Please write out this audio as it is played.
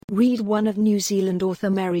Read one of New Zealand author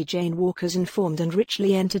Mary Jane Walker's informed and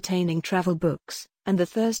richly entertaining travel books, and the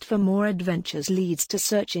thirst for more adventures leads to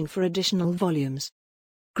searching for additional volumes.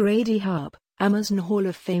 Grady Harp, Amazon Hall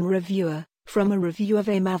of Fame reviewer, from a review of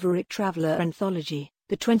a Maverick Traveller anthology,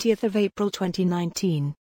 the 20th of April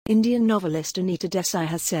 2019. Indian novelist Anita Desai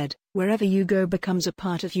has said, "Wherever you go becomes a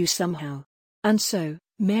part of you somehow." And so,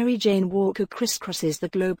 Mary Jane Walker crisscrosses the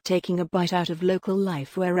globe, taking a bite out of local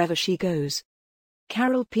life wherever she goes.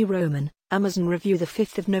 Carol P. Roman, Amazon review, the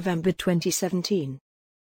 5th of November 2017.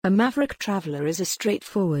 A Maverick Traveller is a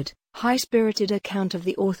straightforward, high-spirited account of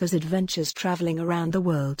the author's adventures traveling around the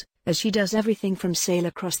world, as she does everything from sail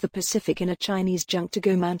across the Pacific in a Chinese junk to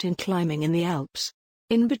go mountain climbing in the Alps.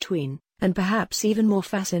 In between, and perhaps even more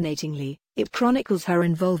fascinatingly, it chronicles her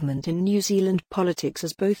involvement in New Zealand politics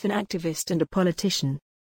as both an activist and a politician.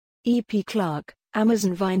 E. P. Clark,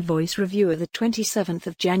 Amazon Vine Voice reviewer, the 27th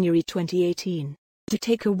of January 2018. To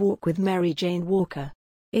take a walk with Mary Jane Walker.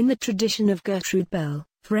 In the tradition of Gertrude Bell,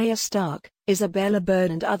 Freya Stark, Isabella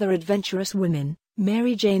Bird and other adventurous women,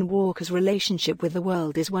 Mary Jane Walker's relationship with the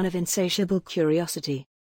world is one of insatiable curiosity.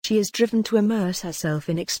 She is driven to immerse herself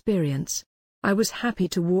in experience. I was happy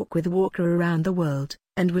to walk with Walker around the world,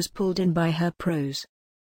 and was pulled in by her prose.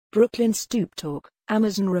 Brooklyn Stoop Talk,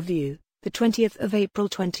 Amazon review, the 20th of April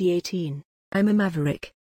 2018. I'm a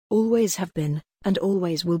maverick. Always have been, and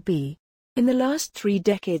always will be. In the last 3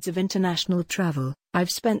 decades of international travel, I've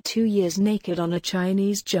spent 2 years naked on a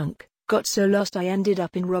Chinese junk, got so lost I ended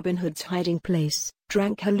up in Robin Hood's hiding place,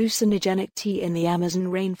 drank hallucinogenic tea in the Amazon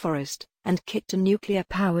rainforest, and kicked a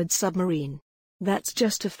nuclear-powered submarine. That's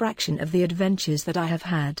just a fraction of the adventures that I have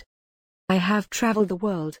had. I have traveled the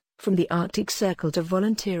world, from the Arctic Circle to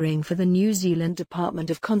volunteering for the New Zealand Department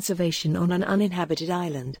of Conservation on an uninhabited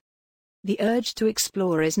island. The urge to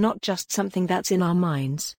explore is not just something that's in our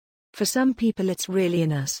minds. For some people it's really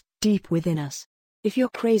in us, deep within us. If you're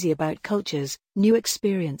crazy about cultures, new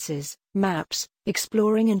experiences, maps,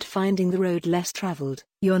 exploring and finding the road less traveled,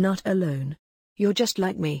 you're not alone. You're just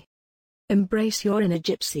like me. Embrace your inner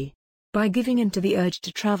gypsy. By giving in to the urge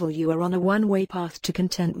to travel, you are on a one-way path to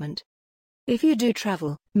contentment. If you do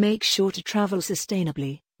travel, make sure to travel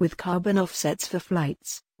sustainably, with carbon offsets for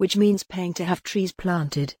flights, which means paying to have trees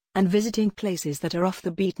planted, and visiting places that are off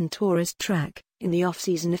the beaten tourist track, in the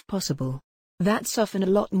off-season if possible. That's often a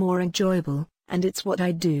lot more enjoyable, and it's what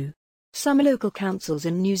I do. Some local councils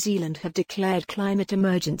in New Zealand have declared climate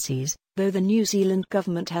emergencies, though the New Zealand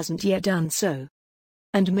government hasn't yet done so.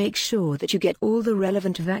 And make sure that you get all the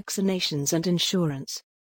relevant vaccinations and insurance.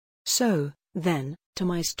 So, then, to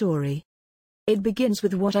my story. It begins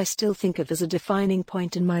with what I still think of as a defining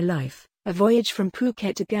point in my life, a voyage from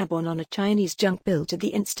Phuket to Gabon on a Chinese junk built at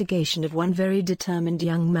the instigation of one very determined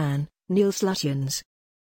young man, Niels Lutyens.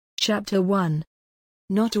 Chapter 1.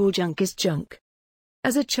 Not all junk is junk.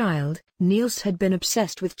 As a child, Niels had been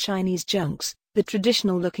obsessed with Chinese junks, the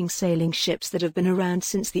traditional-looking sailing ships that have been around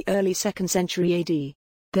since the early 2nd century AD.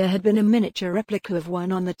 There had been a miniature replica of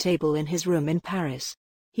one on the table in his room in Paris.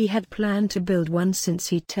 He had planned to build one since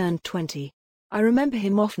he turned 20. I remember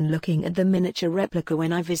him often looking at the miniature replica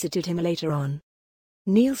when I visited him later on.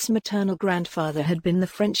 Niels' maternal grandfather had been the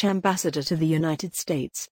French ambassador to the United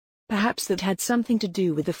States. Perhaps that had something to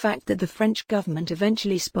do with the fact that the French government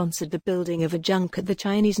eventually sponsored the building of a junk at the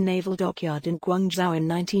Chinese naval dockyard in Guangzhou in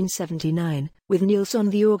 1979, with Niels on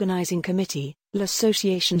the organizing committee,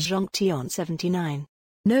 l'Association Jonction 79.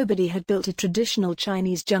 Nobody had built a traditional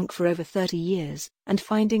Chinese junk for over 30 years, and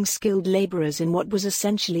finding skilled laborers in what was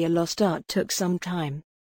essentially a lost art took some time.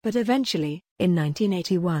 But eventually, in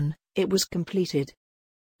 1981, it was completed.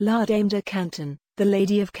 La Dame de Canton, the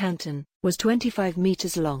Lady of Canton, was 25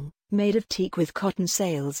 meters long, made of teak with cotton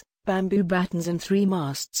sails, bamboo battens and 3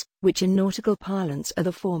 masts, which in nautical parlance are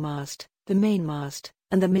the foremast, the mainmast,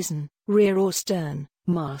 and the mizzen, rear or stern,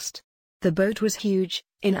 mast. The boat was huge,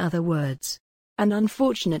 in other words. And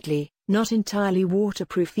unfortunately, not entirely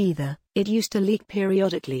waterproof either. It used to leak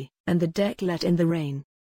periodically, and the deck let in the rain.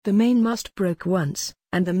 The mainmast broke once,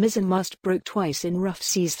 and the mizzenmast broke twice in rough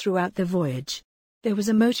seas throughout the voyage. There was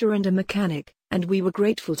a motor and a mechanic, and we were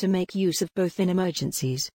grateful to make use of both in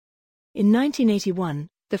emergencies. In 1981,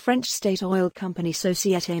 the French state oil company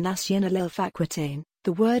Société Nationale Elf Aquitaine,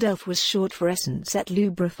 the word elf was short for Essence et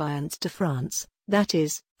Lubrifiants de France, that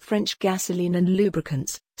is, French gasoline and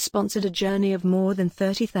lubricants, sponsored a journey of more than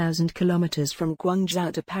 30,000 kilometers from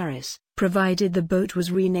Guangzhou to Paris, provided the boat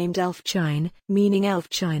was renamed Elf Chine, meaning Elf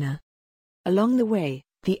China. Along the way,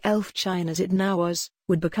 the Elf Chine as it now was,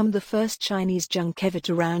 would become the first Chinese junk ever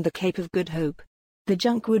to round the Cape of Good Hope. The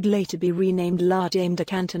junk would later be renamed La Dame de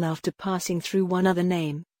Canton after passing through one other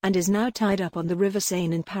name, and is now tied up on the River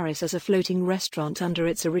Seine in Paris as a floating restaurant under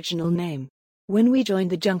its original name. When we joined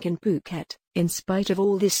the junk in Phuket, in spite of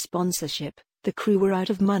all this sponsorship, the crew were out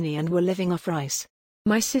of money and were living off rice.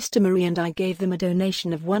 My sister Marie and I gave them a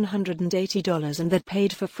donation of $180 and that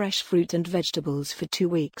paid for fresh fruit and vegetables for 2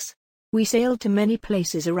 weeks. We sailed to many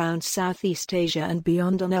places around Southeast Asia and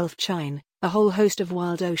beyond on Elf Chine, a whole host of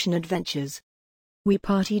wild ocean adventures. We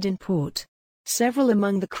partied in port. Several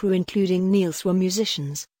among the crew including Niels were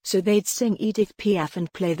musicians, so they'd sing Edith Piaf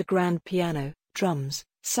and play the grand piano, drums,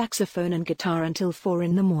 saxophone and guitar until 4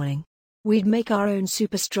 in the morning. We'd make our own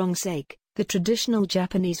super strong sake, the traditional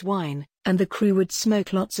Japanese wine, and the crew would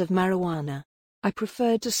smoke lots of marijuana. I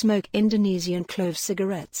preferred to smoke Indonesian clove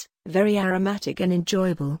cigarettes, very aromatic and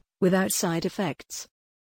enjoyable, without side effects.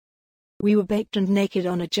 We were baked and naked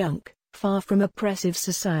on a junk, far from oppressive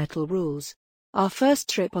societal rules. Our first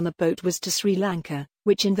trip on the boat was to Sri Lanka,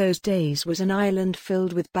 which in those days was an island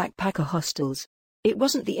filled with backpacker hostels. It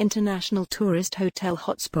wasn't the international tourist hotel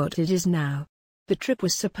hotspot it is now. The trip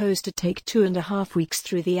was supposed to take 2.5 weeks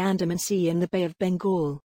through the Andaman Sea and the Bay of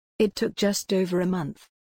Bengal. It took just over a month.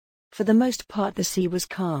 For the most part the sea was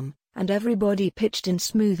calm, and everybody pitched in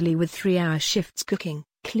smoothly with 3-hour shifts cooking,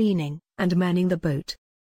 cleaning, and manning the boat.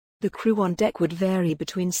 The crew on deck would vary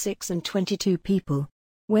between 6 and 22 people.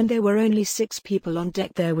 When there were only 6 people on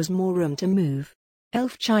deck there was more room to move.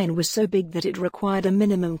 Elf Chine was so big that it required a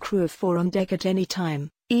minimum crew of 4 on deck at any time,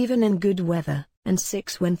 even in good weather, and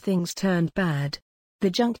 6 when things turned bad. The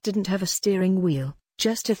junk didn't have a steering wheel,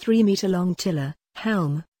 just a 3-meter-long tiller,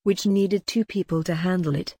 helm, which needed 2 people to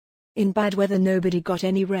handle it. In bad weather nobody got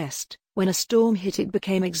any rest. When a storm hit it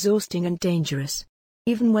became exhausting and dangerous.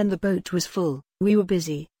 Even when the boat was full, we were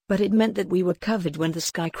busy, but it meant that we were covered when the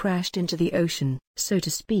sky crashed into the ocean, so to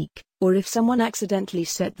speak, or if someone accidentally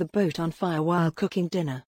set the boat on fire while cooking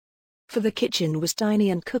dinner. For the kitchen was tiny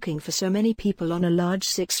and cooking for so many people on a large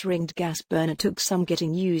 6-ringed gas burner took some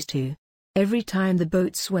getting used to. Every time the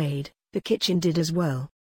boat swayed, the kitchen did as well.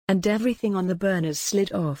 And everything on the burners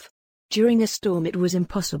slid off. During a storm it was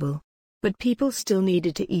impossible. But people still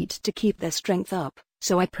needed to eat to keep their strength up,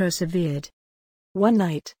 so I persevered. One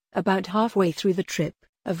night, about halfway through the trip,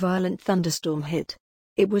 a violent thunderstorm hit.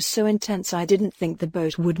 It was so intense I didn't think the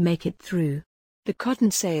boat would make it through. The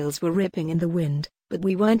cotton sails were ripping in the wind, but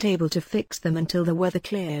we weren't able to fix them until the weather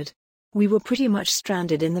cleared. We were pretty much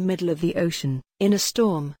stranded in the middle of the ocean, in a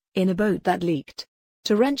storm, in a boat that leaked.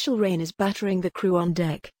 Torrential rain is battering the crew on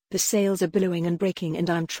deck, the sails are billowing and breaking and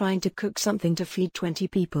I'm trying to cook something to feed 20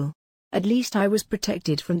 people. At least I was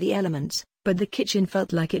protected from the elements, but the kitchen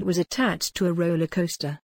felt like it was attached to a roller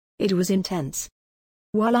coaster. It was intense.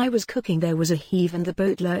 While I was cooking there was a heave and the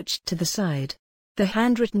boat lurched to the side. The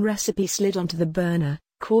handwritten recipe slid onto the burner,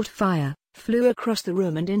 caught fire, flew across the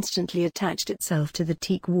room and instantly attached itself to the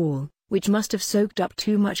teak wall, which must have soaked up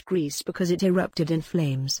too much grease because it erupted in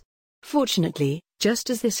flames. Fortunately, just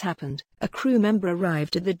as this happened, a crew member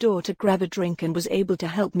arrived at the door to grab a drink and was able to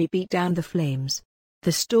help me beat down the flames.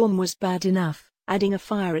 The storm was bad enough, adding a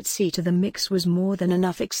fire at sea to the mix was more than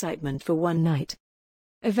enough excitement for one night.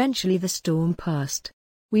 Eventually the storm passed.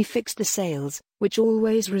 We fixed the sails, which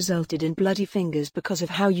always resulted in bloody fingers because of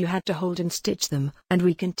how you had to hold and stitch them, and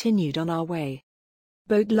we continued on our way.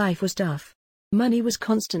 Boat life was tough. Money was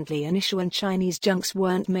constantly an issue and Chinese junks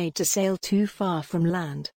weren't made to sail too far from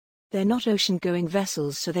land. They're not ocean-going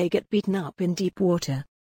vessels so they get beaten up in deep water.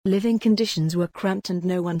 Living conditions were cramped and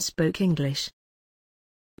no one spoke English.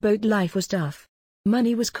 Boat life was tough.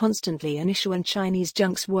 Money was constantly an issue and Chinese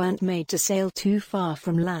junks weren't made to sail too far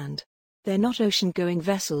from land. They're not ocean-going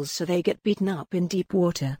vessels so they get beaten up in deep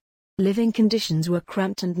water. Living conditions were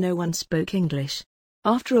cramped and no one spoke English.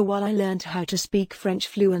 After a while I learned how to speak French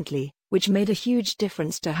fluently, which made a huge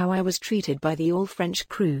difference to how I was treated by the all-French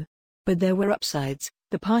crew. But there were upsides,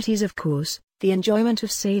 the parties of course, the enjoyment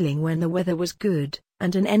of sailing when the weather was good,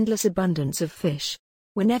 and an endless abundance of fish.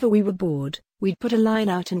 Whenever we were bored, we'd put a line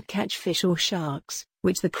out and catch fish or sharks,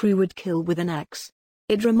 which the crew would kill with an axe.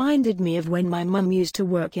 It reminded me of when my mum used to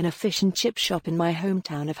work in a fish and chip shop in my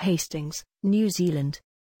hometown of Hastings, New Zealand.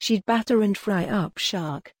 She'd batter and fry up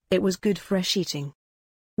shark, it was good fresh eating.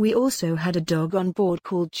 We also had a dog on board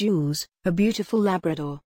called Jules, a beautiful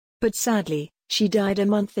Labrador. But sadly, she died a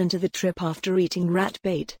month into the trip after eating rat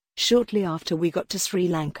bait, shortly after we got to Sri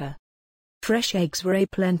Lanka. Fresh eggs were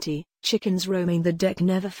aplenty, chickens roaming the deck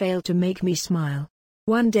never failed to make me smile.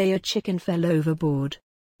 One day a chicken fell overboard.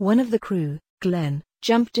 One of the crew, Glenn,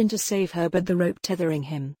 jumped in to save her but the rope tethering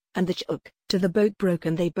him, and the hook, to the boat broke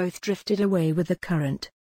and they both drifted away with the current.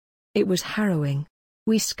 It was harrowing.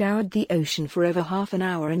 We scoured the ocean for over half an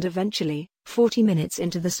hour and eventually, 40 minutes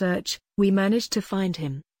into the search, we managed to find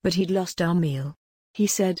him, but he'd lost our meal. He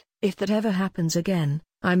said, "If that ever happens again,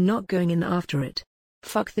 I'm not going in after it.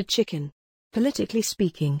 Fuck the chicken." Politically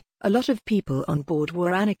speaking, a lot of people on board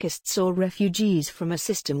were anarchists or refugees from a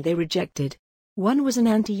system they rejected. One was an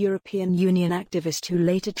anti-European Union activist who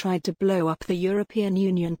later tried to blow up the European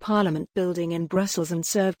Union Parliament building in Brussels and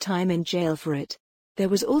served time in jail for it. There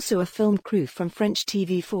was also a film crew from French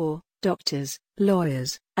TV4, doctors,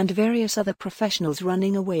 lawyers, and various other professionals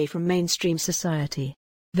running away from mainstream society.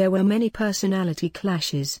 There were many personality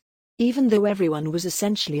clashes. Even though everyone was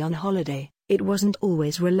essentially on holiday, it wasn't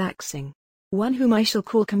always relaxing. One whom I shall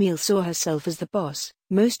call Camille saw herself as the boss,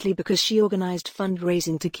 mostly because she organized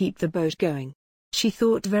fundraising to keep the boat going. She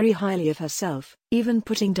thought very highly of herself, even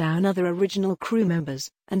putting down other original crew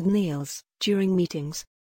members, and Niels, during meetings.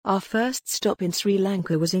 Our first stop in Sri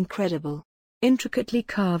Lanka was incredible. Intricately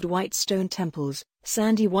carved white stone temples,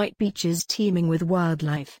 sandy white beaches teeming with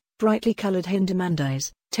wildlife, brightly colored Hindu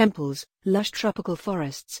mandis, temples, lush tropical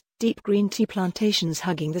forests, deep green tea plantations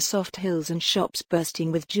hugging the soft hills and shops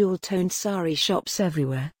bursting with jewel-toned sari shops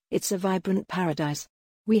everywhere. It's a vibrant paradise.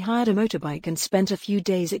 We hired a motorbike and spent a few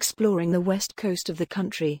days exploring the west coast of the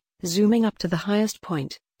country, zooming up to the highest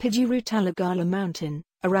point, Pidurutallagala Mountain,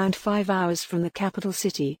 around 5 hours from the capital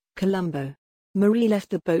city, Colombo. Marie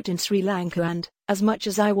left the boat in Sri Lanka and, as much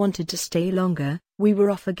as I wanted to stay longer, we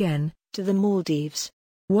were off again, to the Maldives.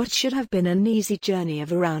 What should have been an easy journey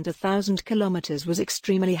of around 1,000 kilometers was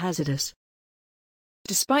extremely hazardous.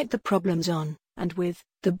 Despite the problems on, and with,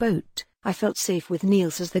 the boat, I felt safe with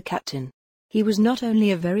Niels as the captain. He was not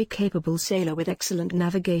only a very capable sailor with excellent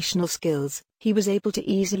navigational skills, he was able to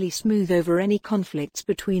easily smooth over any conflicts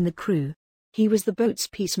between the crew. He was the boat's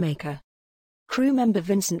peacemaker. Crew member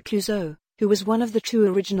Vincent Clouseau, who was one of the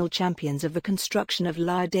true original champions of the construction of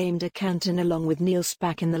La Dame de Canton along with Niels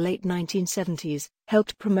back in the late 1970s,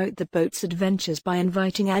 helped promote the boat's adventures by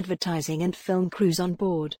inviting advertising and film crews on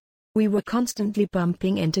board. We were constantly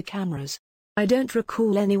bumping into cameras. I don't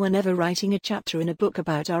recall anyone ever writing a chapter in a book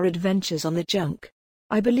about our adventures on the junk.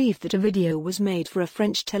 I believe that a video was made for a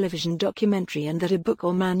French television documentary and that a book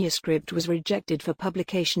or manuscript was rejected for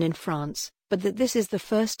publication in France, but that this is the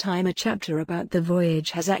first time a chapter about the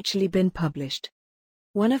voyage has actually been published.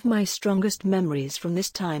 One of my strongest memories from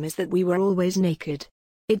this time is that we were always naked.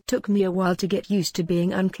 It took me a while to get used to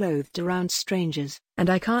being unclothed around strangers, and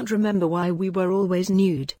I can't remember why we were always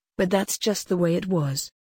nude, but that's just the way it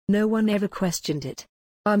was. No one ever questioned it.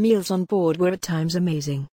 Our meals on board were at times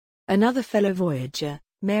amazing. Another fellow voyager,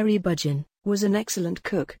 Mary Budgeon, was an excellent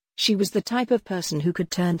cook. She was the type of person who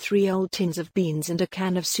could turn 3 old tins of beans and a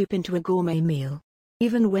can of soup into a gourmet meal.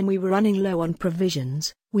 Even when we were running low on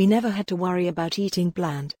provisions, we never had to worry about eating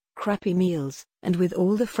bland, crappy meals, and with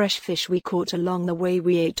all the fresh fish we caught along the way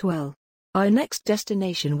we ate well. Our next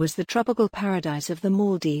destination was the tropical paradise of the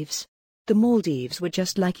Maldives. The Maldives were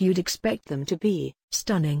just like you'd expect them to be,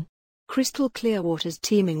 stunning. Crystal clear waters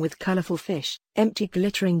teeming with colorful fish, empty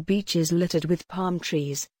glittering beaches littered with palm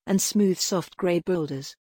trees, and smooth soft gray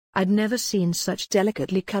boulders. I'd never seen such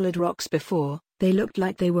delicately colored rocks before, they looked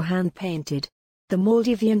like they were hand-painted. The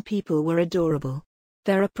Maldivian people were adorable.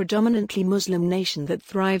 They're a predominantly Muslim nation that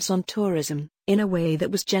thrives on tourism, in a way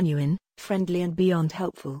that was genuine, friendly and beyond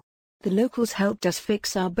helpful. The locals helped us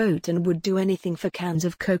fix our boat and would do anything for cans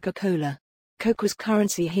of Coca-Cola. Coke was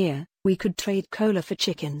currency here, we could trade cola for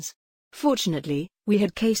chickens. Fortunately, we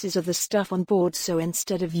had cases of the stuff on board, so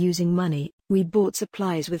instead of using money, we bought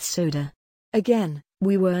supplies with soda. Again,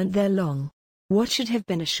 we weren't there long. What should have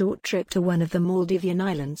been a short trip to one of the Maldivian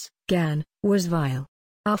islands, Gan, was vile.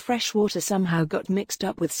 Our fresh water somehow got mixed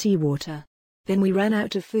up with seawater. Then we ran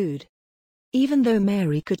out of food. Even though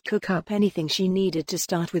Mary could cook up anything she needed to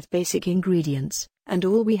start with basic ingredients, and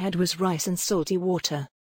all we had was rice and salty water.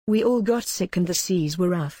 We all got sick and the seas were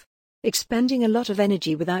rough. Expending a lot of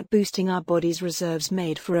energy without boosting our body's reserves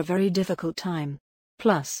made for a very difficult time.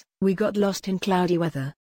 Plus, we got lost in cloudy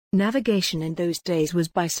weather. Navigation in those days was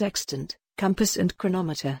by sextant, compass and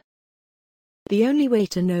chronometer. The only way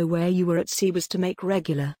to know where you were at sea was to make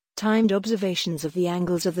regular, timed observations of the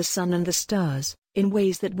angles of the sun and the stars, in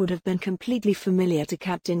ways that would have been completely familiar to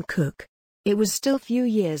Captain Cook. It was still few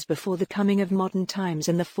years before the coming of modern times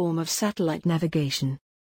in the form of satellite navigation.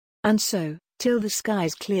 And so, till the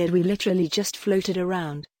skies cleared, we literally just floated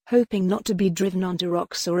around, hoping not to be driven onto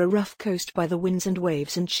rocks or a rough coast by the winds and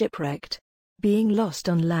waves and shipwrecked. Being lost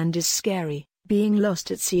on land is scary, being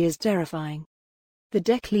lost at sea is terrifying. The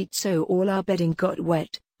deck leaked, so all our bedding got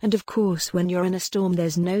wet, and of course when you're in a storm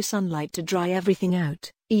there's no sunlight to dry everything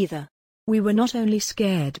out, either. We were not only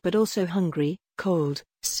scared but also hungry, cold,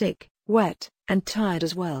 sick, wet, and tired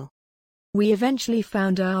as well. We eventually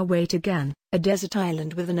found our way to Gan, a desert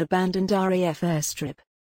island with an abandoned RAF airstrip.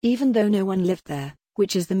 Even though no one lived there,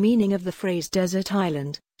 which is the meaning of the phrase desert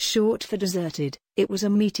island, short for deserted, it was a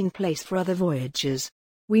meeting place for other voyagers.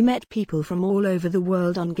 We met people from all over the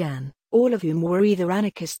world on Gan, all of whom were either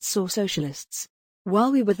anarchists or socialists.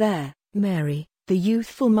 While we were there, Mary, the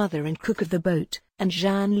youthful mother and cook of the boat, and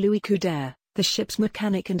Jean-Louis Couder, the ship's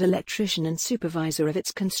mechanic and electrician and supervisor of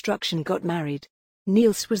its construction, got married.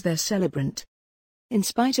 Niels was their celebrant. In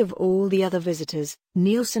spite of all the other visitors,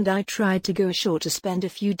 Niels and I tried to go ashore to spend a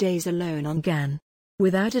few days alone on Gan.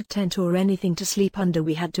 Without a tent or anything to sleep under,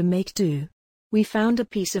 we had to make do. We found a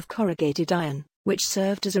piece of corrugated iron, which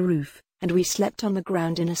served as a roof, and we slept on the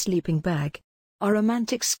ground in a sleeping bag. Our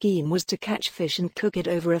romantic scheme was to catch fish and cook it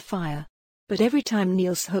over a fire. But every time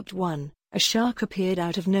Niels hooked one, a shark appeared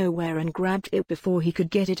out of nowhere and grabbed it before he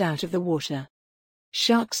could get it out of the water.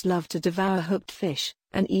 Sharks love to devour hooked fish,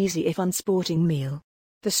 an easy if unsporting meal.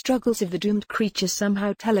 The struggles of the doomed creature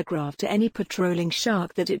somehow telegraph to any patrolling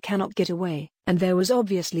shark that it cannot get away, and there was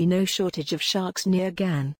obviously no shortage of sharks near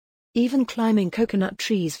Gan. Even climbing coconut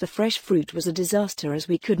trees for fresh fruit was a disaster, as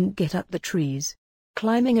we couldn't get up the trees.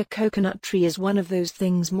 Climbing a coconut tree is one of those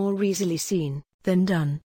things more easily seen than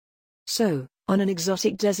done. So, on an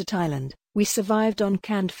exotic desert island, we survived on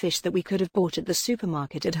canned fish that we could have bought at the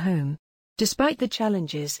supermarket at home. Despite the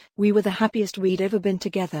challenges, we were the happiest we'd ever been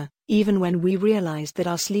together, even when we realized that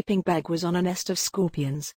our sleeping bag was on a nest of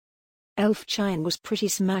scorpions. Elfchine was pretty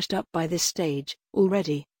smashed up by this stage,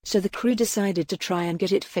 already, so the crew decided to try and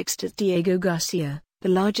get it fixed at Diego Garcia, the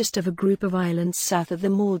largest of a group of islands south of the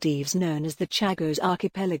Maldives known as the Chagos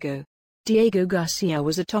Archipelago. Diego Garcia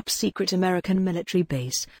was a top-secret American military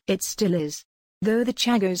base. It still is. Though the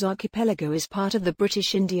Chagos Archipelago is part of the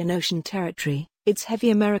British Indian Ocean Territory, its heavy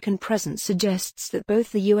American presence suggests that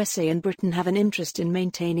both the USA and Britain have an interest in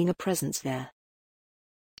maintaining a presence there.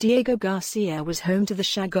 Diego Garcia was home to the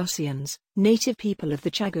Chagosians, native people of the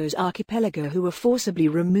Chagos Archipelago who were forcibly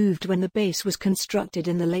removed when the base was constructed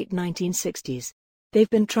in the late 1960s. They've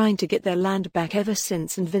been trying to get their land back ever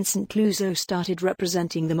since, and Vincent Clouseau started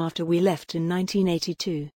representing them after we left in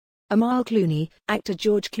 1982. Amal Clooney, actor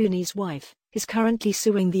George Clooney's wife, is currently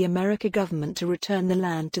suing the American government to return the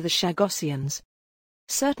land to the Chagosians.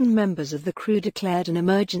 Certain members of the crew declared an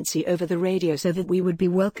emergency over the radio so that we would be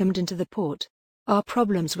welcomed into the port. Our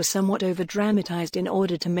problems were somewhat over-dramatized in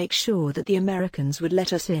order to make sure that the Americans would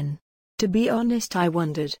let us in. To be honest, I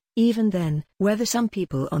wondered, even then, whether some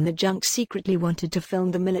people on the junk secretly wanted to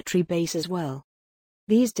film the military base as well.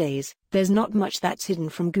 These days, there's not much that's hidden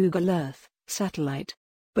from Google Earth, satellite.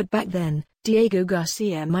 But back then, Diego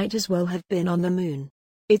Garcia might as well have been on the moon.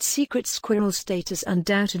 Its secret squirrel status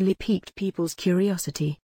undoubtedly piqued people's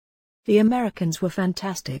curiosity. The Americans were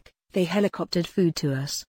fantastic. They helicoptered food to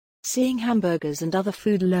us. Seeing hamburgers and other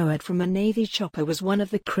food lowered from a Navy chopper was one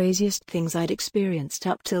of the craziest things I'd experienced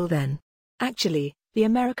up till then. Actually, the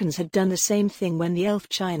Americans had done the same thing when the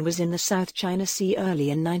Elfchine was in the South China Sea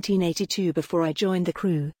early in 1982 before I joined the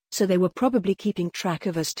crew, so they were probably keeping track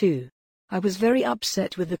of us too. I was very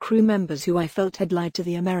upset with the crew members who I felt had lied to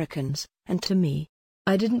the Americans, and to me.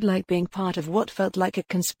 I didn't like being part of what felt like a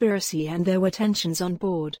conspiracy, and there were tensions on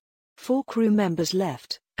board. 4 crew members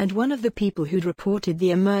left, and one of the people who'd reported the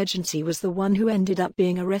emergency was the one who ended up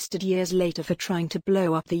being arrested years later for trying to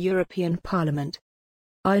blow up the European Parliament.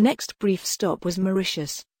 Our next brief stop was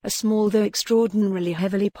Mauritius, a small though extraordinarily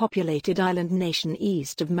heavily populated island nation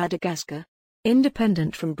east of Madagascar.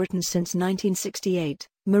 Independent from Britain since 1968,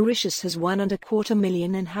 Mauritius has 1.25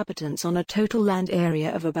 million inhabitants on a total land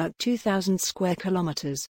area of about 2,000 square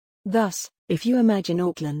kilometers. Thus, if you imagine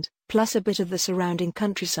Auckland, plus a bit of the surrounding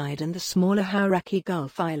countryside and the smaller Hauraki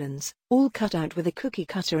Gulf Islands, all cut out with a cookie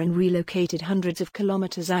cutter and relocated hundreds of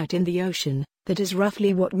kilometers out in the ocean, that is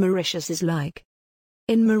roughly what Mauritius is like.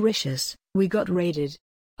 In Mauritius, we got raided.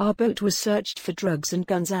 Our boat was searched for drugs and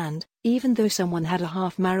guns, and, even though someone had a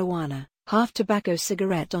half marijuana, half tobacco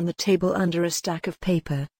cigarette on the table under a stack of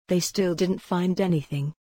paper, they still didn't find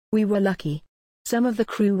anything. We were lucky. Some of the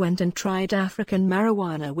crew went and tried African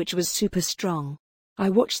marijuana, which was super strong. I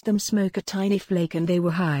watched them smoke a tiny flake and they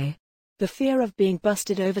were high. The fear of being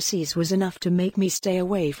busted overseas was enough to make me stay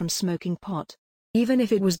away from smoking pot. Even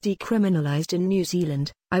if it was decriminalized in New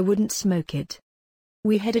Zealand, I wouldn't smoke it.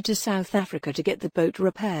 We headed to South Africa to get the boat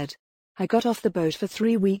repaired. I got off the boat for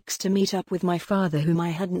 3 weeks to meet up with my father, whom I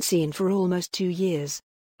hadn't seen for almost 2 years.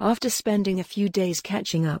 After spending a few days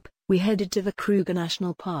catching up, we headed to the Kruger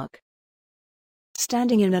National Park.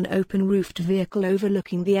 Standing in an open-roofed vehicle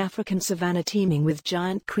overlooking the African savanna teeming with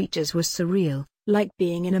giant creatures was surreal, like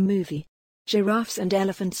being in a movie. Giraffes and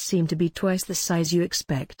elephants seemed to be twice the size you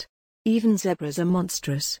expect. Even zebras are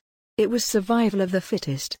monstrous. It was survival of the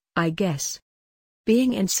fittest, I guess.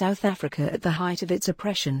 Being in South Africa at the height of its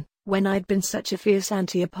oppression, when I'd been such a fierce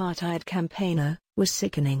anti-apartheid campaigner, was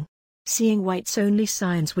sickening. Seeing whites-only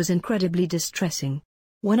signs was incredibly distressing.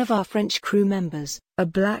 One of our French crew members, a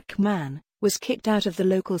black man, was kicked out of the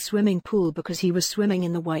local swimming pool because he was swimming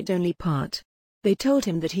in the white-only part. They told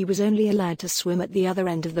him that he was only allowed to swim at the other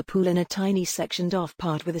end of the pool in a tiny sectioned-off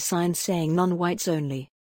part with a sign saying non-whites only.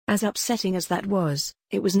 As upsetting as that was,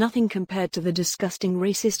 it was nothing compared to the disgusting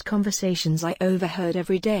racist conversations I overheard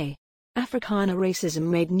every day. Afrikaner racism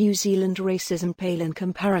made New Zealand racism pale in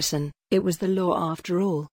comparison. It was the law after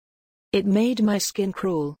all. It made my skin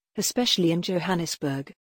crawl, especially in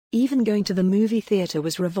Johannesburg. Even going to the movie theater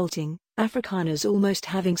was revolting, Afrikaners almost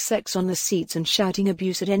having sex on the seats and shouting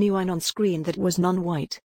abuse at anyone on screen that was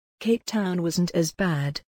non-white. Cape Town wasn't as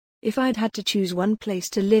bad. If I'd had to choose one place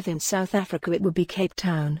to live in South Africa, it would be Cape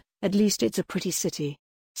Town. At least it's a pretty city.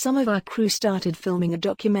 Some of our crew started filming a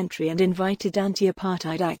documentary and invited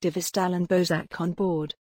anti-apartheid activist Alan Bozak on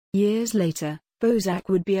board. Years later, Bozak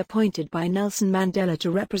would be appointed by Nelson Mandela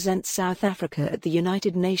to represent South Africa at the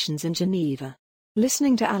United Nations in Geneva.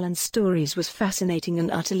 Listening to Alan's stories was fascinating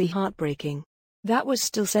and utterly heartbreaking. That was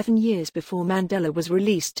still 7 years before Mandela was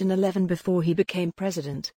released and 11 before he became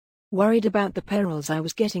president. Worried about the perils I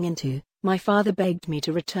was getting into, my father begged me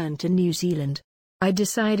to return to New Zealand. I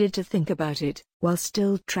decided to think about it, while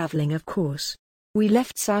still traveling of course. We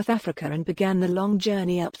left South Africa and began the long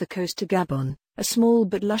journey up the coast to Gabon, a small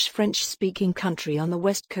but lush French-speaking country on the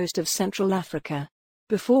west coast of Central Africa.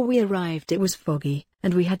 Before we arrived it was foggy,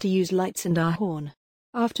 and we had to use lights and our horn.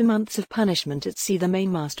 After months of punishment at sea, the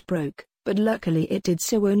mainmast broke, but luckily it did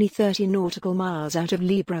so only 30 nautical miles out of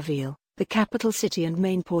Libreville, the capital city and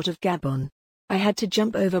main port of Gabon. I had to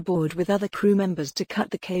jump overboard with other crew members to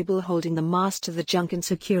cut the cable holding the mast to the junk and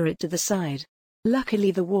secure it to the side.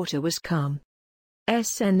 Luckily the water was calm.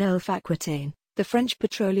 SNL Aquitaine, the French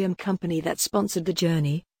petroleum company that sponsored the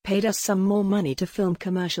journey, paid us some more money to film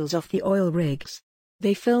commercials off the oil rigs.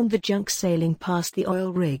 They filmed the junk sailing past the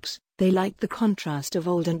oil rigs. They liked the contrast of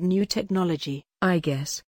old and new technology, I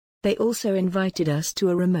guess. They also invited us to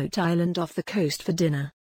a remote island off the coast for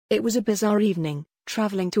dinner. It was a bizarre evening,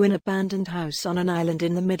 traveling to an abandoned house on an island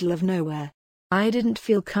in the middle of nowhere. I didn't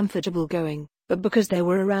feel comfortable going, but because there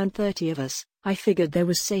were around 30 of us, I figured there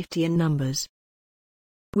was safety in numbers.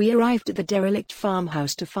 We arrived at the derelict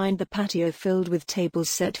farmhouse to find the patio filled with tables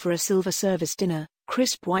set for a silver service dinner,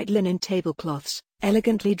 crisp white linen tablecloths,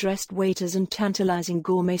 elegantly dressed waiters and tantalizing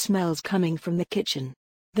gourmet smells coming from the kitchen.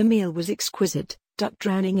 The meal was exquisite, duck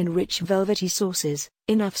drowning in rich velvety sauces,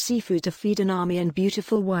 enough seafood to feed an army and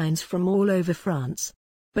beautiful wines from all over France.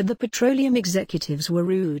 But the petroleum executives were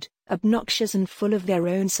rude, obnoxious and full of their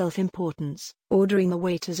own self-importance, ordering the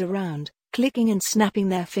waiters around, clicking and snapping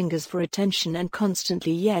their fingers for attention and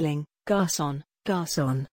constantly yelling, "Garçon,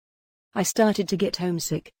 garçon." I started to get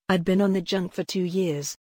homesick. I'd been on the junk for 2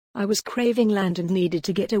 years. I was craving land and needed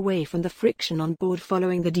to get away from the friction on board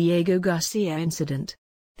following the Diego Garcia incident.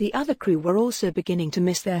 The other crew were also beginning to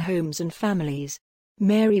miss their homes and families.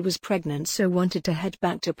 Mary was pregnant, so wanted to head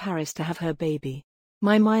back to Paris to have her baby.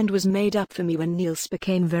 My mind was made up for me when Niels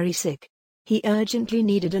became very sick. He urgently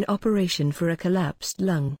needed an operation for a collapsed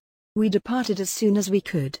lung. We departed as soon as we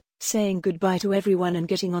could, saying goodbye to everyone and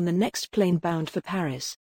getting on the next plane bound for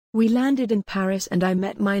Paris. We landed in Paris and I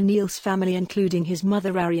met my Niels family, including his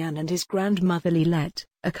mother Ariane and his grandmother Lilette,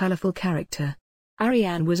 a colorful character.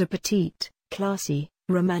 Ariane was a petite, classy,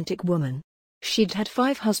 romantic woman. She'd had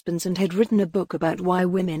 5 husbands and had written a book about why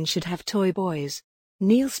women should have toy boys.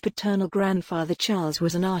 Niels' paternal grandfather Charles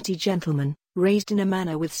was an arty gentleman, raised in a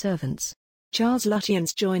manor with servants. Charles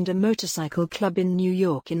Lutyens joined a motorcycle club in New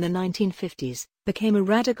York in the 1950s, became a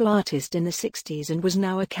radical artist in the 60s and was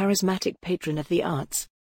now a charismatic patron of the arts.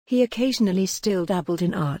 He occasionally still dabbled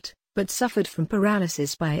in art, but suffered from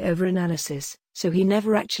paralysis by overanalysis, so he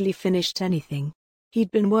never actually finished anything.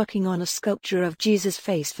 He'd been working on a sculpture of Jesus'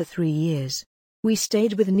 face for 3 years. We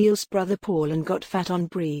stayed with Niels' brother Paul and got fat on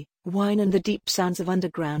brie, wine and the deep sounds of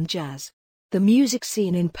underground jazz. The music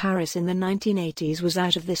scene in Paris in the 1980s was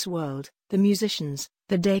out of this world. The musicians,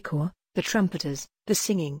 the decor, the trumpeters, the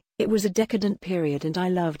singing, it was a decadent period and I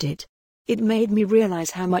loved it. It made me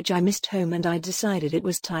realize how much I missed home and I decided it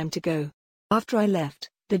was time to go. After I left,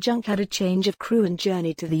 the junk had a change of crew and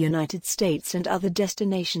journeyed to the United States and other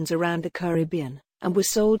destinations around the Caribbean, and was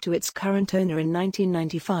sold to its current owner in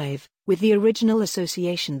 1995, with the original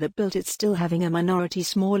association that built it still having a minority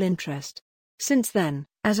small interest. Since then,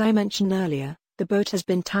 as I mentioned earlier, the boat has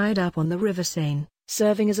been tied up on the River Seine,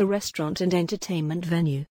 serving as a restaurant and entertainment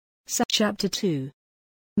venue. Chapter 2.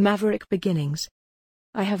 Maverick beginnings.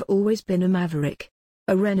 I have always been a maverick.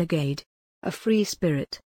 A renegade. A free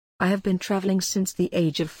spirit. I have been traveling since the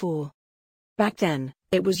age of 4. Back then,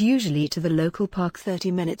 it was usually to the local park 30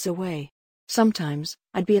 minutes away. Sometimes,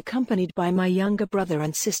 I'd be accompanied by my younger brother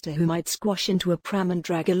and sister whom I'd squash into a pram and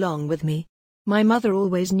drag along with me. My mother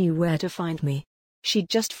always knew where to find me. She'd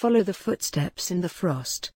just follow the footsteps in the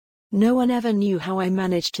frost. No one ever knew how I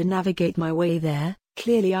managed to navigate my way there.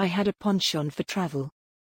 Clearly I had a penchant for travel.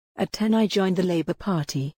 At 10 I joined the Labour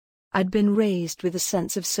Party. I'd been raised with a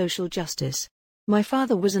sense of social justice. My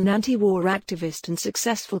father was an anti-war activist and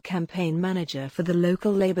successful campaign manager for the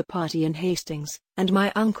local Labour Party in Hastings, and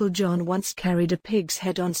my Uncle John once carried a pig's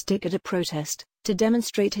head on stick at a protest, to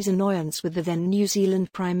demonstrate his annoyance with the then New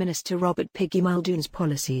Zealand Prime Minister Robert Piggy Muldoon's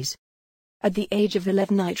policies. At the age of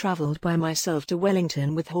 11 I travelled by myself to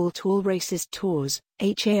Wellington with Halt All Racist Tours,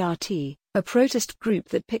 HART, a protest group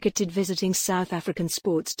that picketed visiting South African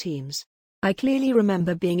sports teams. I clearly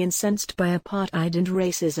remember being incensed by apartheid and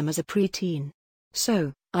racism as a preteen.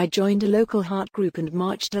 So, I joined a local HART group and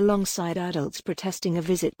marched alongside adults protesting a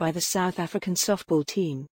visit by the South African softball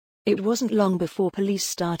team. It wasn't long before police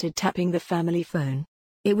started tapping the family phone.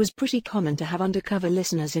 It was pretty common to have undercover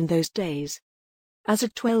listeners in those days. As a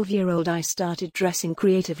 12-year-old I started dressing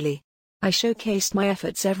creatively. I showcased my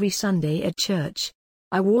efforts every Sunday at church.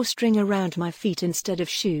 I wore string around my feet instead of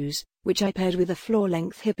shoes, which I paired with a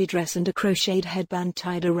floor-length hippie dress and a crocheted headband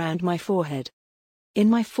tied around my forehead. In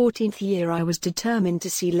my 14th year I was determined to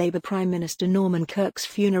see Labour Prime Minister Norman Kirk's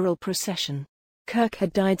funeral procession. Kirk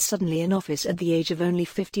had died suddenly in office at the age of only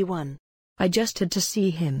 51. I just had to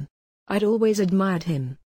see him. I'd always admired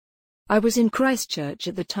him. I was in Christchurch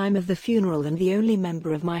at the time of the funeral and the only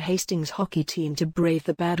member of my Hastings hockey team to brave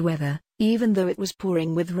the bad weather, even though it was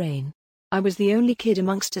pouring with rain. I was the only kid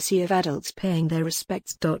amongst a sea of adults paying their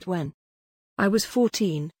respects. When I was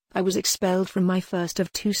 14, I was expelled from my first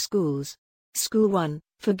of 2 schools. School 1,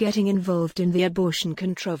 for getting involved in the abortion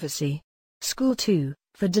controversy. School 2,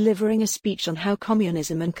 for delivering a speech on how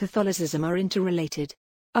communism and Catholicism are interrelated.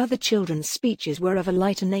 Other children's speeches were of a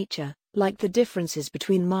lighter nature, like the differences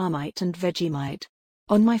between Marmite and Vegemite.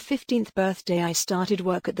 On my 15th birthday I started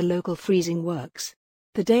work at the local freezing works.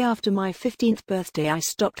 The day after my 15th birthday I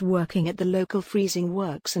stopped working at the local freezing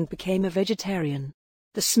works and became a vegetarian.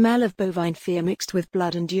 The smell of bovine fear mixed with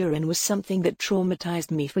blood and urine was something that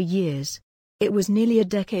traumatized me for years. It was nearly a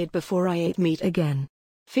decade before I ate meat again.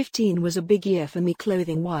 15 was a big year for me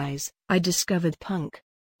clothing-wise. I discovered punk.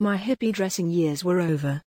 My hippie dressing years were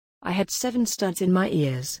over. I had 7 studs in my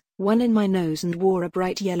ears, 1 in my nose and wore a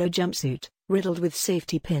bright yellow jumpsuit, riddled with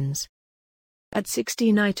safety pins. At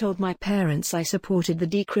 16 I told my parents I supported the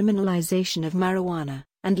decriminalization of marijuana,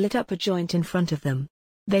 and lit up a joint in front of them.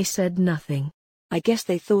 They said nothing. I guess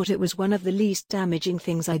they thought it was one of the least damaging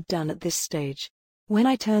things I'd done at this stage. When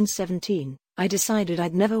I turned 17, I decided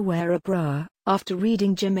I'd never wear a bra, after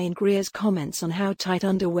reading Jermaine Greer's comments on how tight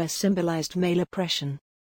underwear symbolized male oppression.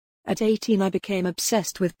 At 18 I became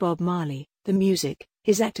obsessed with Bob Marley, the music,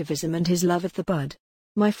 his activism and his love of the bud.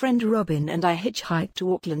 My friend Robin and I hitchhiked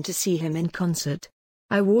to Auckland to see him in concert.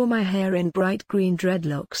 I wore my hair in bright green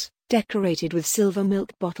dreadlocks, decorated with silver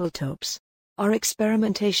milk bottle tops. Our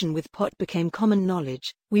experimentation with pot became common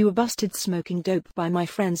knowledge. We were busted smoking dope by my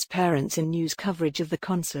friends' parents in news coverage of the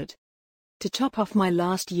concert. To top off my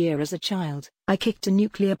last year as a child, I kicked a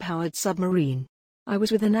nuclear-powered submarine. I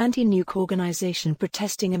was with an anti-nuke organization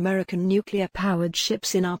protesting American nuclear-powered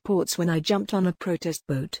ships in our ports when I jumped on a protest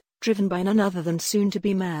boat, driven by none other than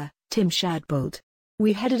soon-to-be mayor, Tim Shadbolt.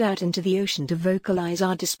 We headed out into the ocean to vocalize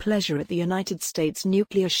our displeasure at the United States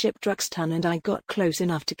nuclear ship Druxton, and I got close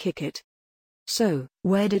enough to kick it. So,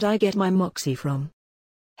 where did I get my moxie from?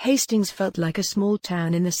 Hastings felt like a small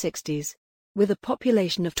town in the 60s. With a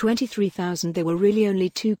population of 23,000 there were really only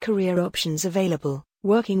 2 career options available,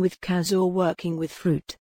 working with cows or working with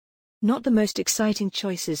fruit. Not the most exciting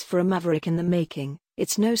choices for a maverick in the making.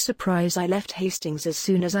 It's no surprise I left Hastings as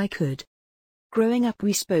soon as I could. Growing up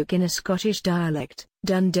we spoke in a Scottish dialect,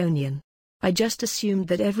 Dundonian. I just assumed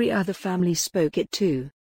that every other family spoke it too.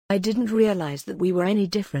 I didn't realize that we were any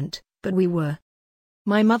different, but we were.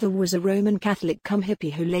 My mother was a Roman Catholic cum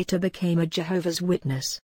hippie who later became a Jehovah's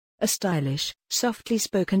Witness. A stylish, softly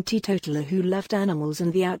spoken teetotaler who loved animals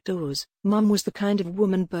and the outdoors, Mum was the kind of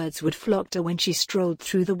woman birds would flock to when she strolled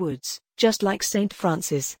through the woods, just like St.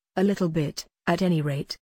 Francis, a little bit, at any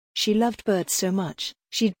rate. She loved birds so much,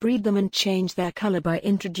 she'd breed them and change their color by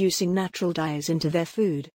introducing natural dyes into their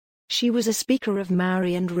food. She was a speaker of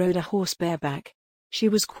Maori and rode a horse bareback. She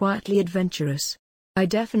was quietly adventurous. I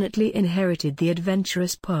definitely inherited the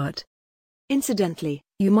adventurous part. Incidentally,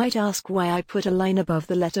 You might ask why I put a line above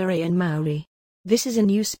the letter A in Maori. This is a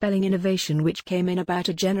new spelling innovation which came in about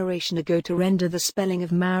a generation ago to render the spelling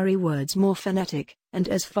of Maori words more phonetic, and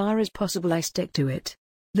as far as possible I stick to it.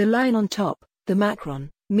 The line on top, the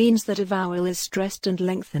macron, means that a vowel is stressed and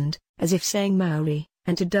lengthened, as if saying Maori,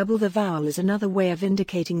 and to double the vowel is another way of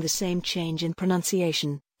indicating the same change in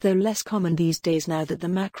pronunciation, though less common these days now that the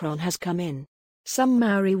macron has come in. Some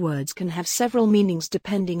Maori words can have several meanings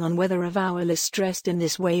depending on whether a vowel is stressed in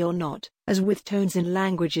this way or not, as with tones in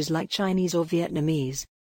languages like Chinese or Vietnamese.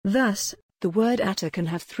 Thus, the word atta can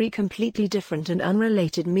have three completely different and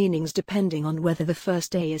unrelated meanings depending on whether the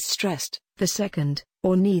first A is stressed, the second,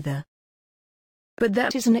 or neither. But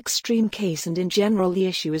that is an extreme case, and in general the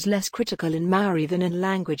issue is less critical in Maori than in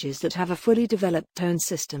languages that have a fully developed tone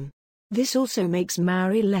system. This also makes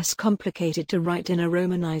Maori less complicated to write in a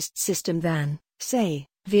romanized system than, say,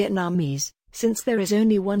 Vietnamese, since there is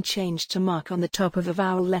only one change to mark on the top of a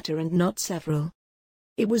vowel letter and not several.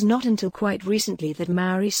 It was not until quite recently that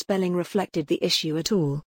Maori spelling reflected the issue at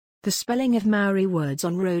all. The spelling of Maori words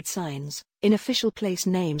on road signs, in official place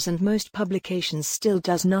names and most publications still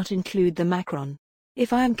does not include the macron.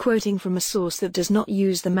 If I am quoting from a source that does not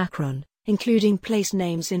use the macron, including place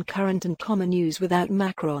names in current and common use without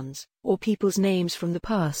macrons, or people's names from the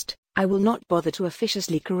past, I will not bother to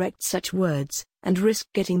officiously correct such words, and risk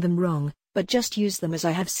getting them wrong, but just use them as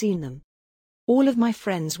I have seen them. All of my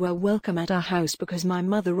friends were welcome at our house because my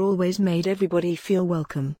mother always made everybody feel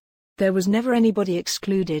welcome. There was never anybody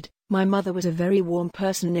excluded. My mother was a very warm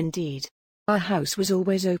person indeed. Our house was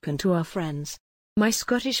always open to our friends. My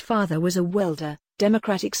Scottish father was a welder,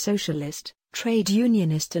 democratic socialist, trade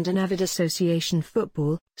unionist and an avid association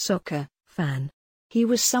football, soccer, fan. He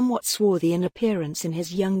was somewhat swarthy in appearance in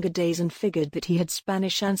his younger days and figured that he had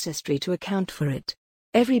Spanish ancestry to account for it.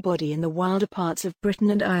 Everybody in the wilder parts of Britain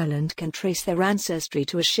and Ireland can trace their ancestry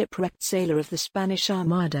to a shipwrecked sailor of the Spanish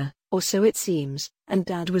Armada, or so it seems, and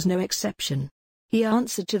Dad was no exception. He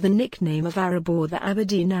answered to the nickname of Arab or the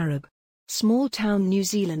Aberdeen Arab. Small-town New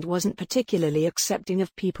Zealand wasn't particularly accepting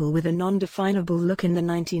of people with a non-definable look in the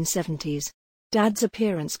 1970s. Dad's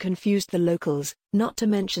appearance confused the locals, not to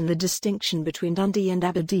mention the distinction between Dundee and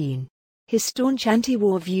Aberdeen. His staunch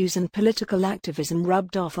anti-war views and political activism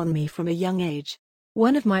rubbed off on me from a young age.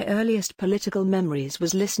 One of my earliest political memories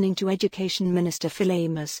was listening to Education Minister Phil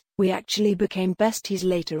Amos. We actually became besties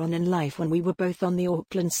later on in life when we were both on the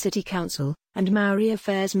Auckland City Council, and Maori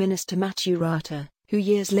Affairs Minister Matthew Rata, who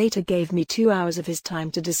years later gave me 2 hours of his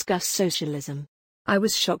time to discuss socialism. I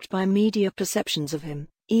was shocked by media perceptions of him.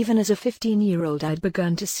 Even as a 15-year-old I'd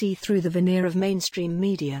begun to see through the veneer of mainstream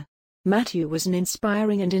media. Matthew was an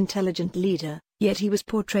inspiring and intelligent leader, yet he was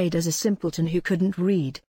portrayed as a simpleton who couldn't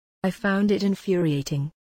read. I found it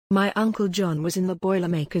infuriating. My Uncle John was in the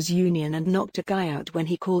Boilermakers Union and knocked a guy out when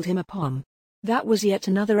he called him a pom. That was yet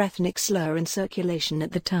another ethnic slur in circulation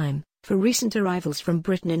at the time, for recent arrivals from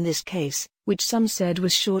Britain in this case, which some said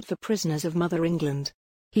was short for prisoners of Mother England.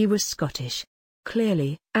 He was Scottish.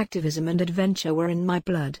 Clearly, activism and adventure were in my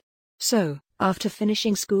blood. So, after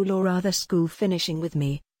finishing school, or rather school finishing with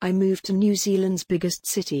me, I moved to New Zealand's biggest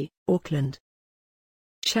city, Auckland.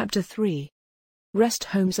 Chapter 3. Rest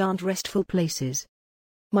homes aren't restful places.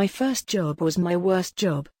 My first job was my worst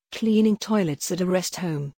job, cleaning toilets at a rest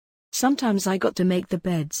home. Sometimes I got to make the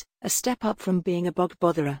beds, a step up from being a bog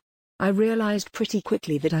botherer. I realized pretty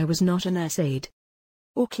quickly that I was not a nurse aide.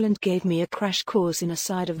 Auckland gave me a crash course in a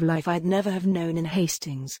side of life I'd never have known in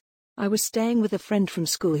Hastings. I was staying with a friend from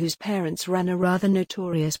school whose parents ran a rather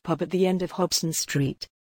notorious pub at the end of Hobson Street.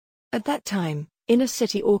 At that time, inner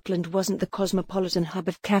city Auckland wasn't the cosmopolitan hub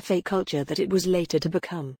of cafe culture that it was later to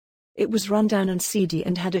become. It was run-down and seedy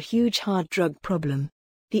and had a huge hard drug problem.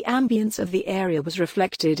 The ambience of the area was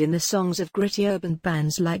reflected in the songs of gritty urban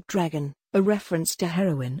bands like Dragon, a reference to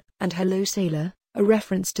heroin, and Hello Sailor, a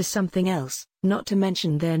reference to something else, not to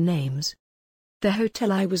mention their names. The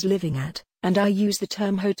hotel I was living at, and I use the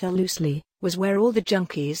term hotel loosely, was where all the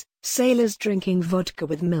junkies, sailors drinking vodka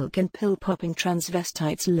with milk and pill-popping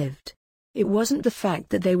transvestites lived. It wasn't the fact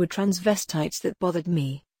that they were transvestites that bothered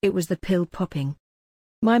me, it was the pill-popping.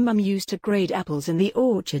 My mum used to grade apples in the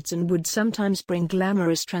orchards and would sometimes bring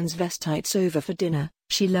glamorous transvestites over for dinner.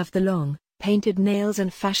 She loved the long, painted nails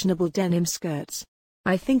and fashionable denim skirts.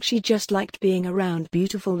 I think she just liked being around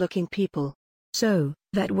beautiful-looking people. So,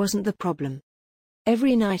 that wasn't the problem.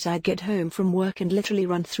 Every night I'd get home from work and literally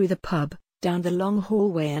run through the pub, down the long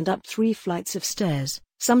hallway and up 3 flights of stairs,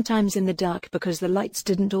 sometimes in the dark because the lights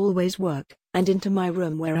didn't always work, and into my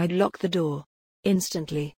room where I'd lock the door.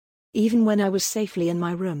 Instantly. Even when I was safely in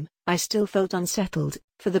my room, I still felt unsettled,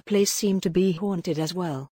 for the place seemed to be haunted as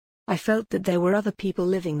well. I felt that there were other people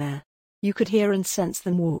living there. You could hear and sense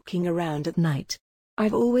them walking around at night.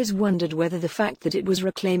 I've always wondered whether the fact that it was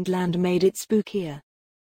reclaimed land made it spookier.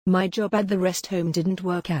 My job at the rest home didn't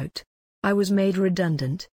work out. I was made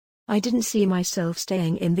redundant. I didn't see myself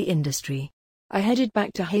staying in the industry. I headed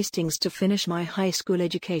back to Hastings to finish my high school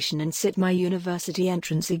education and sit my university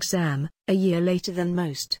entrance exam, a year later than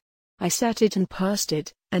most. I sat it and passed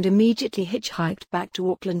it, and immediately hitchhiked back to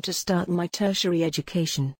Auckland to start my tertiary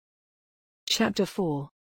education. Chapter 4.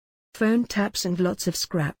 Phone taps and lots of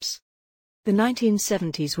scraps. The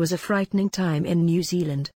 1970s was a frightening time in New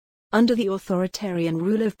Zealand. Under the authoritarian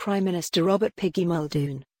rule of Prime Minister Robert Piggy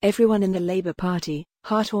Muldoon, everyone in the Labour Party,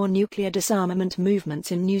 Heart or nuclear disarmament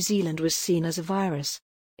movements in New Zealand was seen as a virus.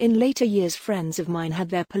 In later years, friends of mine had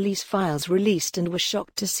their police files released and were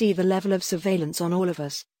shocked to see the level of surveillance on all of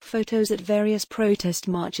us, photos at various protest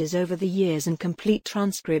marches over the years and complete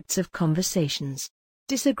transcripts of conversations.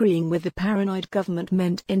 Disagreeing with the paranoid government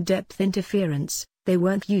meant in-depth interference. They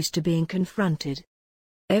weren't used to being confronted.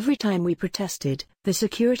 Every time we protested, the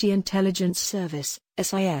Security Intelligence Service,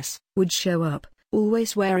 SIS, would show up,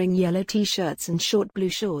 always wearing yellow t-shirts and short blue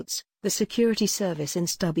shorts, the security service in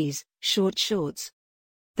stubbies, short shorts.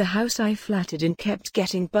 The house I flattered in kept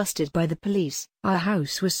getting busted by the police. Our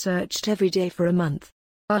house was searched every day for a month.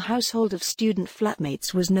 Our household of student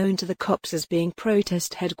flatmates was known to the cops as being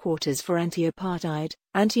protest headquarters for anti-apartheid,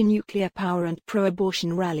 anti-nuclear power and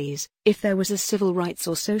pro-abortion rallies. If there was a civil rights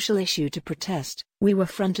or social issue to protest, we were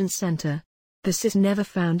front and center. The SIS never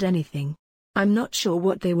found anything. I'm not sure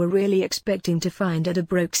what they were really expecting to find at a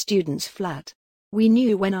broke student's flat. We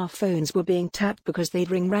knew when our phones were being tapped because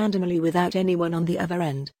they'd ring randomly without anyone on the other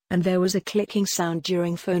end, and there was a clicking sound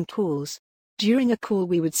during phone calls. During a call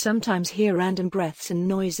we would sometimes hear random breaths and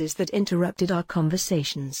noises that interrupted our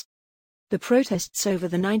conversations. The protests over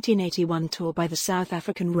the 1981 tour by the South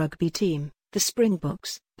African rugby team, the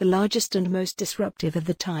Springboks, the largest and most disruptive of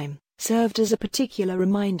the time, served as a particular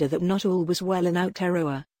reminder that not all was well in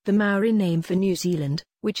Aotearoa, the Maori name for New Zealand,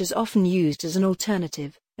 which is often used as an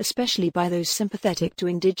alternative, especially by those sympathetic to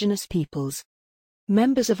indigenous peoples.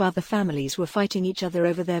 Members of other families were fighting each other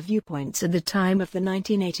over their viewpoints at the time of the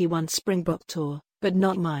 1981 Springbok tour, but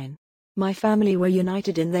not mine. My family were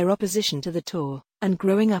united in their opposition to the tour, and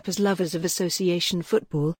growing up as lovers of association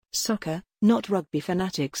football, soccer, not rugby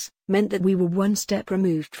fanatics, meant that we were one step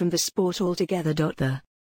removed from the sport altogether. The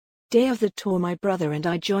day of the tour, my brother and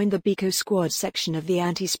I joined the Biko squad section of the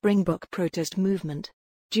anti-Springbok protest movement.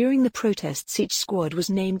 During the protests, each squad was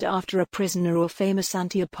named after a prisoner or famous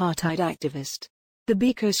anti-apartheid activist. The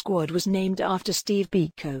Biko squad was named after Steve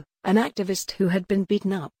Biko, an activist who had been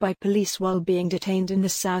beaten up by police while being detained in the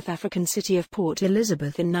South African city of Port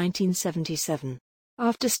Elizabeth in 1977.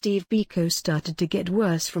 After Steve Biko started to get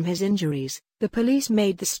worse from his injuries, the police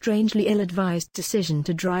made the strangely ill-advised decision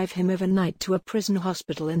to drive him overnight to a prison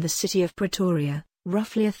hospital in the city of Pretoria,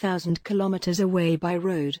 roughly 1,000 kilometers away by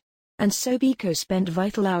road. And so Biko spent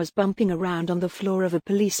vital hours bumping around on the floor of a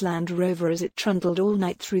police Land Rover as it trundled all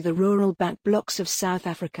night through the rural back blocks of South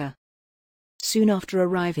Africa. Soon after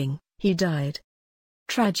arriving, he died.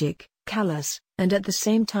 Tragic, callous, and at the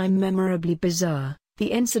same time memorably bizarre,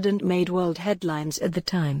 the incident made world headlines at the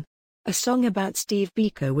time. A song about Steve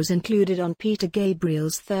Biko was included on Peter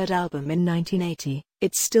Gabriel's third album in 1980,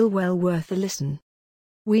 It's Still Well Worth a Listen.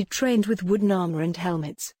 We'd trained with wooden armor and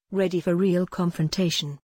helmets, ready for real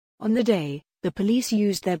confrontation. On the day, the police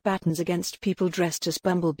used their batons against people dressed as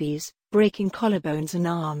bumblebees, breaking collarbones and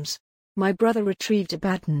arms. My brother retrieved a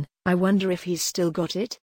baton. I wonder if he's still got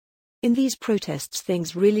it? In these protests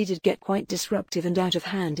things really did get quite disruptive and out of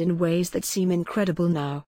hand in ways that seem incredible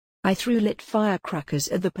now. I threw lit firecrackers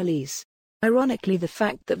at the police. Ironically, the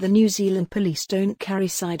fact that the New Zealand police don't carry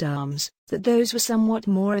sidearms, that those were somewhat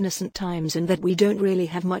more innocent times and that we don't really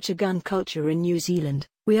have much a gun culture in New Zealand,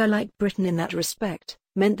 we are like Britain in that respect,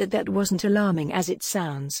 meant that wasn't alarming as it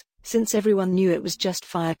sounds, since everyone knew it was just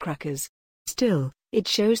firecrackers. Still, it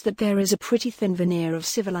shows that there is a pretty thin veneer of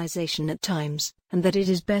civilization at times, and that it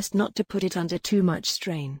is best not to put it under too much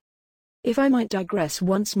strain. If I might digress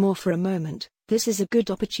once more for a moment, this is a good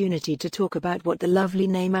opportunity to talk about what the lovely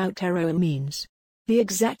name Aotearoa means. The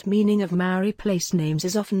exact meaning of Maori place names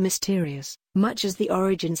is often mysterious, much as the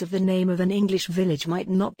origins of the name of an English village might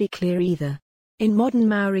not be clear either. In modern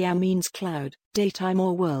Maori, Ao means cloud, daytime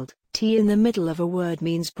or world, T in the middle of a word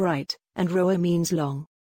means bright, and Roa means long.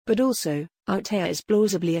 But also, Aotea is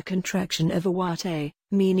plausibly a contraction of Awate,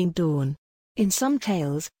 meaning dawn. In some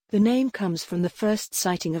tales, the name comes from the first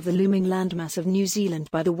sighting of the looming landmass of New Zealand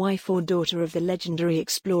by the wife or daughter of the legendary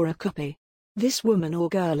explorer Kupe. This woman or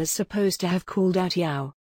girl is supposed to have called out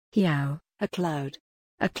Hiao, a cloud.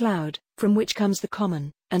 a cloud, from which comes the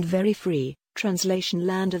common, and very free, translation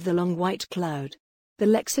land of the long white cloud. The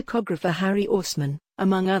lexicographer Harry Orsman,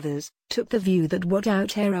 among others, took the view that what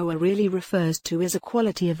Aotearoa really refers to is a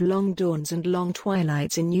quality of long dawns and long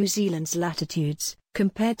twilights in New Zealand's latitudes,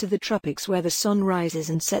 compared to the tropics where the sun rises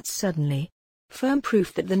and sets suddenly. Firm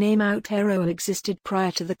proof that the name Aotearoa existed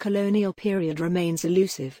prior to the colonial period remains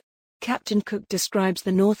elusive. Captain Cook describes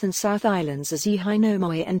the North and South Islands as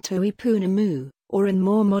Ihinomoe and Toipunamu, or in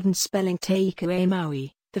more modern spelling Teikue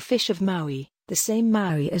Maui, the fish of Maui, the same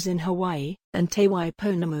Maui as in Hawaii, and Te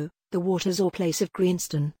Waiponamu, the waters or place of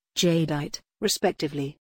greenstone, jadeite,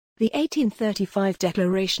 respectively. The 1835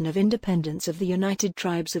 Declaration of Independence of the United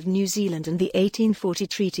Tribes of New Zealand and the 1840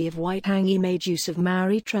 Treaty of Waitangi made use of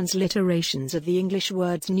Maori transliterations of the English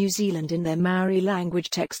words New Zealand in their Maori language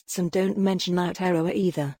texts and don't mention Aotearoa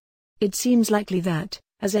either. It seems likely that,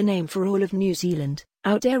 as a name for all of New Zealand,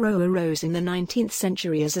 Aotearoa arose in the 19th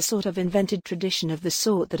century as a sort of invented tradition of the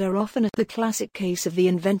sort that are often the classic case of the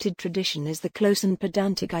invented tradition is the close and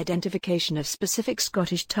pedantic identification of specific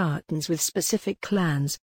Scottish tartans with specific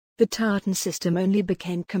clans. The tartan system only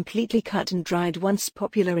became completely cut and dried once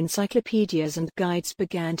popular encyclopedias and guides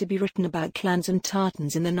began to be written about clans and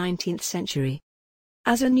tartans in the 19th century.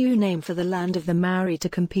 As a new name for the land of the Maori to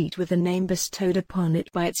compete with the name bestowed upon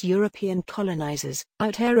it by its European colonizers,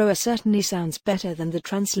 Aotearoa certainly sounds better than the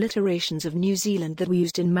transliterations of New Zealand that were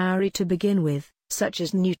used in Maori to begin with, such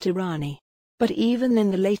as Nutirani. But even in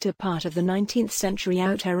the later part of the 19th century,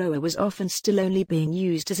 Aotearoa was often still only being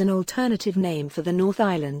used as an alternative name for the North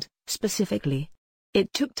Island, specifically.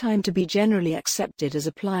 It took time to be generally accepted as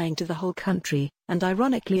applying to the whole country, and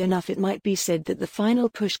ironically enough it might be said that the final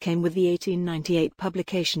push came with the 1898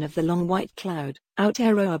 publication of The Long White Cloud,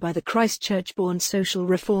 Aotearoa by the Christchurch-born social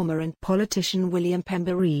reformer and politician William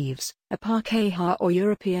Pember Reeves, a Pākehā or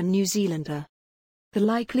European New Zealander. The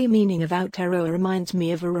likely meaning of Aotearoa reminds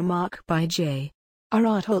me of a remark by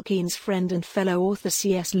J.R.R. Tolkien's friend and fellow author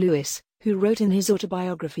C.S. Lewis, who wrote in his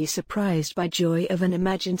autobiography Surprised by Joy of an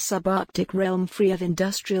imagined subarctic realm free of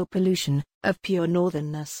industrial pollution, of pure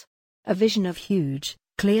northernness. A vision of huge,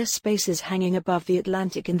 clear spaces hanging above the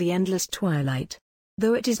Atlantic in the endless twilight.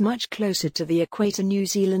 Though it is much closer to the equator, New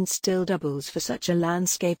Zealand still doubles for such a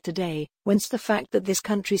landscape today, whence the fact that this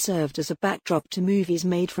country served as a backdrop to movies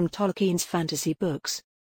made from Tolkien's fantasy books.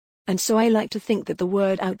 And so I like to think that the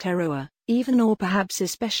word Aotearoa, even or perhaps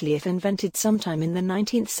especially if invented sometime in the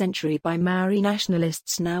 19th century by Maori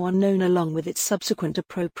nationalists now unknown along with its subsequent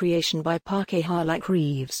appropriation by Pākehā like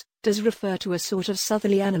Reeves, does refer to a sort of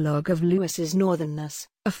southerly analogue of Lewis's northernness,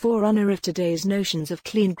 a forerunner of today's notions of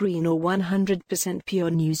clean green or 100%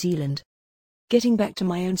 pure New Zealand. Getting back to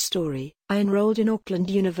my own story, I enrolled in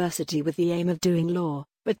Auckland University with the aim of doing law,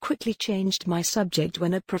 but quickly changed my subject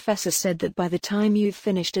when a professor said that by the time you've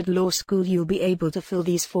finished at law school you'll be able to fill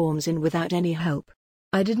these forms in without any help.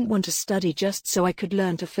 I didn't want to study just so I could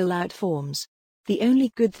learn to fill out forms. The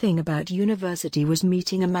only good thing about university was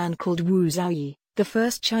meeting a man called Wu Zhaoyi, the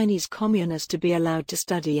first Chinese communist to be allowed to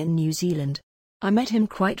study in New Zealand. I met him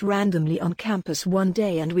quite randomly on campus one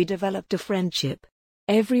day and we developed a friendship.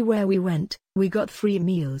 Everywhere we went, we got free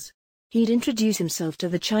meals. He'd introduce himself to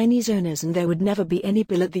the Chinese owners and there would never be any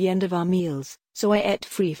bill at the end of our meals, so I ate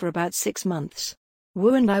free for about 6 months.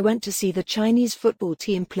 Wu and I went to see the Chinese football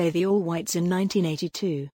team play the All Whites in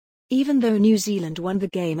 1982. Even though New Zealand won the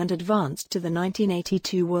game and advanced to the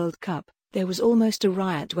 1982 World Cup, there was almost a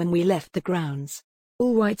riot when we left the grounds.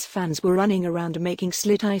 All Whites fans were running around making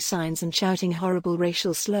slit-eye signs and shouting horrible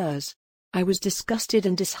racial slurs. I was disgusted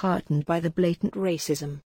and disheartened by the blatant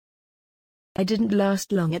racism. I didn't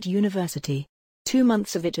last long at university. 2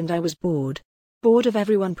 months of it and I was bored. Bored of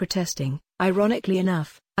everyone protesting. Ironically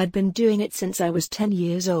enough, I'd been doing it since I was 10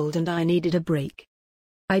 years old and I needed a break.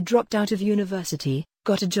 I dropped out of university,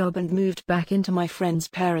 got a job and moved back into my friend's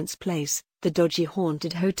parents' place, the dodgy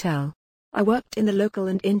haunted hotel. I worked in the local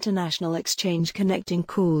and international exchange connecting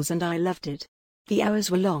calls and I loved it. The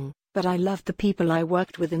hours were long, but I loved the people I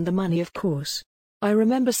worked with and the money, of course. I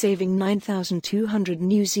remember saving 9,200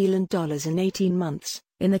 New Zealand dollars in 18 months,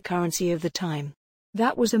 in the currency of the time.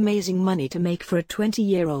 That was amazing money to make for a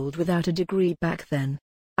 20-year-old without a degree back then.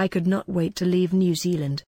 I could not wait to leave New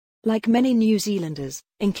Zealand. Like many New Zealanders,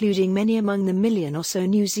 including many among the million or so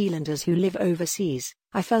New Zealanders who live overseas,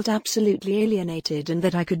 I felt absolutely alienated and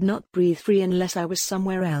that I could not breathe free unless I was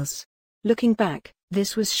somewhere else. Looking back,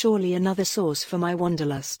 this was surely another source for my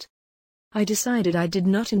wanderlust. I decided I did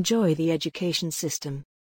not enjoy the education system.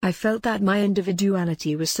 I felt that my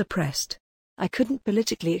individuality was suppressed. I couldn't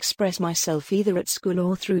politically express myself either at school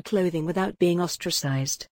or through clothing without being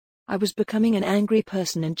ostracized. I was becoming an angry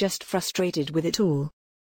person and just frustrated with it all.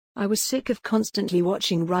 I was sick of constantly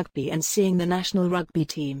watching rugby and seeing the national rugby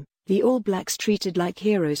team, the All Blacks, treated like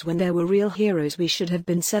heroes when there were real heroes we should have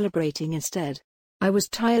been celebrating instead. I was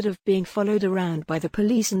tired of being followed around by the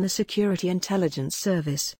police and the Security Intelligence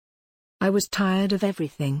Service. I was tired of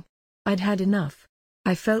everything. I'd had enough.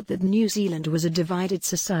 I felt that New Zealand was a divided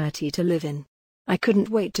society to live in. I couldn't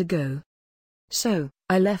wait to go. So,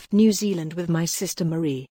 I left New Zealand with my sister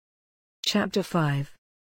Marie. Chapter 5.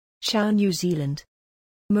 Ciao New Zealand.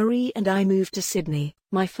 Marie and I moved to Sydney,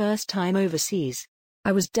 my first time overseas.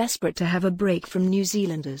 I was desperate to have a break from New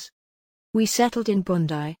Zealanders. We settled in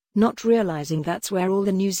Bondi, not realizing that's where all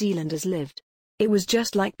the New Zealanders lived. It was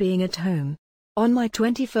just like being at home. On my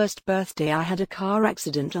 21st birthday I had a car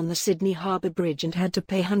accident on the Sydney Harbour Bridge and had to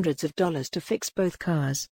pay hundreds of dollars to fix both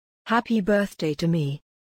cars. Happy birthday to me.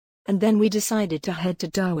 And then we decided to head to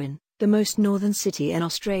Darwin, the most northern city in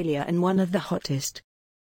Australia and one of the hottest.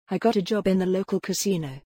 I got a job in the local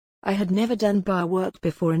casino. I had never done bar work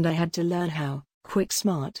before and I had to learn how, quick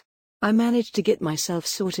smart. I managed to get myself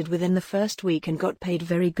sorted within the first week and got paid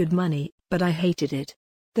very good money, but I hated it.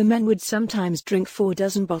 The men would sometimes drink 4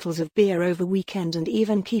 dozen bottles of beer over weekend and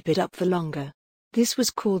even keep it up for longer. This was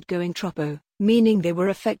called going tropo, meaning they were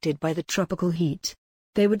affected by the tropical heat.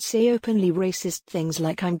 They would say openly racist things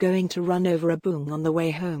like "I'm going to run over a boong on the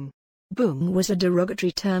way home." Boong was a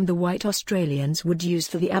derogatory term the white Australians would use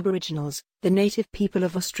for the Aboriginals, the native people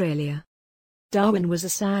of Australia. Darwin was a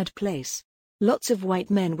sad place. Lots of white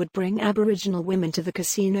men would bring Aboriginal women to the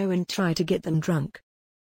casino and try to get them drunk.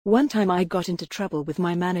 One time I got into trouble with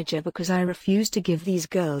my manager because I refused to give these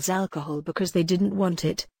girls alcohol because they didn't want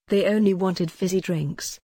it, they only wanted fizzy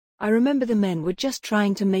drinks. I remember the men were just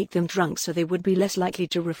trying to make them drunk so they would be less likely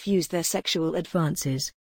to refuse their sexual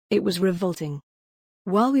advances. It was revolting.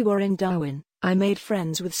 While we were in Darwin, I made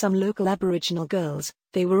friends with some local Aboriginal girls.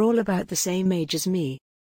 They were all about the same age as me.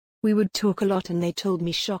 We would talk a lot and they told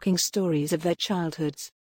me shocking stories of their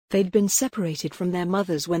childhoods. They'd been separated from their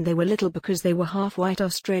mothers when they were little because they were half white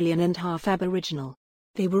Australian and half Aboriginal.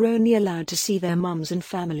 They were only allowed to see their mums and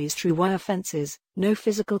families through wire fences, no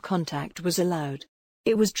physical contact was allowed.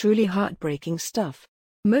 It was truly heartbreaking stuff.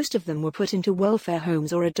 Most of them were put into welfare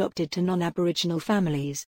homes or adopted to non-Aboriginal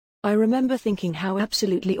families. I remember thinking how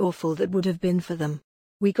absolutely awful that would have been for them.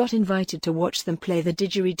 We got invited to watch them play the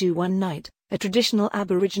didgeridoo one night, a traditional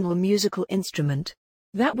Aboriginal musical instrument.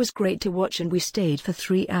 That was great to watch and we stayed for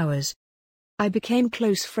 3 hours. I became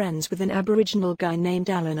close friends with an Aboriginal guy named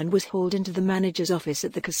Alan and was hauled into the manager's office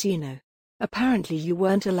at the casino. Apparently you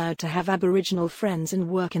weren't allowed to have Aboriginal friends and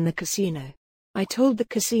work in the casino. I told the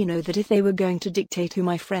casino that if they were going to dictate who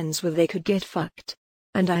my friends were they could get fucked.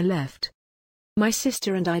 And I left. My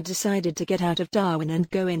sister and I decided to get out of Darwin and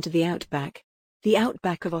go into the outback. The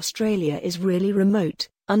outback of Australia is really remote,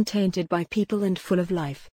 untainted by people and full of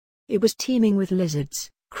life. It was teeming with lizards,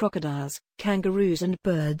 crocodiles, kangaroos and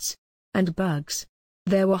birds. And bugs.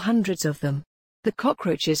 There were hundreds of them. The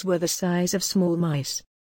cockroaches were the size of small mice.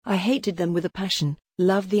 I hated them with a passion,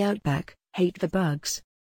 loved the outback, hate the bugs.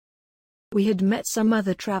 We had met some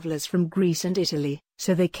other travelers from Greece and Italy,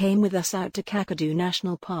 so they came with us out to Kakadu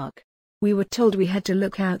National Park. We were told we had to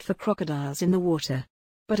look out for crocodiles in the water.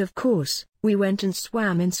 But of course, we went and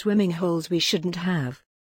swam in swimming holes we shouldn't have.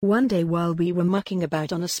 One day while we were mucking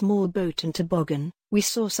about on a small boat and toboggan, we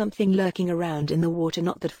saw something lurking around in the water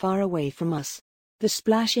not that far away from us. The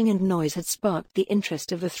splashing and noise had sparked the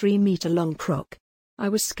interest of a 3-meter-long croc. I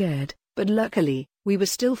was scared, but luckily, we were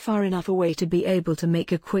still far enough away to be able to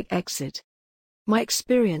make a quick exit. My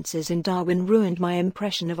experiences in Darwin ruined my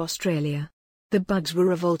impression of Australia. The bugs were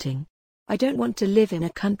revolting. I don't want to live in a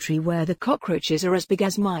country where the cockroaches are as big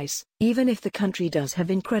as mice, even if the country does have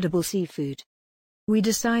incredible seafood. We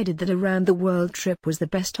decided that a round-the-world trip was the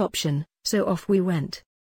best option, so off we went.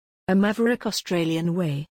 A Maverick Australian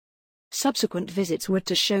way. Subsequent visits were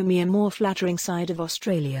to show me a more flattering side of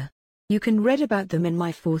Australia. You can read about them in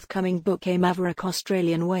my forthcoming book A Maverick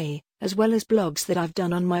Australian Way, as well as blogs that I've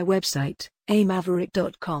done on my website,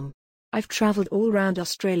 amaverick.com. I've travelled all round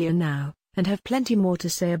Australia now, and have plenty more to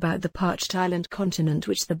say about the parched island continent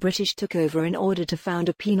which the British took over in order to found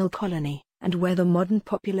a penal colony, and where the modern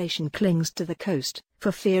population clings to the coast,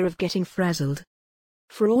 for fear of getting frazzled.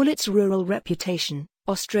 For all its rural reputation,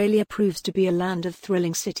 Australia proves to be a land of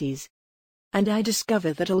thrilling cities. And I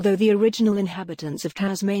discover that although the original inhabitants of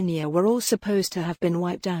Tasmania were all supposed to have been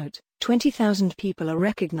wiped out, 20,000 people are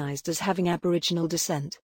recognised as having Aboriginal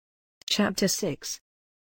descent. Chapter 6.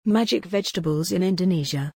 Magic vegetables in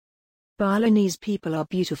Indonesia. Balinese people are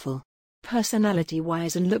beautiful,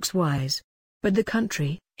 personality-wise and looks-wise. But the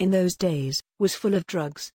country, in those days, was full of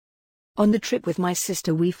drugs. On the trip with my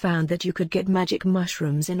sister we found that you could get magic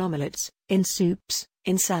mushrooms in omelettes, in soups,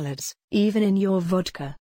 in salads, even in your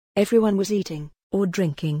vodka. Everyone was eating, or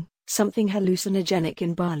drinking, something hallucinogenic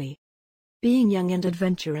in Bali. Being young and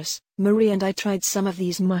adventurous, Marie and I tried some of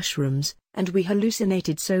these mushrooms, and we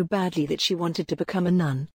hallucinated so badly that she wanted to become a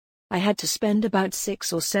nun. I had to spend about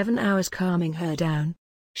 6 or 7 hours calming her down.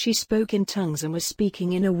 She spoke in tongues and was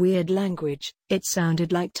speaking in a weird language. It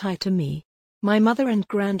sounded like Thai to me. My mother and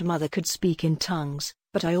grandmother could speak in tongues,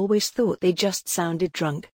 but I always thought they just sounded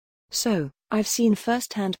drunk. So, I've seen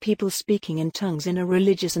firsthand people speaking in tongues in a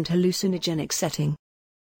religious and hallucinogenic setting.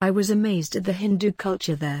 I was amazed at the Hindu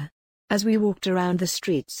culture there. As we walked around the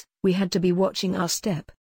streets, we had to be watching our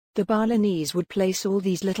step. The Balinese would place all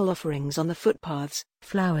these little offerings on the footpaths,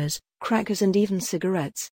 flowers, crackers and even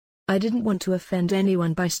cigarettes. I didn't want to offend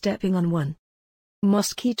anyone by stepping on one.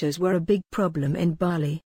 Mosquitoes were a big problem in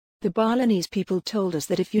Bali. The Balinese people told us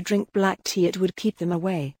that if you drink black tea it would keep them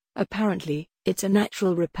away. Apparently, it's a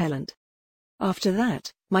natural repellent. After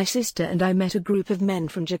that, my sister and I met a group of men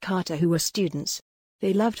from Jakarta who were students.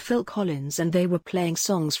 They loved Phil Collins and they were playing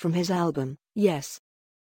songs from his album, Yes.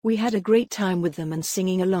 We had a great time with them and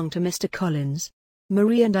singing along to Mr. Collins.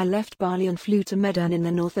 Marie and I left Bali and flew to Medan in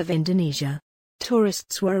the north of Indonesia.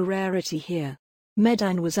 Tourists were a rarity here.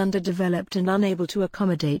 Medan was underdeveloped and unable to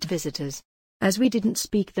accommodate visitors. As we didn't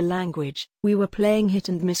speak the language, we were playing hit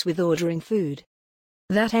and miss with ordering food.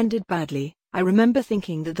 That ended badly. I remember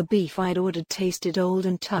thinking that the beef I'd ordered tasted old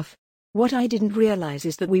and tough. What I didn't realize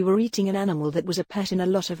is that we were eating an animal that was a pet in a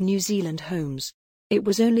lot of New Zealand homes. It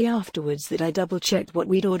was only afterwards that I double-checked what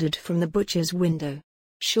we'd ordered from the butcher's window.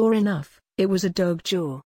 Sure enough, it was a dog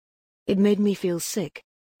jaw. It made me feel sick.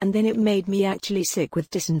 And then it made me actually sick with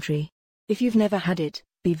dysentery. If you've never had it,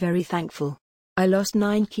 be very thankful. I lost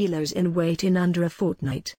 9 kilos in weight in under a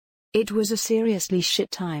fortnight. It was a seriously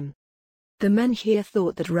shit time. The men here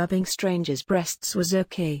thought that rubbing strangers' breasts was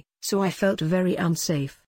okay, so I felt very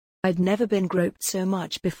unsafe. I'd never been groped so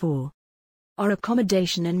much before. Our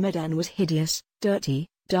accommodation in Medan was hideous, dirty,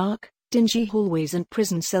 dark, dingy hallways and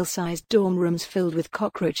prison cell-sized dorm rooms filled with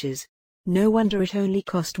cockroaches. No wonder it only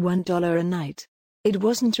cost $1 a night. It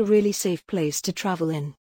wasn't a really safe place to travel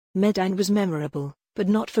in. Medan was memorable, but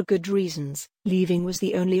not for good reasons. Leaving was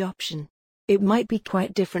the only option. It might be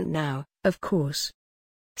quite different now, of course.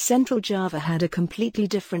 Central Java had a completely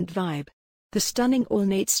different vibe. The stunning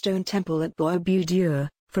ornate stone temple at Borobudur,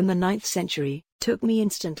 from the 9th century, took me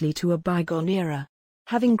instantly to a bygone era.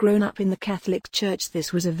 Having grown up in the Catholic Church,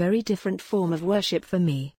 this was a very different form of worship for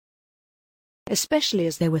me. Especially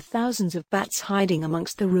as there were thousands of bats hiding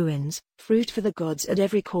amongst the ruins, fruit for the gods at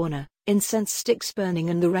every corner, incense sticks burning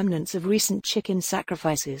and the remnants of recent chicken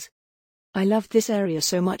sacrifices. I loved this area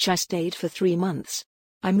so much I stayed for 3 months.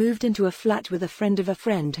 I moved into a flat with a friend of a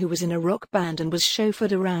friend who was in a rock band and was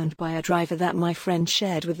chauffeured around by a driver that my friend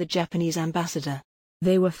shared with the Japanese ambassador.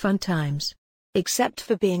 They were fun times. Except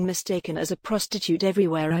for being mistaken as a prostitute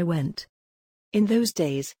everywhere I went. In those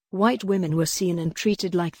days, white women were seen and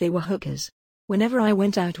treated like they were hookers. Whenever I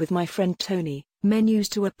went out with my friend Tony, men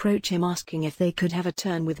used to approach him asking if they could have a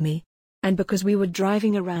turn with me. And because we were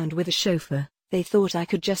driving around with a chauffeur, they thought I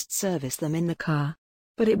could just service them in the car.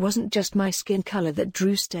 But it wasn't just my skin color that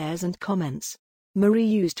drew stares and comments. Marie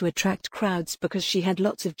used to attract crowds because she had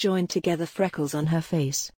lots of joined-together freckles on her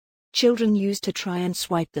face. Children used to try and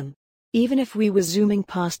swipe them, even if we were zooming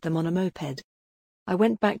past them on a moped. I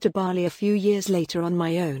went back to Bali a few years later on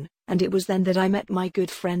my own, and it was then that I met my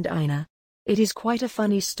good friend Ina. It is quite a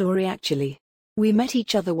funny story actually. We met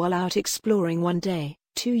each other while out exploring one day,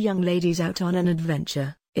 2 young ladies out on an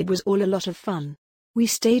adventure. It was all a lot of fun. We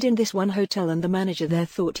stayed in this one hotel and the manager there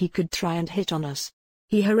thought he could try and hit on us.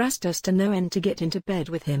 He harassed us to no end to get into bed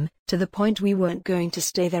with him, to the point we weren't going to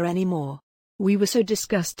stay there anymore. We were so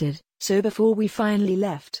disgusted, so before we finally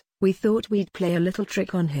left, we thought we'd play a little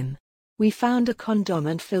trick on him. We found a condom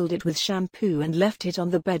and filled it with shampoo and left it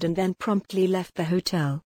on the bed and then promptly left the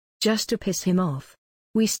hotel. Just to piss him off.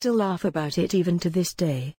 We still laugh about it even to this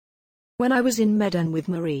day. When I was in Medan with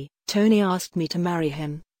Marie, Tony asked me to marry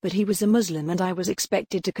him, but he was a Muslim and I was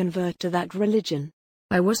expected to convert to that religion.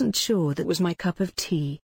 I wasn't sure that was my cup of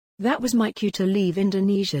tea. That was my cue to leave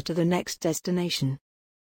Indonesia to the next destination.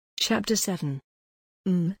 Chapter 7.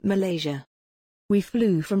 Malaysia. We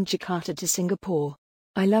flew from Jakarta to Singapore.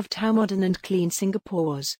 I loved how modern and clean Singapore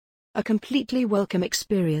was. A completely welcome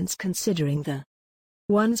experience considering the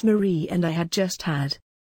ones Marie and I had just had.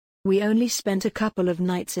 We only spent a couple of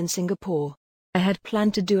nights in Singapore. I had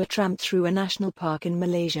planned to do a tramp through a national park in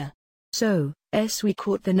Malaysia. So, we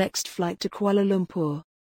caught the next flight to Kuala Lumpur.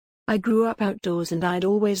 I grew up outdoors and I'd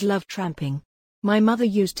always loved tramping. My mother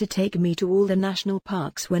used to take me to all the national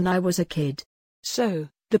parks when I was a kid. So,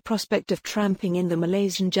 the prospect of tramping in the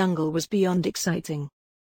Malaysian jungle was beyond exciting.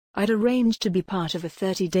 I'd arranged to be part of a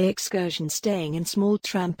 30-day excursion staying in small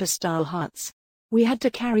tramper-style huts. We had to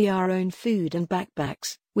carry our own food and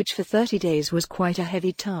backpacks, which for 30 days was quite a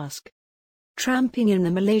heavy task. Tramping in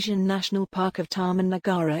the Malaysian National Park of Taman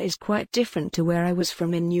Negara is quite different to where I was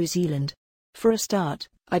from in New Zealand. For a start,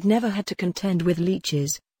 I'd never had to contend with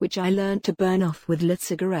leeches, which I learned to burn off with lit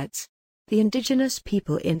cigarettes. The indigenous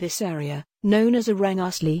people in this area, known as orang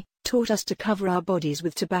asli, taught us to cover our bodies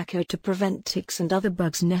with tobacco to prevent ticks and other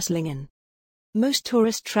bugs nestling in. Most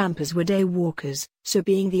tourist trampers were day walkers, so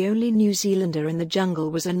being the only New Zealander in the jungle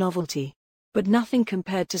was a novelty. But nothing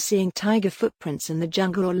compared to seeing tiger footprints in the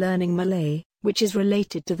jungle or learning Malay, which is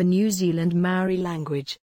related to the New Zealand Maori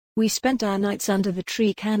language. We spent our nights under the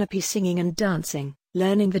tree canopy singing and dancing,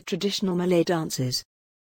 learning the traditional Malay dances.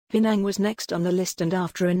 Penang was next on the list, and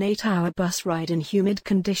after an 8-hour bus ride in humid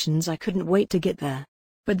conditions I couldn't wait to get there.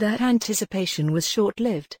 But that anticipation was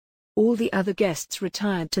short-lived. All the other guests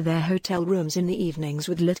retired to their hotel rooms in the evenings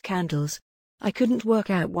with lit candles. I couldn't work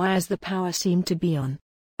out why, as the power seemed to be on.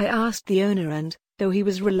 I asked the owner and, though he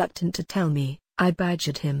was reluctant to tell me, I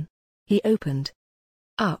badgered him. He opened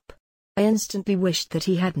up. I instantly wished that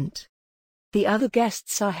he hadn't. The other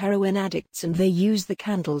guests are heroin addicts and they use the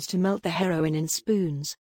candles to melt the heroin in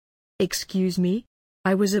spoons. Excuse me?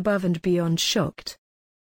 I was above and beyond shocked.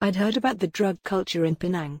 I'd heard about the drug culture in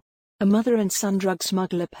Penang. A mother and son drug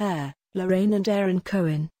smuggler pair, Lorraine and Aaron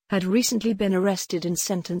Cohen, had recently been arrested and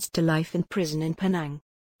sentenced to life in prison in Penang.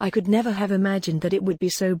 I could never have imagined that it would be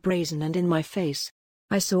so brazen and in my face.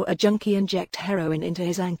 I saw a junkie inject heroin into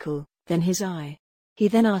his ankle, then his eye. He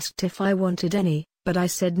then asked if I wanted any, but I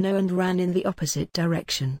said no and ran in the opposite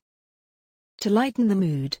direction. To lighten the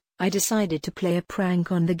mood, I decided to play a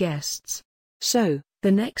prank on the guests. So,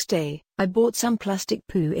 the next day, I bought some plastic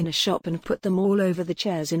poo in a shop and put them all over the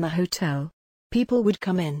chairs in the hotel. People would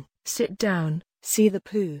come in, sit down, see the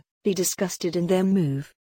poo, be disgusted and then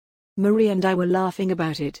move. Marie and I were laughing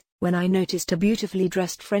about it, when I noticed a beautifully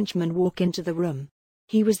dressed Frenchman walk into the room.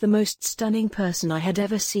 He was the most stunning person I had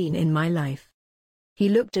ever seen in my life. He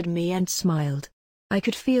looked at me and smiled. I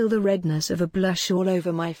could feel the redness of a blush all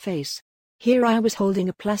over my face. Here I was holding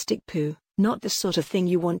a plastic poo, not the sort of thing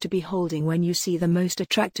you want to be holding when you see the most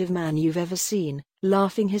attractive man you've ever seen,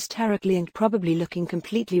 laughing hysterically and probably looking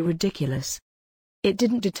completely ridiculous. It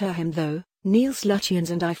didn't deter him though. Niels Lutyens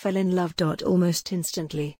and I fell in love. Almost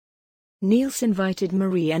instantly. Niels invited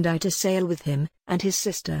Marie and I to sail with him, and his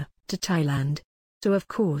sister, to Thailand. So of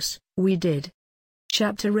course, we did.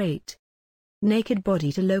 Chapter 8. Naked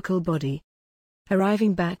body to local body.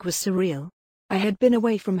 Arriving back was surreal. I had been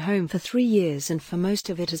away from home for 3 years and for most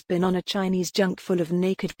of it has been on a Chinese junk full of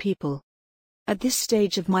naked people. At this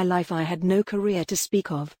stage of my life I had no career to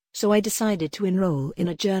speak of, so I decided to enroll in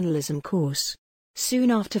a journalism course.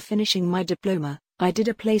 Soon after finishing my diploma, I did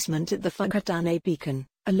a placement at the Phughatane Beacon,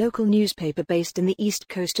 a local newspaper based in the east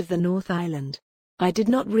coast of the North Island. I did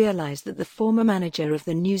not realize that the former manager of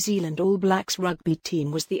the New Zealand All Blacks rugby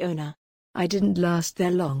team was the owner. I didn't last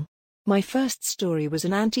there long. My first story was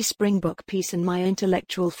an anti-Springbok piece and my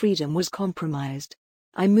intellectual freedom was compromised.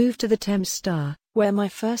 I moved to the Thames Star, where my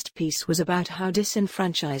first piece was about how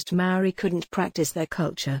disenfranchised Maori couldn't practice their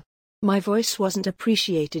culture. My voice wasn't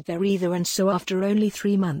appreciated there either, and so after only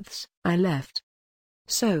 3 months, I left.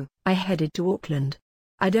 So, I headed to Auckland.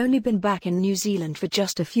 I'd only been back in New Zealand for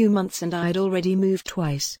just a few months and I'd already moved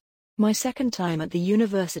twice. My second time at the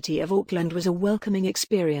University of Auckland was a welcoming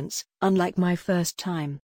experience, unlike my first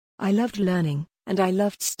time. I loved learning, and I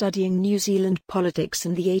loved studying New Zealand politics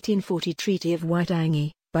and the 1840 Treaty of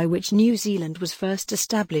Waitangi, by which New Zealand was first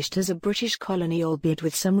established as a British colony, albeit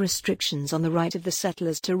with some restrictions on the right of the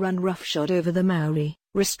settlers to run roughshod over the Maori,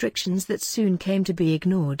 restrictions that soon came to be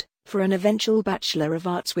ignored, for an eventual Bachelor of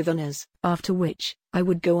Arts with honours, after which, I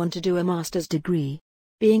would go on to do a master's degree.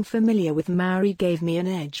 Being familiar with Maori gave me an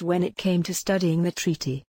edge when it came to studying the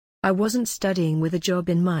treaty. I wasn't studying with a job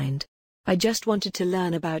in mind. I just wanted to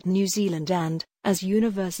learn about New Zealand and, as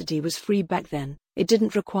university was free back then, it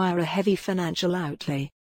didn't require a heavy financial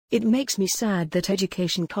outlay. It makes me sad that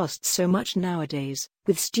education costs so much nowadays,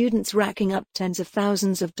 with students racking up tens of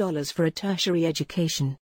thousands of dollars for a tertiary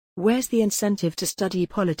education. Where's the incentive to study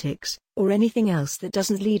politics, or anything else that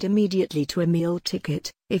doesn't lead immediately to a meal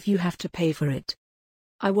ticket, if you have to pay for it?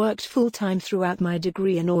 I worked full-time throughout my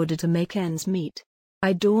degree in order to make ends meet.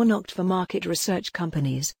 I door-knocked for market research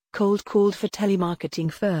companies, cold-called for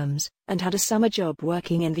telemarketing firms, and had a summer job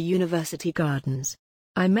working in the university gardens.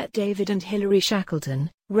 I met David and Hilary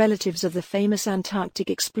Shackleton, relatives of the famous Antarctic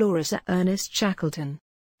explorer Sir Ernest Shackleton.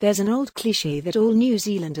 There's an old cliché that all New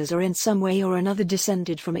Zealanders are in some way or another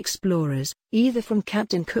descended from explorers, either from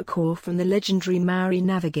Captain Cook or from the legendary Maori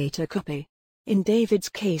navigator Kupe. In David's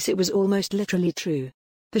case it was almost literally true.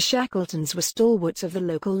 The Shackletons were stalwarts of the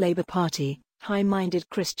local Labour Party, high-minded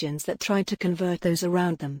Christians that tried to convert those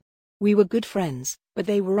around them. We were good friends, but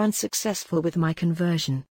they were unsuccessful with my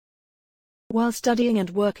conversion. While studying and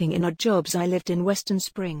working in odd jobs I lived in Western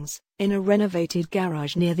Springs, in a renovated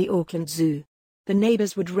garage near the Auckland Zoo. The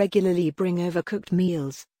neighbors would regularly bring over cooked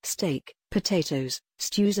meals, steak, potatoes,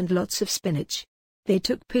 stews and lots of spinach. They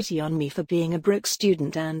took pity on me for being a broke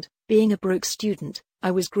student and, being a broke student,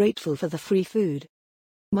 I was grateful for the free food.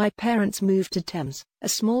 My parents moved to Thames, a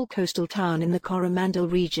small coastal town in the Coromandel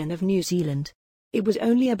region of New Zealand. It was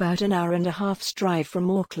only about an hour and a half's drive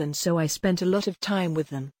from Auckland, so I spent a lot of time with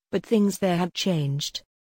them. But things there had changed.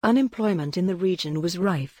 Unemployment in the region was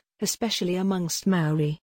rife, especially amongst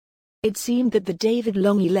Maori. It seemed that the David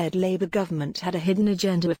Lange-led Labour government had a hidden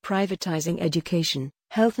agenda of privatising education,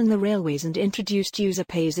 health and the railways and introduced user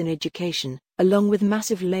pays in education, along with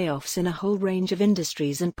massive layoffs in a whole range of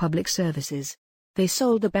industries and public services. They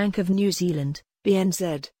sold the Bank of New Zealand,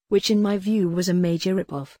 BNZ, which in my view was a major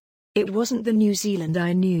rip-off. It wasn't the New Zealand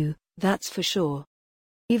I knew, that's for sure.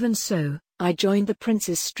 Even so, I joined the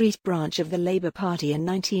Princes Street branch of the Labour Party in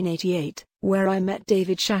 1988, where I met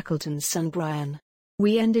David Shackleton's son Brian.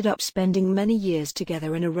 We ended up spending many years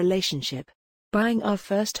together in a relationship, buying our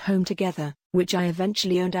first home together, which I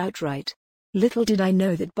eventually owned outright. Little did I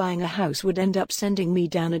know that buying a house would end up sending me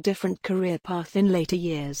down a different career path in later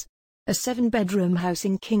years. A 7-bedroom house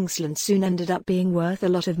in Kingsland soon ended up being worth a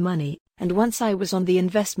lot of money, and once I was on the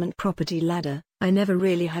investment property ladder, I never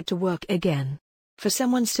really had to work again. For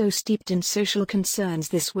someone so steeped in social concerns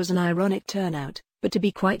this was an ironic turnout, but to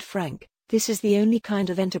be quite frank, this is the only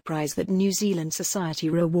kind of enterprise that New Zealand society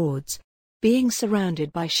rewards. Being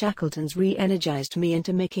surrounded by Shackletons re-energized me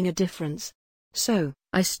into making a difference. So,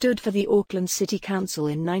 I stood for the Auckland City Council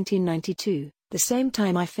in 1992, the same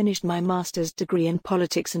time I finished my master's degree in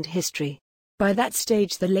politics and history. By that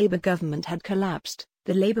stage the Labour government had collapsed,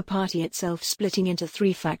 the Labour Party itself splitting into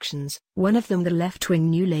 3 factions, one of them the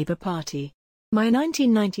left-wing New Labour Party. My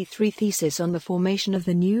 1993 thesis on the formation of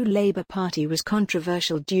the new Labour Party was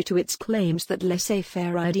controversial due to its claims that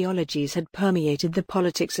laissez-faire ideologies had permeated the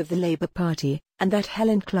politics of the Labour Party, and that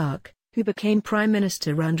Helen Clark, who became Prime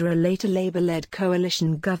Minister under a later Labour-led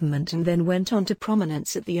coalition government and then went on to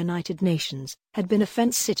prominence at the United Nations, had been a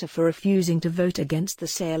fence-sitter for refusing to vote against the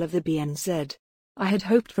sale of the BNZ. I had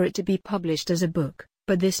hoped for it to be published as a book,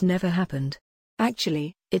 but this never happened.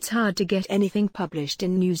 Actually, it's hard to get anything published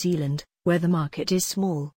in New Zealand, where the market is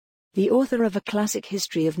small. The author of A Classic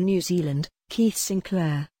History of New Zealand, Keith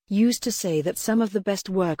Sinclair, used to say that some of the best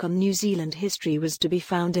work on New Zealand history was to be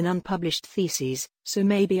found in unpublished theses, so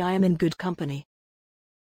maybe I am in good company.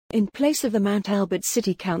 In place of the Mount Albert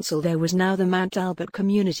City Council there was now the Mount Albert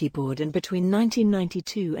Community Board, and between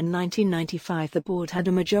 1992 and 1995 the board had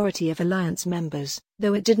a majority of Alliance members,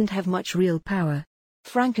 though it didn't have much real power.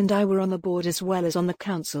 Frank and I were on the board as well as on the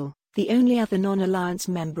council. The only other non-Alliance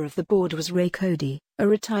member of the board was Ray Cody, a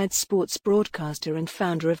retired sports broadcaster and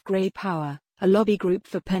founder of Grey Power, a lobby group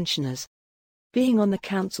for pensioners. Being on the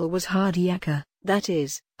council was hard yakka, that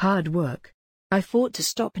is, hard work. I fought to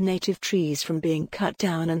stop native trees from being cut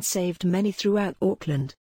down and saved many throughout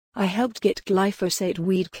Auckland. I helped get glyphosate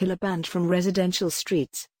weed killer banned from residential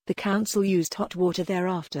streets. The council used hot water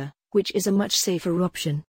thereafter, which is a much safer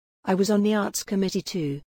option. I was on the arts committee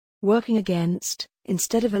too, working against,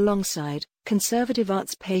 instead of alongside, conservative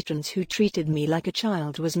arts patrons who treated me like a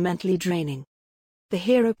child was mentally draining. The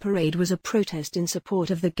Hero Parade was a protest in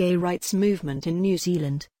support of the gay rights movement in New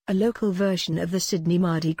Zealand, a local version of the Sydney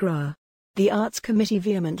Mardi Gras. The Arts Committee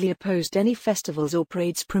vehemently opposed any festivals or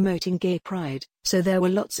parades promoting gay pride, so there were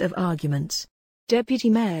lots of arguments.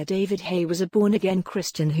 Deputy Mayor David Hay was a born-again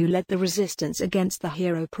Christian who led the resistance against the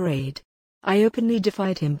Hero Parade. I openly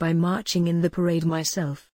defied him by marching in the parade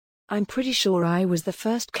myself. I'm pretty sure I was the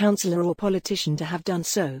first councillor or politician to have done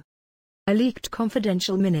so. I leaked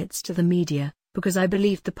confidential minutes to the media, because I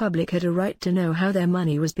believed the public had a right to know how their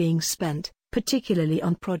money was being spent, particularly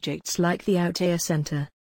on projects like the Aotea Centre.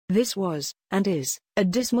 This was, and is, a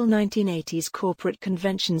dismal 1980s corporate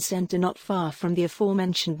convention centre not far from the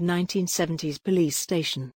aforementioned 1970s police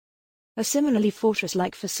station. A similarly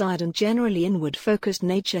fortress-like facade and generally inward-focused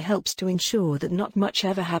nature helps to ensure that not much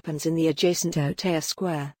ever happens in the adjacent Aotea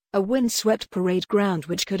Square, a wind-swept parade ground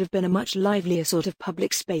which could have been a much livelier sort of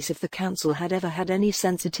public space if the council had ever had any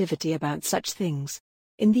sensitivity about such things.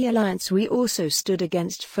 In the alliance we also stood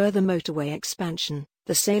against further motorway expansion,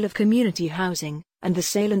 the sale of community housing, and the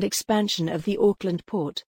sale and expansion of the Auckland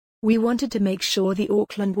port. We wanted to make sure the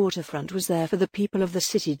Auckland waterfront was there for the people of the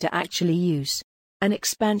city to actually use. An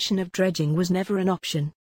expansion of dredging was never an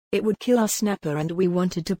option. It would kill our snapper, and we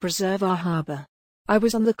wanted to preserve our harbour. I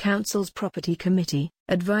was on the council's property committee,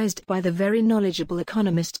 advised by the very knowledgeable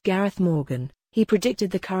economist Gareth Morgan. He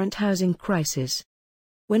predicted the current housing crisis.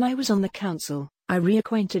 When I was on the council, I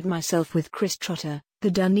reacquainted myself with Chris Trotter,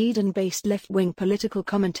 the Dunedin-based left-wing political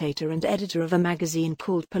commentator and editor of a magazine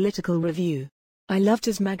called Political Review. I loved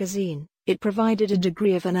his magazine. It provided a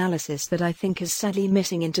degree of analysis that I think is sadly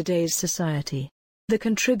missing in today's society. The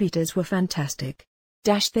contributors were fantastic.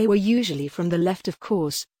 They were usually from the left, of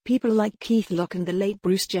course, people like Keith Locke and the late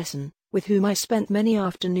Bruce Jesson, with whom I spent many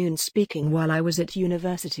afternoons speaking while I was at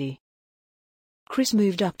university. Chris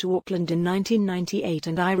moved up to Auckland in 1998,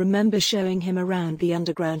 and I remember showing him around the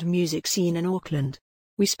underground music scene in Auckland.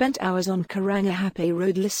 We spent hours on Karangahape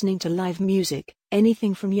Road listening to live music,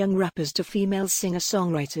 anything from young rappers to female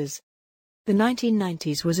singer-songwriters. The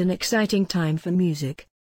 1990s was an exciting time for music.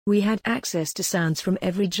 We had access to sounds from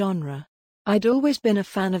every genre. I'd always been a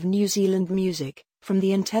fan of New Zealand music, from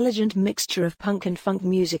the intelligent mixture of punk and funk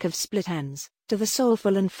music of Split Enz, to the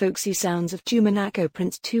soulful and folksy sounds of Tumanako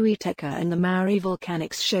Prince Tui Teka and the Maori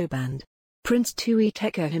Volcanics show band. Prince Tui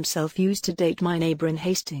Teka himself used to date my neighbour in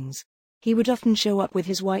Hastings. He would often show up with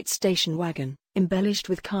his white station wagon, embellished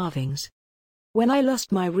with carvings. When I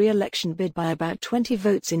lost my re-election bid by about 20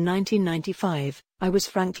 votes in 1995, I was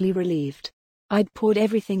frankly relieved. I'd poured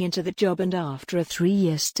everything into the job, and after a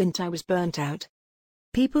 3-year stint I was burnt out.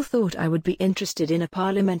 People thought I would be interested in a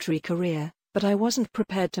parliamentary career, but I wasn't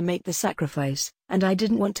prepared to make the sacrifice, and I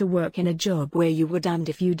didn't want to work in a job where you were damned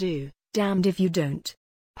if you do, damned if you don't.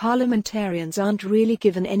 Parliamentarians aren't really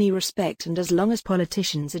given any respect, and as long as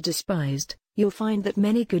politicians are despised, you'll find that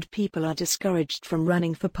many good people are discouraged from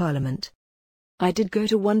running for parliament. I did go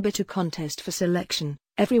to one bitter contest for selection.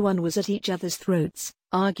 Everyone was at each other's throats,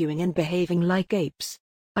 arguing and behaving like apes.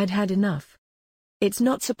 I'd had enough. It's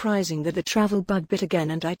not surprising that the travel bug bit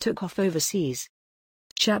again, and I took off overseas.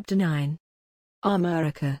 Chapter 9.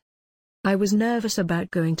 America. I was nervous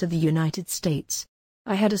about going to the United States.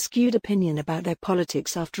 I had a skewed opinion about their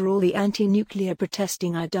politics after all the anti-nuclear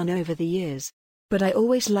protesting I'd done over the years. But I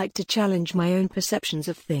always liked to challenge my own perceptions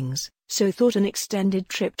of things, so thought an extended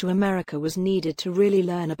trip to America was needed to really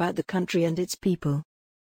learn about the country and its people.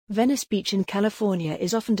 Venice Beach in California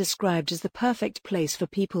is often described as the perfect place for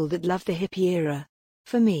people that love the hippie era.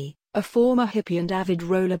 For me, a former hippie and avid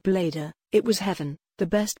rollerblader, it was heaven, the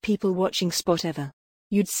best people-watching spot ever.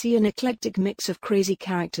 You'd see an eclectic mix of crazy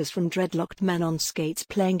characters, from dreadlocked men on skates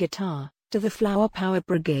playing guitar, to the Flower Power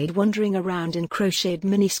Brigade wandering around in crocheted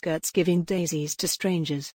miniskirts giving daisies to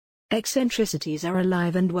strangers. Eccentricities are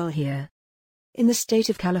alive and well here. In the state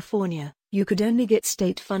of California, you could only get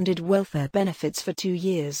state-funded welfare benefits for 2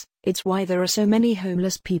 years. It's why there are so many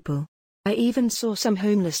homeless people. I even saw some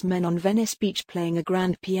homeless men on Venice Beach playing a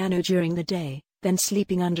grand piano during the day, then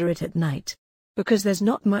sleeping under it at night. Because there's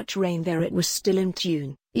not much rain there, it was still in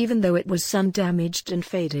tune, even though it was sun-damaged and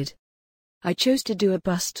faded. I chose to do a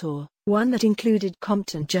bus tour, one that included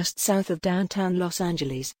Compton just south of downtown Los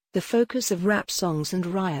Angeles, the focus of rap songs and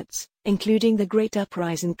riots, including the Great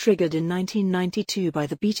Uprising triggered in 1992 by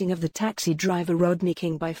the beating of the taxi driver Rodney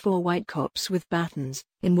King by 4 white cops with batons,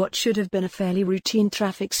 in what should have been a fairly routine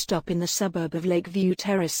traffic stop in the suburb of Lakeview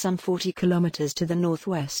Terrace some 40 kilometers to the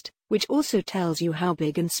northwest, which also tells you how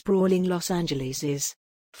big and sprawling Los Angeles is.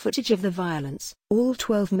 Footage of the violence, all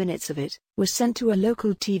 12 minutes of it, was sent to a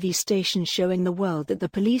local TV station showing the world that the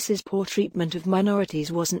police's poor treatment of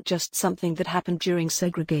minorities wasn't just something that happened during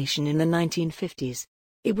segregation in the 1950s.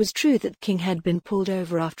 It was true that King had been pulled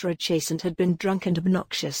over after a chase and had been drunk and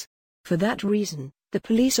obnoxious. For that reason, the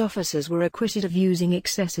police officers were acquitted of using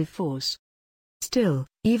excessive force. Still,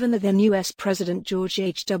 even the then U.S. President George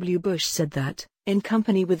H.W. Bush said that, in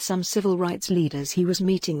company with some civil rights leaders he was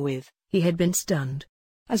meeting with, he had been stunned.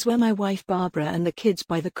 As were my wife Barbara and the kids,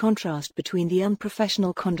 by the contrast between the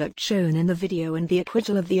unprofessional conduct shown in the video and the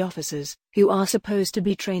acquittal of the officers, who are supposed to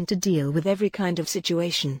be trained to deal with every kind of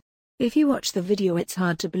situation. If you watch the video, it's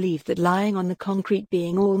hard to believe that lying on the concrete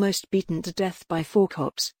being almost beaten to death by 4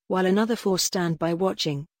 cops, while another 4 stand by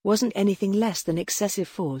watching, wasn't anything less than excessive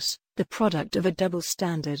force, the product of a double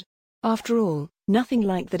standard. After all, nothing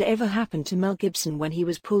like that ever happened to Mel Gibson when he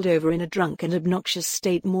was pulled over in a drunk and obnoxious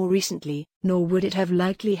state more recently, nor would it have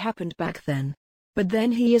likely happened back then. But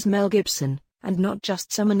then he is Mel Gibson, and not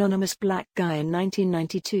just some anonymous black guy in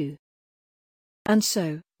 1992. And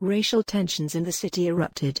so, racial tensions in the city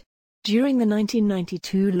erupted. During the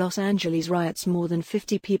 1992 Los Angeles riots, more than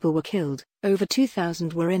 50 people were killed, over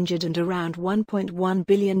 2,000 were injured, and around $1.1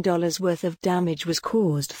 billion worth of damage was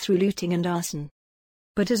caused through looting and arson.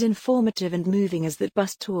 But as informative and moving as that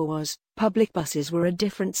bus tour was, public buses were a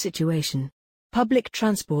different situation. Public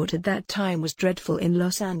transport at that time was dreadful in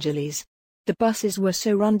Los Angeles. The buses were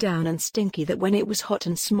so run down and stinky that when it was hot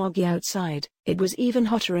and smoggy outside, it was even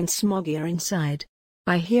hotter and smoggier inside.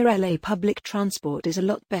 I hear LA public transport is a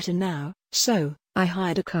lot better now, so I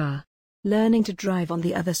hired a car. Learning to drive on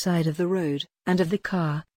the other side of the road, and of the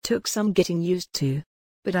car, took some getting used to.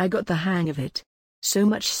 But I got the hang of it. So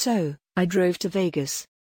much so, I drove to Vegas.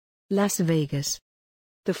 Las Vegas.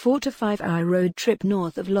 The 4 to 5 hour road trip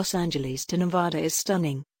north of Los Angeles to Nevada is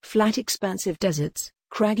stunning. Flat expansive deserts,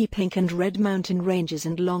 craggy pink and red mountain ranges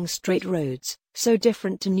and long straight roads, so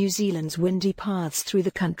different to New Zealand's windy paths through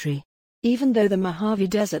the country. Even though the Mojave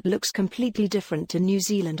Desert looks completely different to New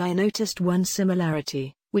Zealand, I noticed one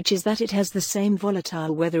similarity, which is that it has the same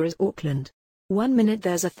volatile weather as Auckland. One minute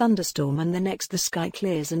there's a thunderstorm and the next the sky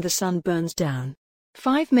clears and the sun burns down.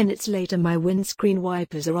 5 minutes later my windscreen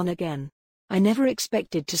wipers are on again. I never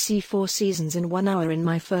expected to see 4 seasons in 1 hour in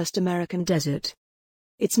my first American desert.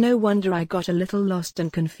 It's no wonder I got a little lost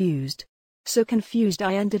and confused. So confused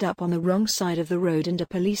I ended up on the wrong side of the road and a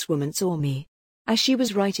policewoman saw me. As she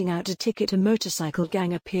was writing out a ticket, a motorcycle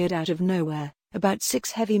gang appeared out of nowhere, about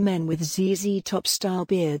 6 heavy men with ZZ Top-style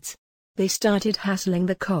beards. They started hassling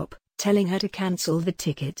the cop, telling her to cancel the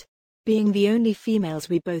ticket. Being the only females,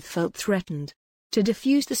 we both felt threatened. To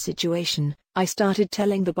defuse the situation, I started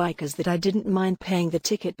telling the bikers that I didn't mind paying the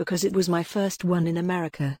ticket because it was my first one in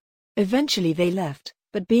America. Eventually they left,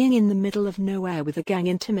 but being in the middle of nowhere with a gang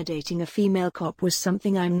intimidating a female cop was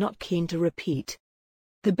something I'm not keen to repeat.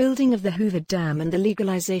 The building of the Hoover Dam and the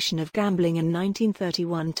legalization of gambling in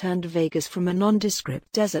 1931 turned Vegas from a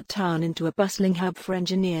nondescript desert town into a bustling hub for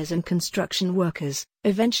engineers and construction workers,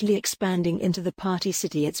 eventually expanding into the party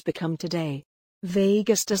city it's become today.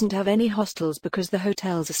 Vegas doesn't have any hostels because the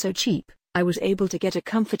hotels are so cheap. I was able to get a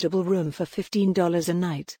comfortable room for $15 a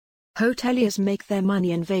night. Hoteliers make their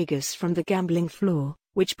money in Vegas from the gambling floor,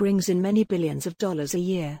 which brings in many billions of dollars a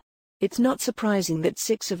year. It's not surprising that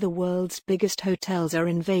 6 of the world's biggest hotels are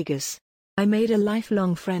in Vegas. I made a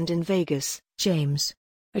lifelong friend in Vegas, James.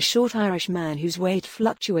 A short Irish man whose weight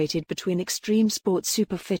fluctuated between extreme sports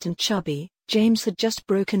super fit and chubby. James had just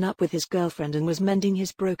broken up with his girlfriend and was mending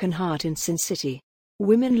his broken heart in Sin City.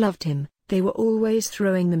 Women loved him, they were always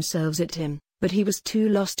throwing themselves at him, but he was too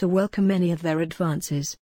lost to welcome any of their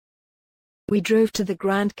advances. We drove to the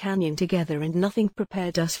Grand Canyon together and nothing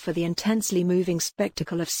prepared us for the intensely moving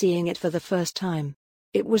spectacle of seeing it for the first time.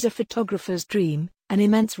 It was a photographer's dream, an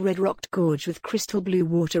immense red-rocked gorge with crystal blue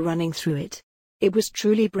water running through it. It was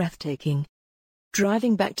truly breathtaking.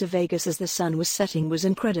 Driving back to Vegas as the sun was setting was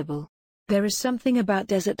incredible. There is something about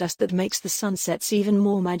desert dust that makes the sunsets even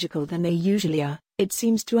more magical than they usually are. It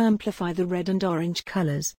seems to amplify the red and orange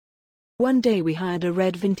colors. One day we hired a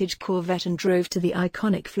red vintage Corvette and drove to the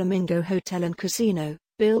iconic Flamingo Hotel and Casino,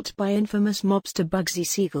 built by infamous mobster Bugsy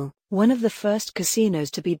Siegel, one of the first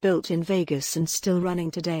casinos to be built in Vegas and still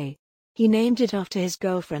running today. He named it after his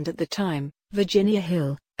girlfriend at the time, Virginia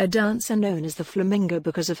Hill, a dancer known as the Flamingo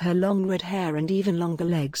because of her long red hair and even longer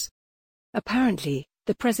legs. Apparently,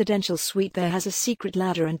 the presidential suite there has a secret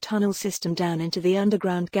ladder and tunnel system down into the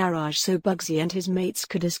underground garage so Bugsy and his mates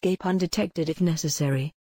could escape undetected if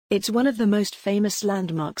necessary. It's one of the most famous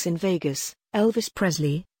landmarks in Vegas. Elvis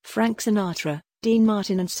Presley, Frank Sinatra, Dean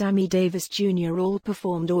Martin and Sammy Davis Jr. all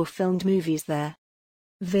performed or filmed movies there.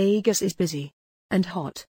 Vegas is busy and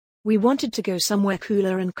hot. We wanted to go somewhere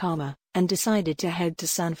cooler and calmer, and decided to head to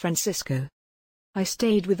San Francisco. I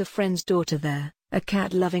stayed with a friend's daughter there, a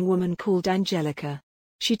cat-loving woman called Angelica.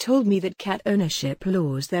 She told me that cat ownership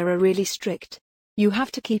laws there are really strict. You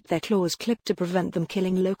have to keep their claws clipped to prevent them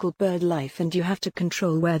killing local bird life, and you have to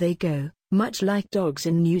control where they go, much like dogs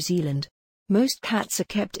in New Zealand. Most cats are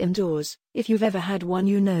kept indoors. If you've ever had one,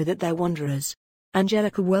 you know that they're wanderers.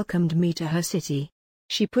 Angelica welcomed me to her city.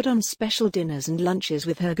 She put on special dinners and lunches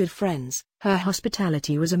with her good friends. Her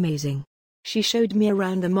hospitality was amazing. She showed me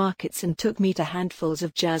around the markets and took me to handfuls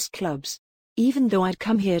of jazz clubs. Even though I'd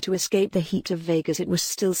come here to escape the heat of Vegas, it was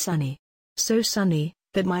still sunny. So sunny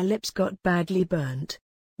that my lips got badly burnt.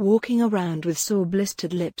 Walking around with sore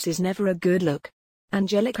blistered lips is never a good look.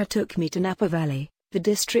 Angelica took me to Napa Valley, the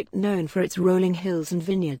district known for its rolling hills and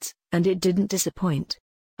vineyards, and it didn't disappoint.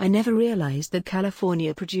 I never realized that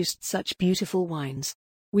California produced such beautiful wines.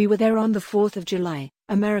 We were there on the 4th of July,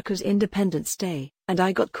 America's Independence Day, and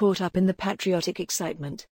I got caught up in the patriotic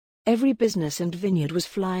excitement. Every business and vineyard was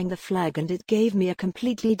flying the flag, and it gave me a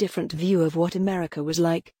completely different view of what America was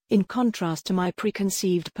like, in contrast to my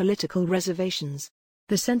preconceived political reservations.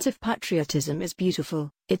 The sense of patriotism is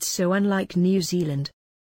beautiful. It's so unlike New Zealand.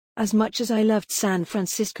 As much as I loved San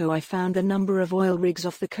Francisco, I found the number of oil rigs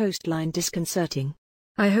off the coastline disconcerting.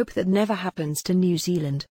 I hope that never happens to New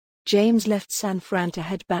Zealand. James left San Fran to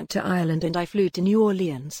head back to Ireland, and I flew to New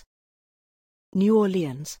Orleans. New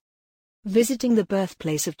Orleans. Visiting the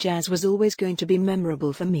birthplace of jazz was always going to be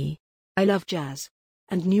memorable for me. I love jazz.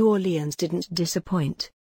 And New Orleans didn't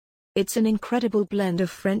disappoint. It's an incredible blend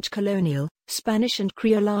of French colonial, Spanish and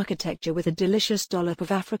Creole architecture with a delicious dollop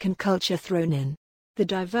of African culture thrown in. The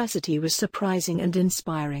diversity was surprising and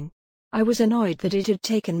inspiring. I was annoyed that it had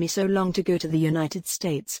taken me so long to go to the United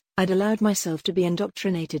States. I'd allowed myself to be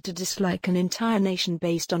indoctrinated to dislike an entire nation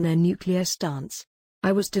based on their nuclear stance.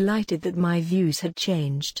 I was delighted that my views had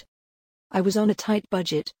changed. I was on a tight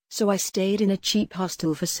budget, so I stayed in a cheap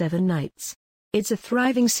hostel for 7 nights. It's a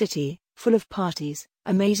thriving city, full of parties,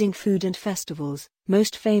 amazing food and festivals,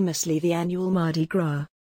 most famously the annual Mardi Gras.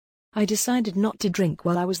 I decided not to drink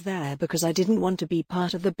while I was there because I didn't want to be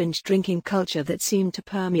part of the binge drinking culture that seemed to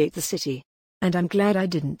permeate the city. And I'm glad I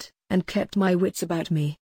didn't, and kept my wits about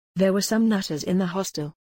me. There were some nutters in the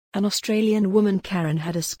hostel. An Australian woman, Karen,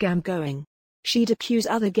 had a scam going. She'd accuse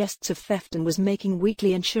other guests of theft and was making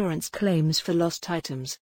weekly insurance claims for lost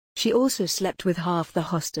items. She also slept with half the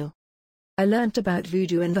hostel. I learnt about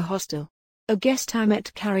voodoo in the hostel. A guest I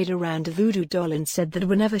met carried around a voodoo doll and said that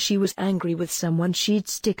whenever she was angry with someone she'd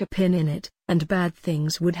stick a pin in it, and bad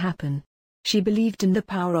things would happen. She believed in the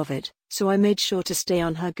power of it, so I made sure to stay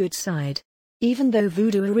on her good side. Even though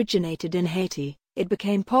voodoo originated in Haiti, it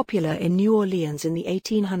became popular in New Orleans in the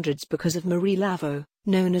 1800s because of Marie Laveau,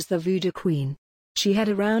 known as the Voodoo Queen. She had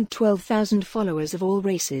around 12,000 followers of all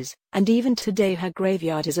races, and even today her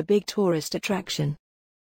graveyard is a big tourist attraction.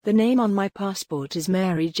 The name on my passport is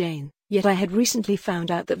Mary Jane, yet I had recently found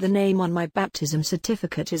out that the name on my baptism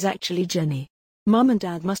certificate is actually Jenny. Mom and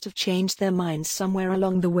Dad must have changed their minds somewhere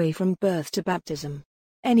along the way from birth to baptism.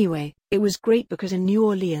 Anyway, it was great because in New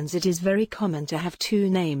Orleans it is very common to have 2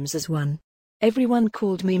 names as one. Everyone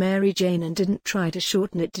called me Mary Jane and didn't try to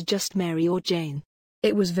shorten it to just Mary or Jane.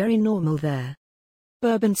 It was very normal there.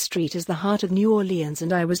 Bourbon Street is the heart of New Orleans,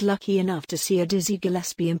 and I was lucky enough to see a Dizzy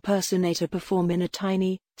Gillespie impersonator perform in a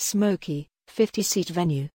tiny, smoky, 50-seat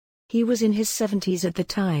venue. He was in his 70s at the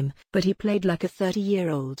time, but he played like a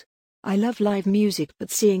 30-year-old. I love live music, but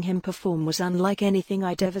seeing him perform was unlike anything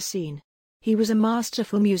I'd ever seen. He was a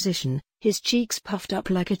masterful musician, his cheeks puffed up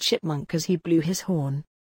like a chipmunk as he blew his horn.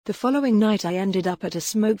 The following night I ended up at a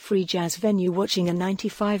smoke-free jazz venue watching a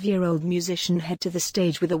 95-year-old musician head to the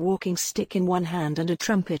stage with a walking stick in one hand and a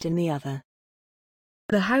trumpet in the other.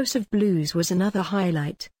 The House of Blues was another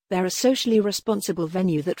highlight. They're a socially responsible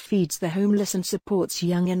venue that feeds the homeless and supports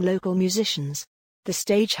young and local musicians. The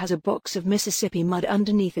stage has a box of Mississippi mud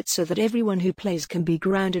underneath it so that everyone who plays can be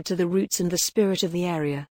grounded to the roots and the spirit of the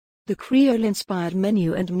area. The Creole-inspired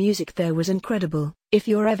menu and music there was incredible. If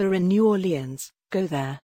you're ever in New Orleans, go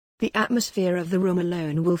there. The atmosphere of the room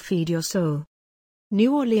alone will feed your soul.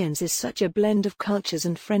 New Orleans is such a blend of cultures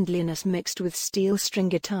and friendliness mixed with steel string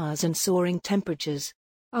guitars and soaring temperatures.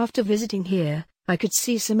 After visiting here, I could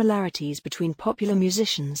see similarities between popular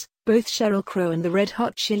musicians. Both Sheryl Crow and the Red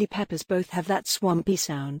Hot Chili Peppers both have that swampy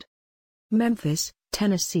sound. Memphis,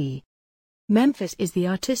 Tennessee. Memphis is the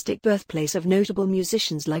artistic birthplace of notable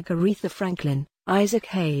musicians like Aretha Franklin, Isaac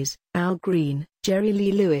Hayes, Al Green, Jerry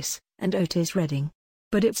Lee Lewis, and Otis Redding.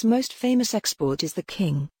 But its most famous export is the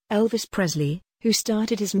King, Elvis Presley, who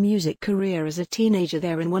started his music career as a teenager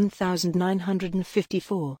there in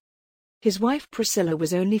 1954. His wife Priscilla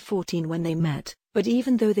was only 14 when they met, but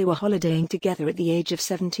even though they were holidaying together at the age of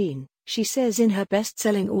 17, she says in her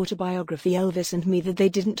best-selling autobiography Elvis and Me that they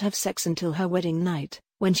didn't have sex until her wedding night,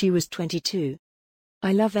 when she was 22.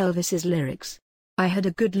 I love Elvis's lyrics. I had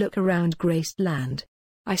a good look around Graceland.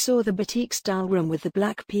 I saw the boutique-style room with the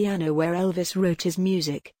black piano where Elvis wrote his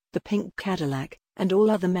music, the pink Cadillac, and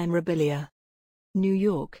all other memorabilia. New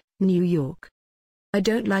York, New York. I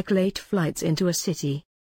don't like late flights into a city.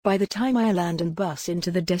 By the time I land and bus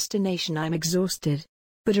into the destination I'm exhausted.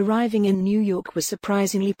 But arriving in New York was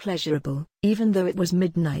surprisingly pleasurable, even though it was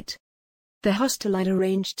midnight. The hostel I'd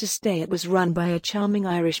arranged to stay at was run by a charming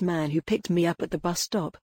Irish man who picked me up at the bus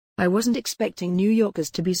stop. I wasn't expecting New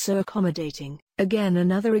Yorkers to be so accommodating, again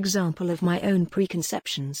another example of my own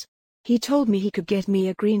preconceptions. He told me he could get me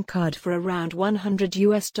a green card for around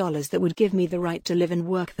 $100 that would give me the right to live and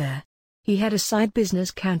work there. He had a side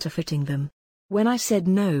business counterfeiting them. When I said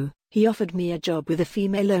no, he offered me a job with a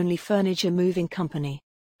female-only furniture moving company.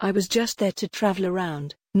 I was just there to travel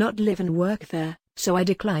around, not live and work there, so I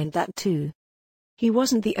declined that too. He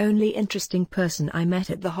wasn't the only interesting person I met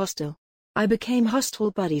at the hostel. I became hostel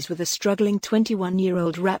buddies with a struggling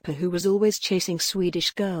 21-year-old rapper who was always chasing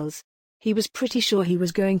Swedish girls. He was pretty sure he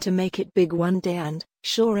was going to make it big one day and,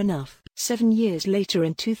 sure enough, 7 years later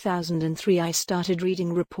in 2003 I started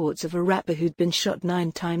reading reports of a rapper who'd been shot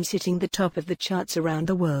 9 times hitting the top of the charts around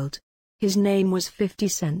the world. His name was 50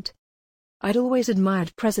 Cent. I'd always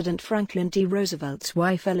admired President Franklin D. Roosevelt's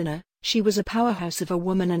wife Eleanor. She was a powerhouse of a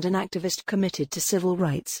woman and an activist committed to civil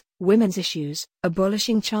rights, women's issues,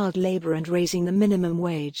 abolishing child labor and raising the minimum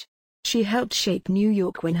wage. She helped shape New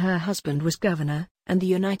York when her husband was governor, and the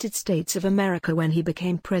United States of America when he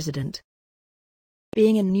became president.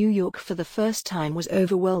 Being in New York for the first time was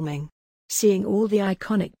overwhelming. Seeing all the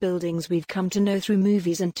iconic buildings we've come to know through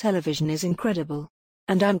movies and television is incredible.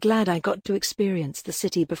 And I'm glad I got to experience the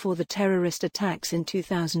city before the terrorist attacks in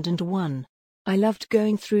 2001. I loved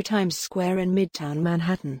going through Times Square in Midtown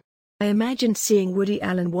Manhattan. I imagined seeing Woody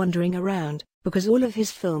Allen wandering around, because all of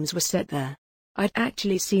his films were set there. I'd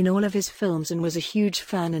actually seen all of his films and was a huge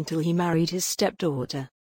fan until he married his stepdaughter.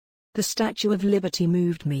 The Statue of Liberty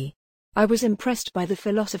moved me. I was impressed by the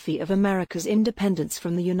philosophy of America's independence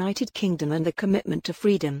from the United Kingdom and the commitment to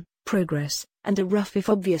freedom, progress, and a rough if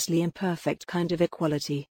obviously imperfect kind of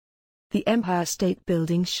equality. The Empire State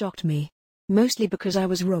Building shocked me. Mostly because I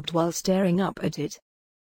was robbed while staring up at it.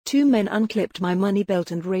 2 men unclipped my money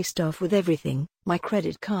belt and raced off with everything, my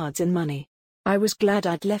credit cards and money. I was glad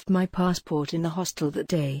I'd left my passport in the hostel that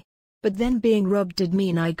day. But then being robbed did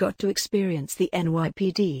mean I got to experience the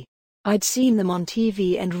NYPD. I'd seen them on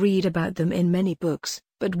TV and read about them in many books,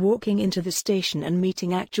 but walking into the station and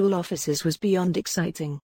meeting actual officers was beyond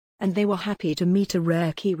exciting. And they were happy to meet a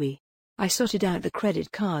rare Kiwi. I sorted out the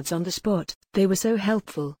credit cards on the spot, they were so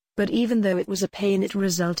helpful. But even though it was a pain, it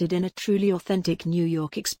resulted in a truly authentic New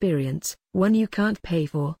York experience, one you can't pay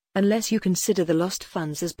for, unless you consider the lost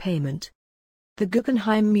funds as payment. The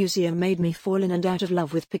Guggenheim Museum made me fall in and out of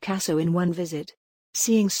love with Picasso in one visit.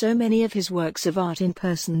 Seeing so many of his works of art in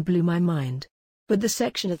person blew my mind. But the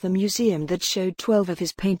section of the museum that showed 12 of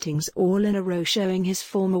his paintings all in a row showing his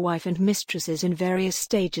former wife and mistresses in various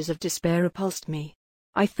stages of despair repulsed me.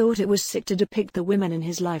 I thought it was sick to depict the women in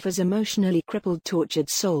his life as emotionally crippled, tortured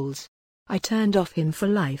souls. I turned off him for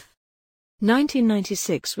life.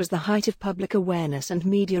 1996 was the height of public awareness and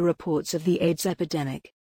media reports of the AIDS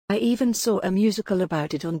epidemic. I even saw a musical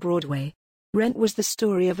about it on Broadway. Rent was the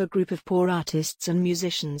story of a group of poor artists and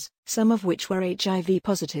musicians, some of which were HIV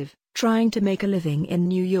positive, trying to make a living in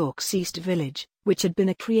New York's East Village, which had been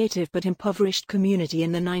a creative but impoverished community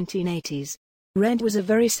in the 1980s. Rent was a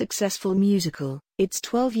very successful musical. Its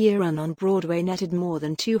 12-year run on Broadway netted more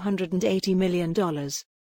than $280 million.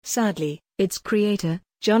 Sadly, its creator,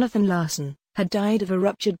 Jonathan Larson, had died of a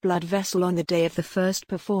ruptured blood vessel on the day of the first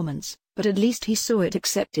performance, but at least he saw it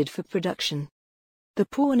accepted for production. The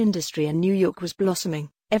porn industry in New York was blossoming.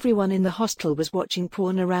 Everyone in the hostel was watching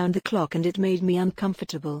porn around the clock, and it made me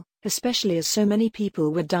uncomfortable, especially as so many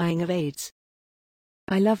people were dying of AIDS.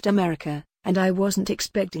 I loved America, and I wasn't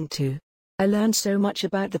expecting to. I learned so much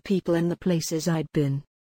about the people and the places I'd been.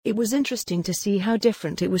 It was interesting to see how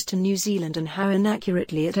different it was to New Zealand and how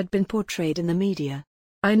inaccurately it had been portrayed in the media.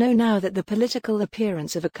 I know now that the political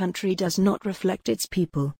appearance of a country does not reflect its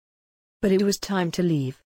people. But it was time to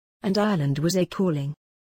leave. And Ireland was a calling.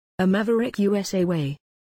 A Maverick USA way.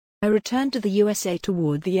 I returned to the USA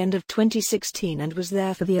toward the end of 2016 and was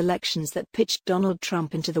there for the elections that pitched Donald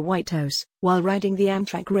Trump into the White House. While riding the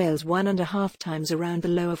Amtrak rails 1.5 times around the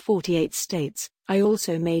lower 48 states, I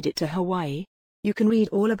also made it to Hawaii. You can read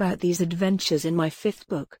all about these adventures in my 5th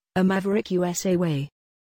book, A Maverick USA Way.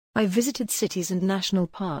 I visited cities and national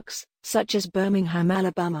parks, such as Birmingham,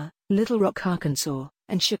 Alabama, Little Rock, Arkansas,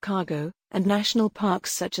 and Chicago, and national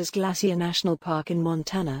parks such as Glacier National Park in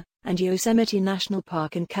Montana, and Yosemite National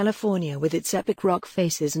Park in California with its epic rock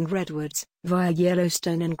faces and redwoods, via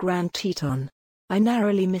Yellowstone and Grand Teton. I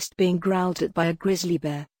narrowly missed being growled at by a grizzly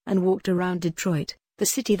bear, and walked around Detroit, the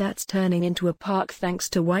city that's turning into a park thanks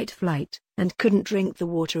to white flight, and couldn't drink the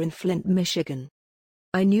water in Flint, Michigan.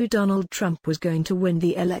 I knew Donald Trump was going to win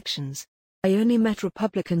the elections. I only met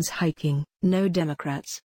Republicans hiking, no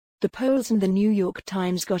Democrats. The polls and the New York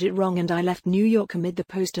Times got it wrong, and I left New York amid the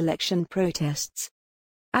post-election protests.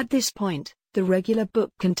 At this point, the regular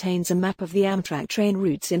book contains a map of the Amtrak train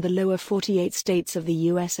routes in the lower 48 states of the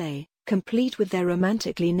USA, complete with their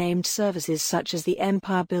romantically named services such as the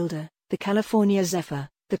Empire Builder, the California Zephyr,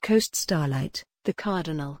 the Coast Starlight, the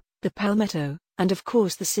Cardinal, the Palmetto, and of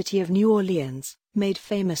course the city of New Orleans, made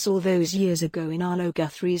famous all those years ago in Arlo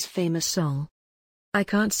Guthrie's famous song. I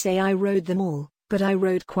can't say I rode them all, but I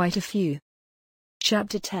rode quite a few.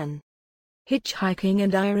 Chapter 10. Hitchhiking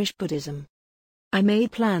and Irish Buddhism. I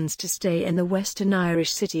made plans to stay in the western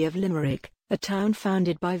Irish city of Limerick, a town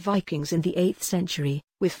founded by Vikings in the 8th century,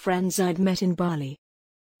 with friends I'd met in Bali.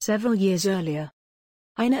 Several years earlier,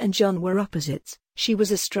 Ina and John were opposites. She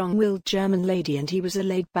was a strong-willed German lady and he was a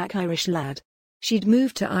laid-back Irish lad. She'd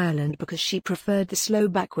moved to Ireland because she preferred the slow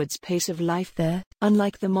backwards pace of life there,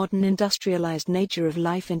 unlike the modern industrialized nature of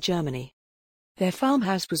life in Germany. Their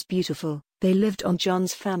farmhouse was beautiful. They lived on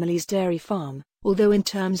John's family's dairy farm, although in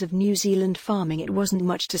terms of New Zealand farming it wasn't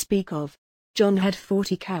much to speak of. John had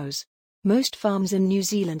 40 cows. Most farms in New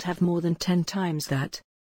Zealand have more than 10 times that.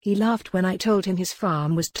 He laughed when I told him his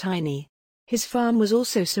farm was tiny. His farm was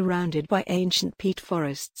also surrounded by ancient peat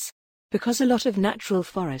forests. Because a lot of natural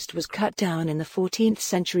forest was cut down in the 14th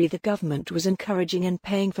century, the government was encouraging and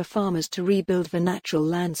paying for farmers to rebuild the natural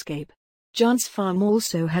landscape. John's farm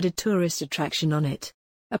also had a tourist attraction on it.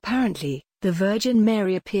 Apparently, the Virgin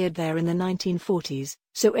Mary appeared there in the 1940s,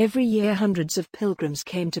 so every year hundreds of pilgrims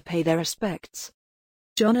came to pay their respects.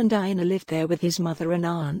 John and Ina lived there with his mother and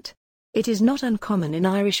aunt. It is not uncommon in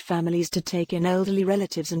Irish families to take in elderly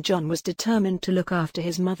relatives, and John was determined to look after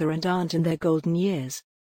his mother and aunt in their golden years.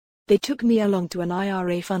 They took me along to an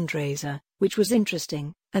IRA fundraiser, which was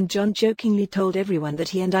interesting, and John jokingly told everyone that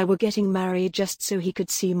he and I were getting married just so he could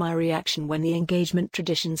see my reaction when the engagement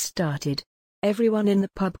tradition started. Everyone in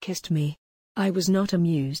the pub kissed me. I was not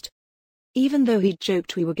amused. Even though he'd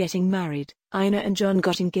joked we were getting married, Ina and John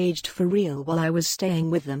got engaged for real while I was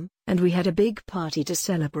staying with them, and we had a big party to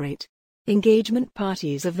celebrate. Engagement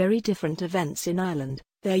parties are very different events in Ireland.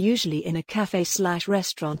 They're usually in a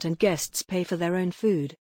cafe/restaurant and guests pay for their own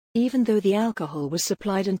food. Even though the alcohol was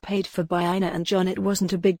supplied and paid for by Ina and John, it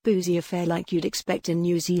wasn't a big boozy affair like you'd expect in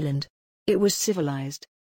New Zealand. It was civilized.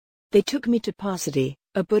 They took me to Pasadena,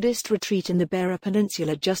 a Buddhist retreat in the Beara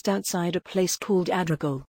Peninsula just outside a place called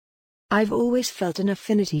Adrigole. I've always felt an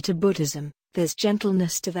affinity to Buddhism. There's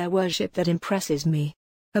gentleness to their worship that impresses me.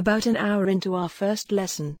 About an hour into our first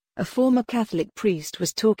lesson, a former Catholic priest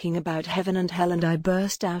was talking about heaven and hell and I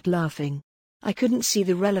burst out laughing. I couldn't see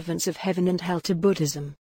the relevance of heaven and hell to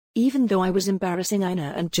Buddhism. Even though I was embarrassing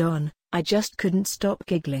Ina and John, I just couldn't stop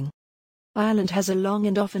giggling. Ireland has a long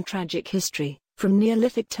and often tragic history, from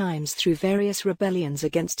Neolithic times through various rebellions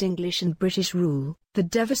against English and British rule, the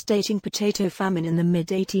devastating potato famine in the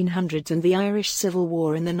mid-1800s and the Irish Civil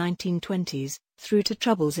War in the 1920s, through to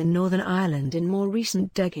troubles in Northern Ireland in more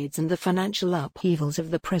recent decades and the financial upheavals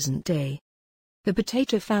of the present day. The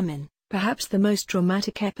potato famine, perhaps the most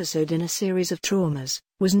traumatic episode in a series of traumas,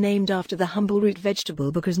 was named after the humble root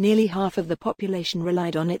vegetable because nearly half of the population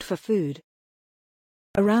relied on it for food.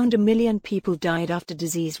 Around 1 million people died after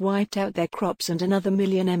disease wiped out their crops and another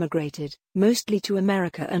million emigrated, mostly to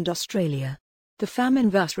America and Australia. The famine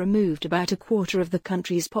thus removed about a quarter of the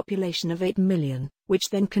country's population of 8 million, which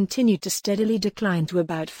then continued to steadily decline to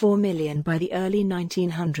about 4 million by the early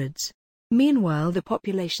 1900s. Meanwhile, the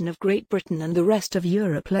population of Great Britain and the rest of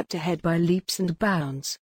Europe leapt ahead by leaps and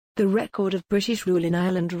bounds. The record of British rule in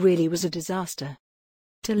Ireland really was a disaster.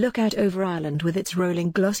 To look out over Ireland with its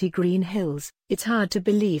rolling glossy green hills, it's hard to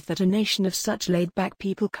believe that a nation of such laid-back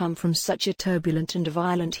people come from such a turbulent and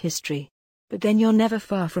violent history. But then you're never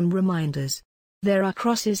far from reminders. There are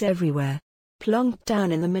crosses everywhere. Plonked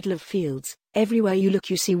down in the middle of fields, everywhere you look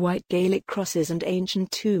you see white Gaelic crosses and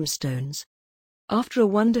ancient tombstones. After a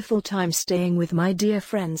wonderful time staying with my dear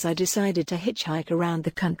friends, I decided to hitchhike around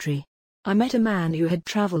the country. I met a man who had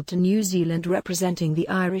travelled to New Zealand representing the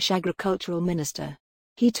Irish agricultural minister.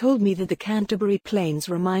 He told me that the Canterbury Plains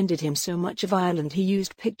reminded him so much of Ireland he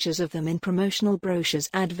used pictures of them in promotional brochures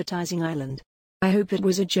advertising Ireland. I hope it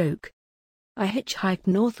was a joke. I hitchhiked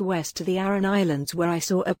northwest to the Aran Islands where I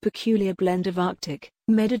saw a peculiar blend of Arctic,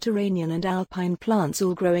 Mediterranean and alpine plants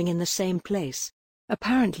all growing in the same place.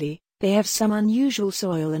 Apparently, they have some unusual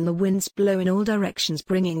soil and the winds blow in all directions,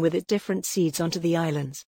 bringing with it different seeds onto the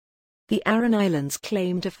islands. The Aran Islands'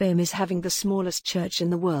 claim to fame is having the smallest church in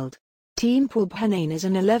the world. Team Paul Pennain is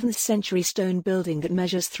an 11th century stone building that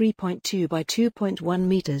measures 3.2 by 2.1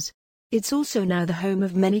 meters. It's also now the home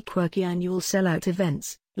of many quirky annual sellout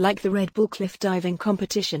events, like the Red Bull Cliff Diving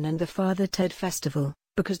Competition and the Father Ted Festival,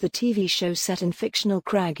 because the TV show set in fictional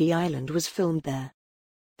Craggy Island was filmed there.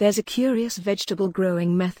 There's a curious vegetable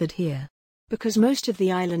growing method here. Because most of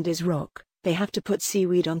the island is rock, they have to put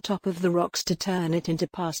seaweed on top of the rocks to turn it into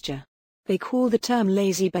pasture. They call the term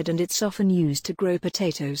lazy bed and it's often used to grow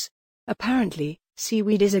potatoes. Apparently,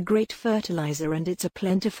 seaweed is a great fertilizer and it's a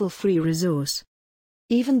plentiful free resource.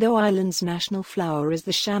 Even though Ireland's national flower is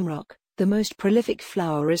the shamrock, the most prolific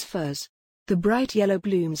flower is furze. The bright yellow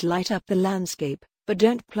blooms light up the landscape, but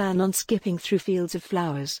don't plan on skipping through fields of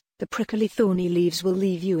flowers. The prickly thorny leaves will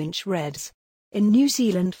leave you in shreds. In New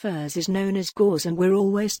Zealand furze is known as gauze and we're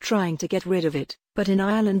always trying to get rid of it, but in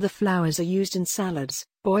Ireland the flowers are used in salads,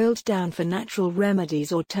 boiled down for natural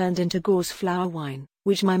remedies or turned into gauze flower wine,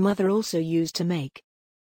 which my mother also used to make.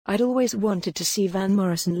 I'd always wanted to see Van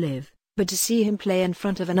Morrison live, but to see him play in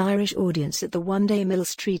front of an Irish audience at the one-day Mill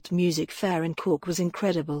Street Music Fair in Cork was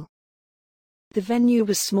incredible. The venue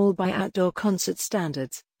was small by outdoor concert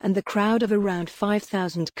standards, and the crowd of around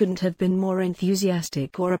 5,000 couldn't have been more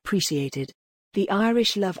enthusiastic or appreciated. The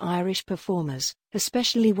Irish love Irish performers,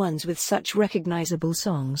 especially ones with such recognizable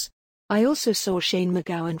songs. I also saw Shane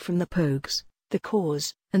MacGowan from the Pogues, The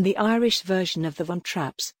Cause, and the Irish version of the Von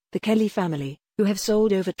Trapps, the Kelly Family, who have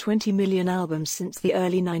sold over 20 million albums since the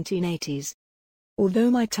early 1980s.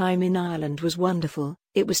 Although my time in Ireland was wonderful,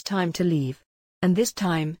 it was time to leave. And this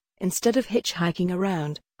time, instead of hitchhiking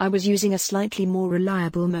around, I was using a slightly more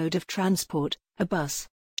reliable mode of transport, a bus.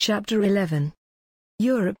 Chapter 11.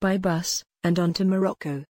 Europe by bus, and on to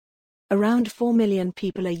Morocco. Around 4 million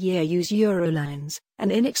people a year use Eurolines,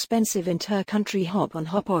 an inexpensive inter-country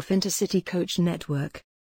hop-on-hop-off intercity coach network.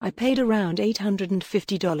 I paid around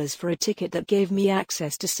 $850 for a ticket that gave me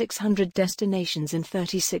access to 600 destinations in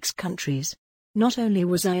 36 countries. Not only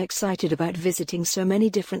was I excited about visiting so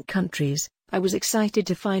many different countries, I was excited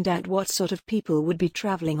to find out what sort of people would be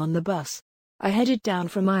traveling on the bus. I headed down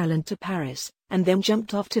from Ireland to Paris, and then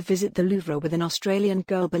jumped off to visit the Louvre with an Australian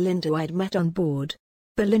girl Belinda I'd met on board.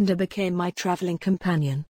 Belinda became my traveling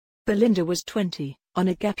companion. Belinda was 20, on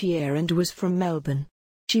a gap year and was from Melbourne.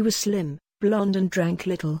 She was slim, blonde and drank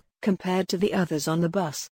little, compared to the others on the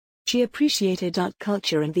bus. She appreciated art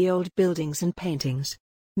culture and the old buildings and paintings.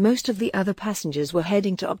 Most of the other passengers were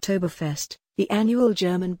heading to Oktoberfest, the annual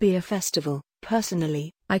German beer festival.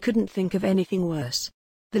 Personally, I couldn't think of anything worse.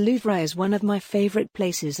 The Louvre is one of my favorite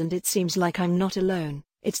places and it seems like I'm not alone.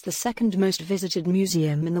 It's the second most visited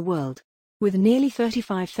museum in the world. With nearly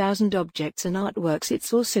 35,000 objects and artworks,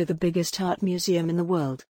 it's also the biggest art museum in the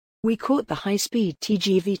world. We caught the high-speed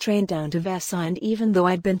TGV train down to Versailles, and even though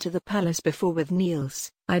I'd been to the palace before with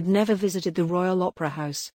Niels, I'd never visited the Royal Opera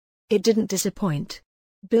House. It didn't disappoint.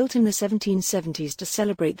 Built in the 1770s to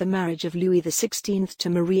celebrate the marriage of Louis XVI to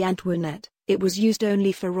Marie Antoinette, it was used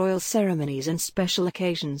only for royal ceremonies and special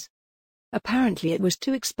occasions. Apparently it was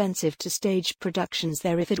too expensive to stage productions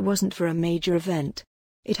there if it wasn't for a major event.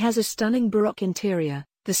 It has a stunning Baroque interior.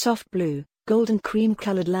 The soft blue, gold and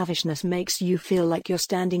cream-colored lavishness makes you feel like you're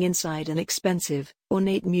standing inside an expensive,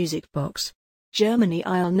 ornate music box. Germany.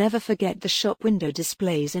 I'll never forget the shop window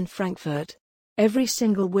displays in Frankfurt. Every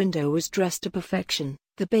single window was dressed to perfection.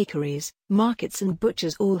 The bakeries, markets and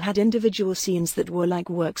butchers all had individual scenes that were like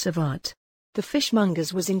works of art. The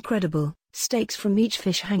fishmongers was incredible, steaks from each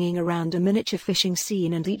fish hanging around a miniature fishing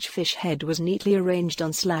scene, and each fish head was neatly arranged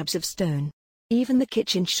on slabs of stone. Even the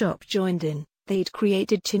kitchen shop joined in. They'd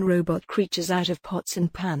created tin robot creatures out of pots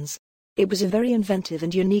and pans. It was a very inventive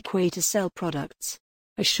and unique way to sell products.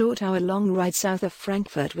 A short hour-long ride south of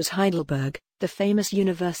Frankfurt was Heidelberg, the famous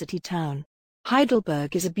university town.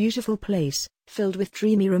 Heidelberg is a beautiful place, filled with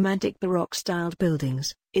dreamy romantic Baroque-styled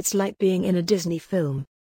buildings. It's like being in a Disney film.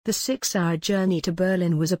 The 6-hour journey to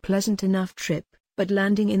Berlin was a pleasant enough trip, but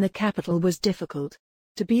landing in the capital was difficult.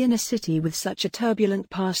 To be in a city with such a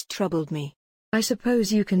turbulent past troubled me. I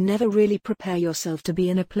suppose you can never really prepare yourself to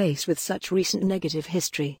be in a place with such recent negative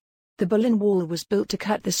history. The Berlin Wall was built to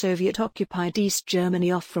cut the Soviet-occupied East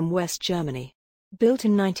Germany off from West Germany. Built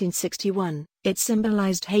in 1961, it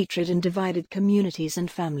symbolized hatred and divided communities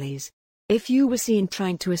and families. If you were seen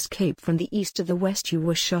trying to escape from the east to the west, you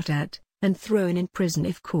were shot at and thrown in prison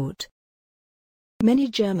if caught. Many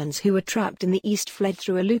Germans who were trapped in the east fled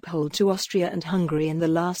through a loophole to Austria and Hungary in the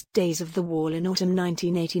last days of the war in autumn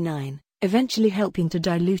 1989, eventually helping to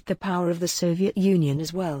dilute the power of the Soviet Union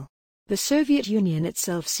as well. The Soviet Union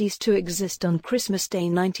itself ceased to exist on Christmas Day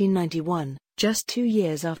 1991, just 2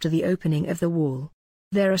 years after the opening of the wall.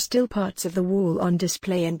 There are still parts of the wall on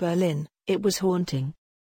display in Berlin. It was haunting.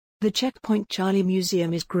 The Checkpoint Charlie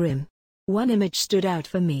Museum is grim. One image stood out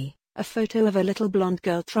for me, a photo of a little blonde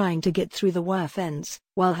girl trying to get through the wire fence,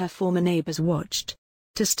 while her former neighbors watched.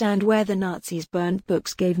 To stand where the Nazis burned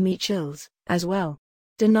books gave me chills, as well.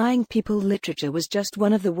 Denying people literature was just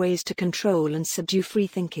one of the ways to control and subdue free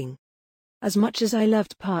thinking. As much as I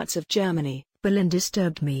loved parts of Germany, Berlin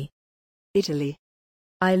disturbed me. Italy.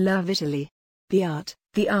 I love Italy. The art,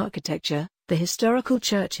 the architecture, the historical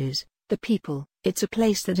churches, the people. It's a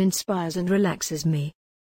place that inspires and relaxes me.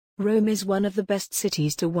 Rome is one of the best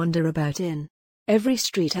cities to wander about in. Every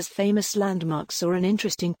street has famous landmarks or an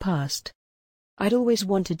interesting past. I'd always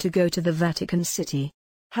wanted to go to the Vatican City.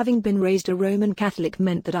 Having been raised a Roman Catholic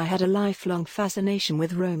meant that I had a lifelong fascination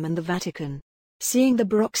with Rome and the Vatican. Seeing the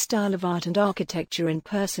Baroque style of art and architecture in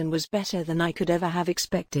person was better than I could ever have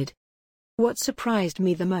expected. What surprised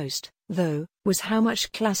me the most, though, was how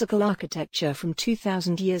much classical architecture from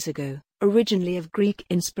 2,000 years ago, originally of Greek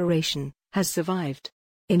inspiration, has survived.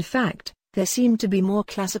 In fact, there seemed to be more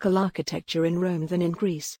classical architecture in Rome than in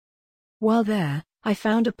Greece. While there, I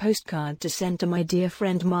found a postcard to send to my dear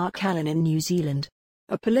friend Mark Allen in New Zealand.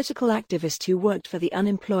 A political activist who worked for the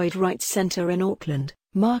Unemployed Rights Centre in Auckland,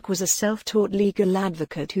 Mark was a self-taught legal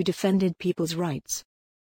advocate who defended people's rights.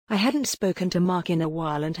 I hadn't spoken to Mark in a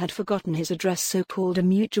while and had forgotten his address, so called a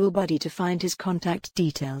mutual buddy to find his contact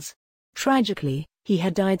details. Tragically, he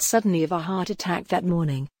had died suddenly of a heart attack that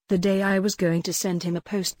morning, the day I was going to send him a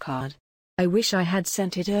postcard. I wish I had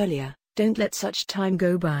sent it earlier. Don't let such time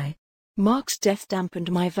go by. Mark's death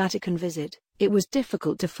dampened my Vatican visit. It was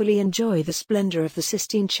difficult to fully enjoy the splendor of the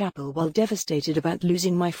Sistine Chapel while devastated about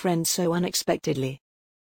losing my friend so unexpectedly.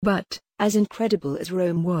 But, as incredible as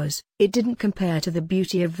Rome was, it didn't compare to the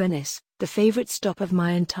beauty of Venice, the favorite stop of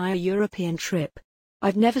my entire European trip.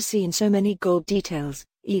 I've never seen so many gold details,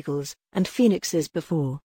 eagles, and phoenixes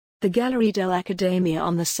before. The Gallery dell'Accademia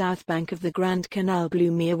on the south bank of the Grand Canal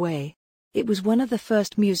blew me away. It was one of the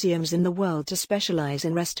first museums in the world to specialize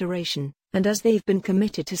in restoration, and as they've been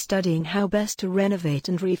committed to studying how best to renovate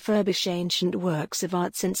and refurbish ancient works of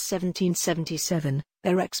art since 1777,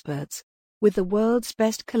 they're experts. With the world's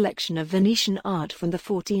best collection of Venetian art from the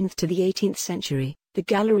 14th to the 18th century, the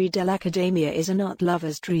Gallery dell'Accademia is an art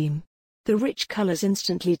lover's dream. The rich colors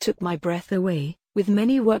instantly took my breath away, with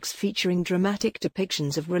many works featuring dramatic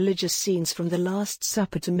depictions of religious scenes from the Last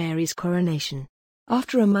Supper to Mary's coronation.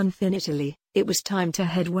 After a month in Italy, it was time to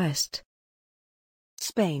head west.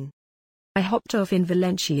 Spain. I hopped off in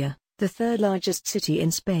Valencia, the third largest city in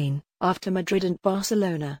Spain, after Madrid and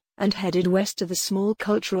Barcelona, and headed west to the small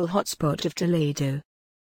cultural hotspot of Toledo.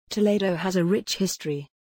 Toledo has a rich history.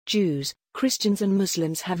 Jews, Christians and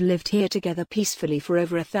Muslims have lived here together peacefully for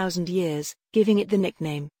over 1,000 years, giving it the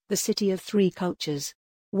nickname, the City of Three Cultures.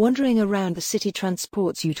 Wandering around the city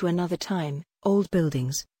transports you to another time. Old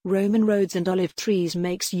buildings, Roman roads and olive trees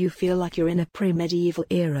makes you feel like you're in a pre-medieval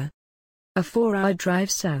era. A 4-hour drive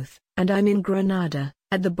south, and I'm in Granada,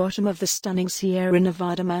 at the bottom of the stunning Sierra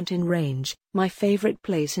Nevada mountain range, my favorite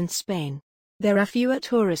place in Spain. There are fewer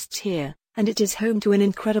tourists here, and it is home to an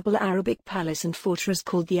incredible Arabic palace and fortress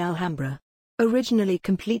called the Alhambra. Originally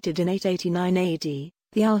completed in 889 AD,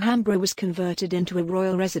 the Alhambra was converted into a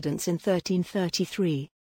royal residence in 1333.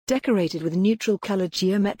 Decorated with neutral-colored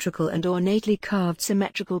geometrical and ornately carved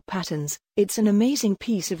symmetrical patterns, it's an amazing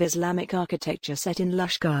piece of Islamic architecture set in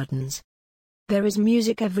lush gardens. There is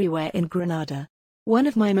music everywhere in Granada. One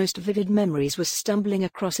of my most vivid memories was stumbling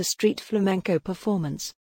across a street flamenco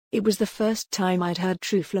performance. It was the first time I'd heard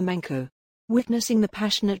true flamenco. Witnessing the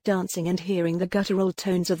passionate dancing and hearing the guttural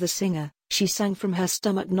tones of the singer, she sang from her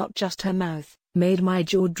stomach, not just her mouth, made my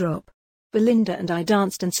jaw drop. Belinda and I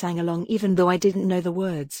danced and sang along even though I didn't know the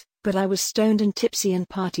words, but I was stoned and tipsy and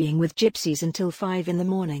partying with gypsies until 5 in the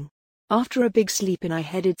morning. After a big sleep in, I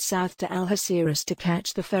headed south to Algeciras to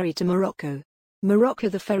catch the ferry to Morocco.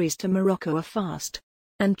 The ferries to Morocco are fast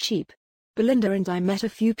and cheap. Belinda and I met a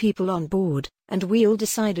few people on board, and we all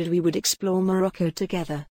decided we would explore Morocco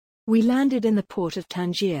together. We landed in the port of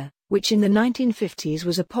Tangier, which in the 1950s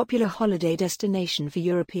was a popular holiday destination for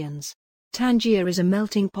Europeans. Tangier is a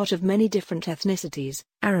melting pot of many different ethnicities,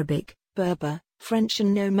 Arabic, Berber, French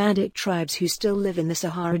and nomadic tribes who still live in the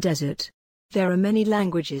Sahara Desert. There are many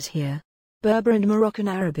languages here. Berber and Moroccan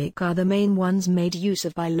Arabic are the main ones made use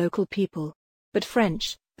of by local people. But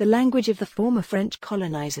French, the language of the former French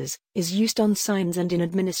colonizers, is used on signs and in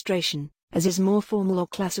administration, as is more formal or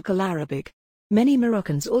classical Arabic. Many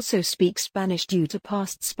Moroccans also speak Spanish due to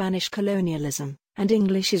past Spanish colonialism, and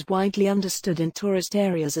English is widely understood in tourist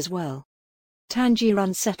areas as well. Tangier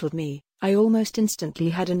unsettled me. I almost instantly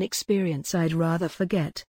had an experience I'd rather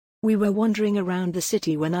forget. We were wandering around the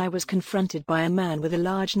city when I was confronted by a man with a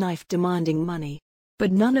large knife demanding money.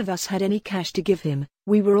 But none of us had any cash to give him.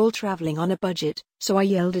 We were all traveling on a budget, so I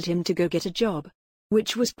yelled at him to go get a job.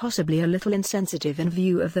 Which was possibly a little insensitive in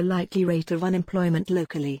view of the likely rate of unemployment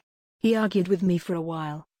locally. He argued with me for a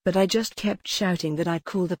while, but I just kept shouting that I'd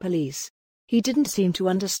call the police. He didn't seem to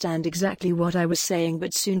understand exactly what I was saying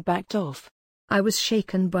but soon backed off. I was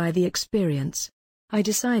shaken by the experience. I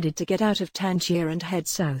decided to get out of Tangier and head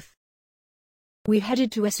south. We headed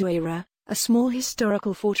to Essaouira, a small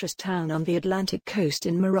historical fortress town on the Atlantic coast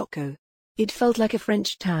in Morocco. It felt like a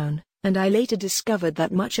French town, and I later discovered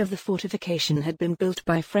that much of the fortification had been built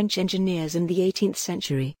by French engineers in the 18th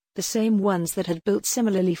century, the same ones that had built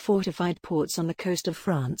similarly fortified ports on the coast of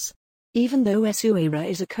France. Even though Essaouira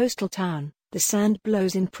is a coastal town, the sand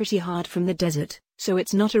blows in pretty hard from the desert, so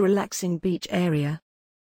it's not a relaxing beach area.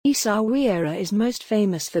 Essaouira is most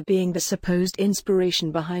famous for being the supposed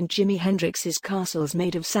inspiration behind Jimi Hendrix's castles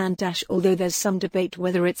made of sand, although there's some debate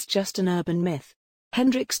whether it's just an urban myth.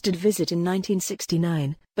 Hendrix did visit in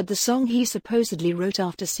 1969, but the song he supposedly wrote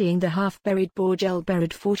after seeing the half-buried Burj El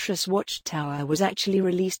Berid Fortress watchtower was actually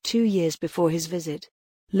released 2 years before his visit.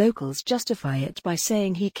 Locals justify it by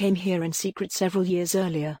saying he came here in secret several years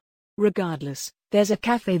earlier. Regardless, there's a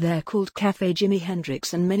cafe there called Café Jimi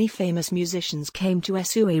Hendrix, and many famous musicians came to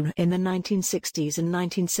Essaouira in the 1960s and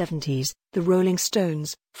 1970s, the Rolling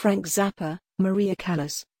Stones, Frank Zappa, Maria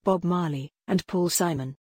Callas, Bob Marley, and Paul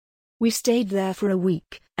Simon. We stayed there for a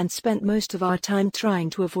week, and spent most of our time trying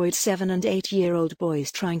to avoid 7- and 8-year-old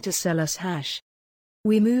boys trying to sell us hash.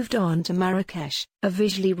 We moved on to Marrakesh, a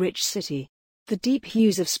visually rich city. The deep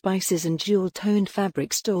hues of spices and jewel-toned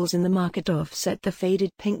fabric stalls in the market offset the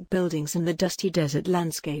faded pink buildings and the dusty desert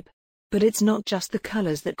landscape. But it's not just the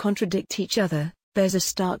colors that contradict each other, there's a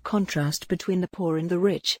stark contrast between the poor and the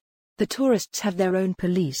rich. The tourists have their own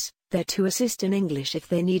police, there to assist in English if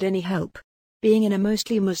they need any help. Being in a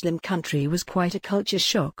mostly Muslim country was quite a culture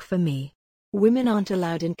shock for me. Women aren't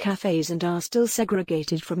allowed in cafes and are still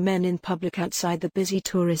segregated from men in public outside the busy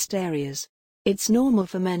tourist areas. It's normal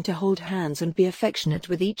for men to hold hands and be affectionate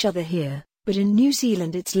with each other here, but in New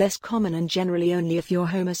Zealand it's less common and generally only if you're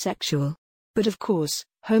homosexual. But of course,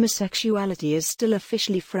 homosexuality is still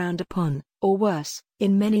officially frowned upon, or worse,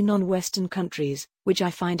 in many non-Western countries, which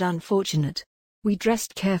I find unfortunate. We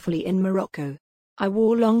dressed carefully in Morocco. I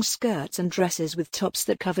wore long skirts and dresses with tops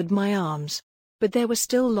that covered my arms. But there were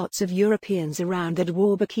still lots of Europeans around that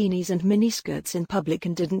wore bikinis and miniskirts in public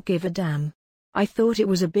and didn't give a damn. I thought it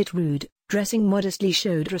was a bit rude. Dressing modestly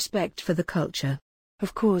showed respect for the culture.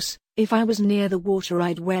 Of course, if I was near the water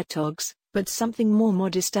I'd wear togs, but something more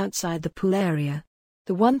modest outside the pool area.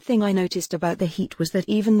 The one thing I noticed about the heat was that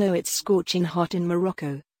even though it's scorching hot in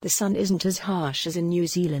Morocco, the sun isn't as harsh as in New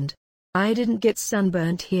Zealand. I didn't get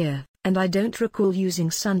sunburnt here, and I don't recall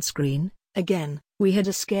using sunscreen. Again, we had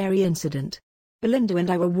a scary incident. Belinda and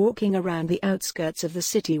I were walking around the outskirts of the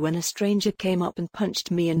city when a stranger came up and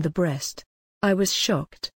punched me in the breast. I was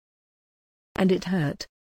shocked. And it hurt.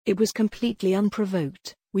 It was completely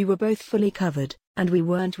unprovoked, we were both fully covered, and we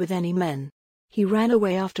weren't with any men. He ran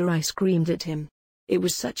away after I screamed at him. It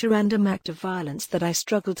was such a random act of violence that I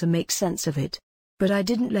struggled to make sense of it. But I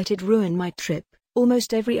didn't let it ruin my trip.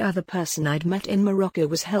 Almost every other person I'd met in Morocco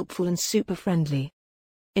was helpful and super friendly.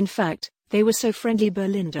 In fact, they were so friendly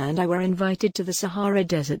Belinda and I were invited to the Sahara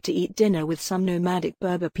Desert to eat dinner with some nomadic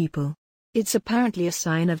Berber people. It's apparently a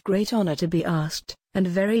sign of great honor to be asked, and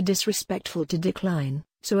very disrespectful to decline,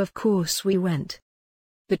 so of course we went.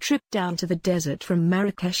 The trip down to the desert from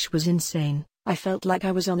Marrakesh was insane. I felt like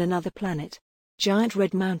I was on another planet. Giant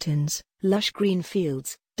red mountains, lush green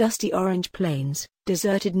fields, dusty orange plains,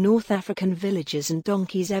 deserted North African villages and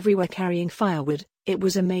donkeys everywhere carrying firewood. It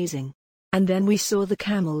was amazing. And then we saw the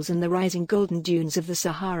camels and the rising golden dunes of the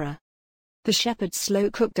Sahara. The shepherds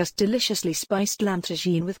slow-cooked us deliciously spiced lamb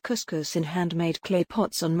tagine with couscous in handmade clay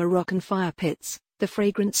pots on Moroccan fire pits, the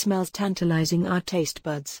fragrant smells tantalizing our taste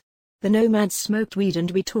buds. The nomads smoked weed and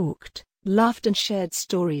we talked, laughed and shared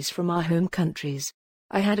stories from our home countries.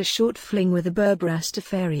 I had a short fling with a Berber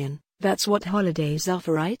Rastafarian. That's what holidays are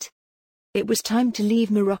for, right? It was time to leave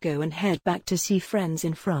Morocco and head back to see friends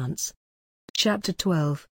in France. Chapter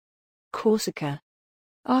 12. Corsica.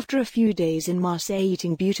 After a few days in Marseille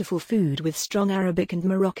eating beautiful food with strong Arabic and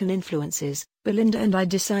Moroccan influences, Belinda and I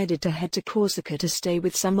decided to head to Corsica to stay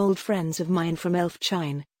with some old friends of mine from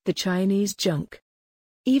Elfchine, the Chinese junk.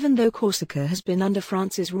 Even though Corsica has been under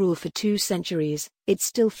France's rule for 2 centuries, it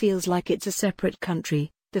still feels like it's a separate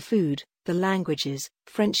country. The food, the languages,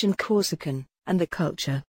 French and Corsican, and the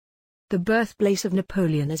culture. The birthplace of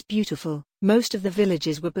Napoleon is beautiful. Most of the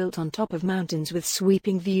villages were built on top of mountains with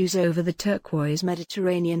sweeping views over the turquoise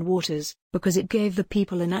Mediterranean waters, because it gave the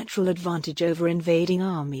people a natural advantage over invading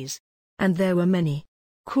armies. And there were many.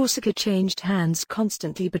 Corsica changed hands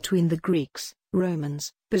constantly between the Greeks,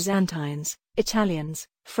 Romans, Byzantines, Italians,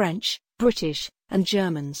 French, British, and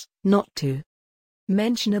Germans, not to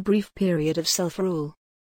mention a brief period of self-rule.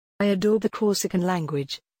 I adore the Corsican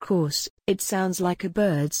language. Course, it sounds like a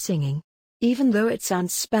bird singing. Even though it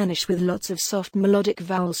sounds Spanish with lots of soft melodic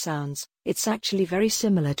vowel sounds, it's actually very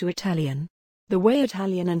similar to Italian. The way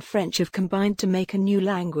Italian and French have combined to make a new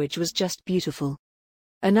language was just beautiful.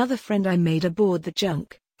 Another friend I made aboard the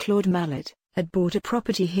junk, Claude Mallet, had bought a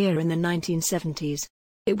property here in the 1970s.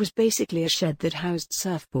 It was basically a shed that housed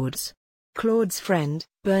surfboards. Claude's friend,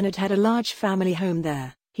 Bernard, had a large family home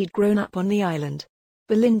there. He'd grown up on the island.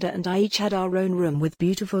 Belinda and I each had our own room with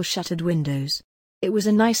beautiful shuttered windows. It was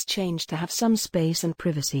a nice change to have some space and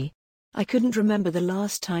privacy. I couldn't remember the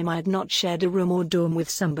last time I had not shared a room or dorm with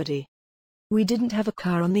somebody. We didn't have a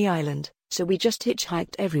car on the island, so we just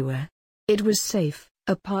hitchhiked everywhere. It was safe,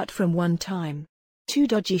 apart from one time. Two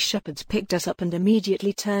dodgy shepherds picked us up and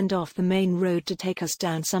immediately turned off the main road to take us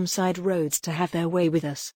down some side roads to have their way with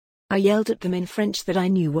us. I yelled at them in French that I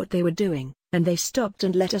knew what they were doing, and they stopped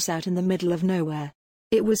and let us out in the middle of nowhere.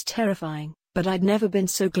 It was terrifying, but I'd never been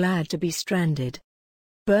so glad to be stranded.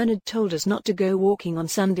 Bernard told us not to go walking on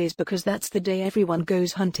Sundays because that's the day everyone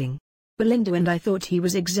goes hunting. Belinda and I thought he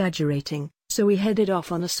was exaggerating, so we headed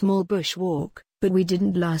off on a small bush walk, but we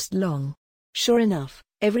didn't last long. Sure enough,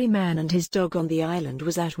 every man and his dog on the island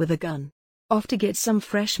was out with a gun, off to get some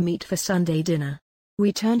fresh meat for Sunday dinner.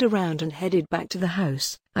 We turned around and headed back to the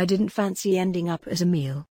house. I didn't fancy ending up as a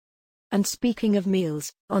meal. And speaking of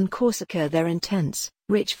meals, on Corsica they're intense,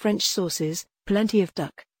 rich French sauces, plenty of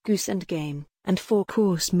duck, goose and game, and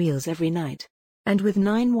 4-course meals every night. And with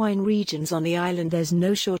 9 wine regions on the island there's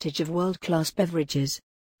no shortage of world-class beverages.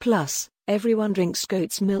 Plus, everyone drinks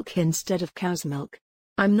goat's milk instead of cow's milk.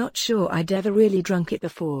 I'm not sure I'd ever really drunk it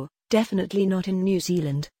before, definitely not in New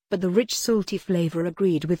Zealand, but the rich salty flavor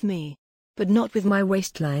agreed with me. But not with my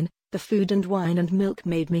waistline. The food and wine and milk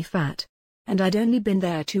made me fat. And I'd only been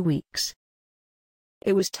there 2 weeks.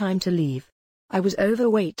 It was time to leave. I was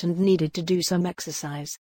overweight and needed to do some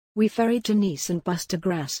exercise. We ferried to Nice and Buster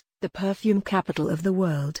Grass, the perfume capital of the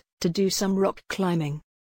world, to do some rock climbing.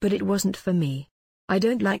 But it wasn't for me. I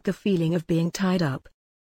don't like the feeling of being tied up.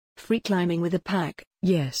 Free climbing with a pack,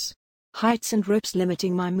 yes. Heights and ropes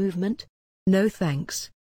limiting my movement? No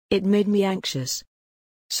thanks. It made me anxious.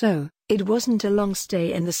 So, it wasn't a long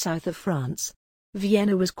stay in the south of France.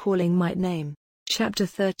 Vienna was calling my name. Chapter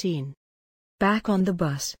 13. Back on the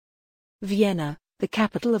bus. Vienna, the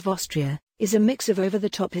capital of Austria, is a mix of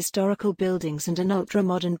over-the-top historical buildings and an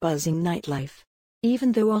ultra-modern buzzing nightlife.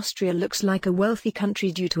 Even though Austria looks like a wealthy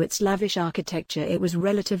country due to its lavish architecture, it was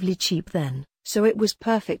relatively cheap then, so it was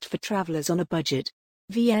perfect for travelers on a budget.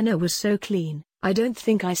 Vienna was so clean, I don't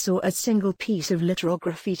think I saw a single piece of litter or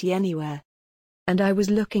graffiti anywhere. And I was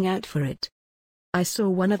looking out for it. I saw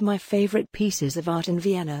one of my favorite pieces of art in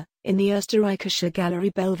Vienna, in the Österreichische Galerie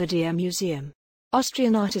Belvedere Museum.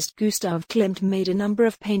 Austrian artist Gustav Klimt made a number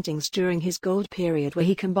of paintings during his gold period where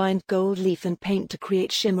he combined gold leaf and paint to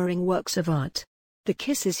create shimmering works of art. The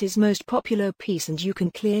Kiss is his most popular piece and you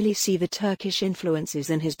can clearly see the Turkish influences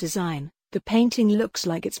in his design. The painting looks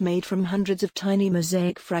like it's made from hundreds of tiny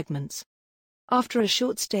mosaic fragments. After a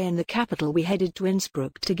short stay in the capital we headed to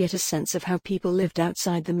Innsbruck to get a sense of how people lived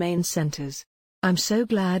outside the main centers. I'm so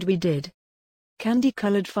glad we did.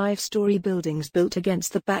 Candy-colored 5-story buildings built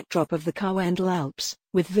against the backdrop of the Karwendel Alps,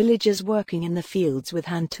 with villagers working in the fields with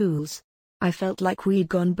hand tools. I felt like we'd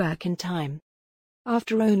gone back in time.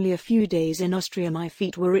 After only a few days in Austria my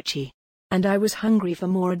feet were itchy. And I was hungry for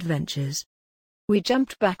more adventures. We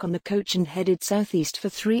jumped back on the coach and headed southeast for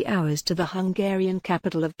 3 hours to the Hungarian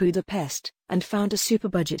capital of Budapest, and found a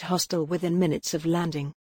super-budget hostel within minutes of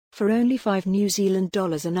landing. For only $5 New Zealand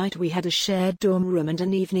a night we had a shared dorm room and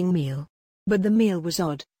an evening meal. But the meal was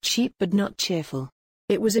odd, cheap but not cheerful.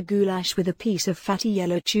 It was a goulash with a piece of fatty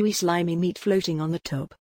yellow chewy slimy meat floating on the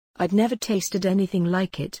top. I'd never tasted anything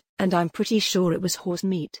like it, and I'm pretty sure it was horse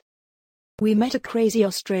meat. We met a crazy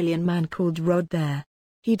Australian man called Rod there.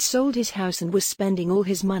 He'd sold his house and was spending all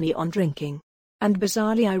his money on drinking. And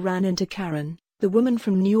bizarrely I ran into Karen, the woman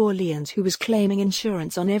from New Orleans who was claiming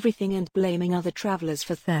insurance on everything and blaming other travelers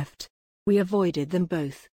for theft. We avoided them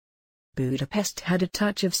both. Budapest had a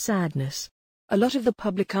touch of sadness. A lot of the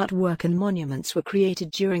public artwork and monuments were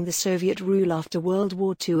created during the Soviet rule after World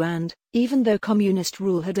War II and, even though communist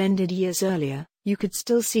rule had ended years earlier, you could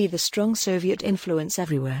still see the strong Soviet influence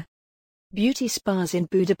everywhere. Beauty spas in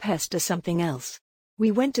Budapest are something else. We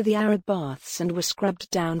went to the Arab baths and were scrubbed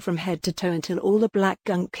down from head to toe until all the black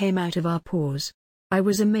gunk came out of our pores. I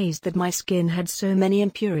was amazed that my skin had so many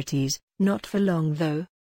impurities, not for long though.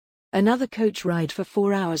 Another coach ride for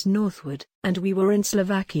 4 hours northward, and we were in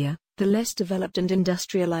Slovakia, the less developed and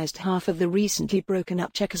industrialized half of the recently broken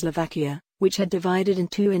up Czechoslovakia, which had divided in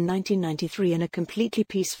two in 1993 in a completely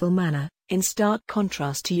peaceful manner, in stark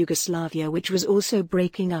contrast to Yugoslavia which was also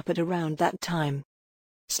breaking up at around that time.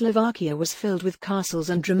 Slovakia was filled with castles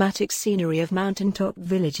and dramatic scenery of mountaintop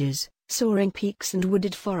villages, soaring peaks and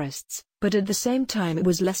wooded forests, but at the same time it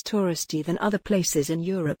was less touristy than other places in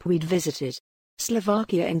Europe we'd visited.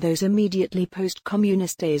 Slovakia in those immediately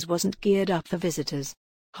post-communist days wasn't geared up for visitors.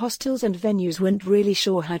 Hostels and venues weren't really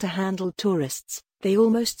sure how to handle tourists. They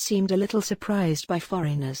almost seemed a little surprised by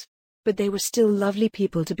foreigners. But they were still lovely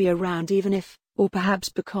people to be around, even if, or perhaps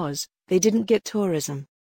because, they didn't get tourism.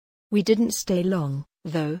 We didn't stay long,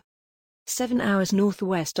 though. 7 hours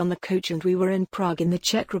northwest on the coach and we were in Prague in the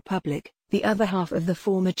Czech Republic, the other half of the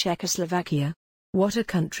former Czechoslovakia. What a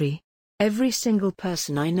country. Every single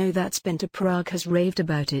person I know that's been to Prague has raved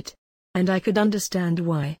about it. And I could understand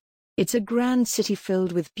why. It's a grand city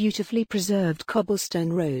filled with beautifully preserved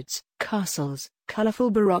cobblestone roads, castles,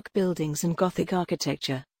 colorful Baroque buildings and Gothic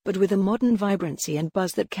architecture, but with a modern vibrancy and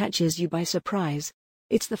buzz that catches you by surprise.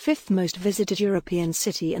 It's the 5th most visited European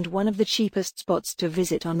city and one of the cheapest spots to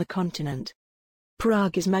visit on the continent.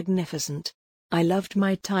 Prague is magnificent. I loved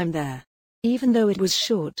my time there. Even though it was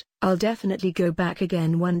short, I'll definitely go back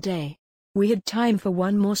again one day. We had time for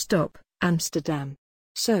one more stop, Amsterdam.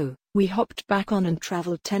 So, we hopped back on and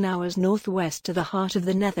traveled 10 hours northwest to the heart of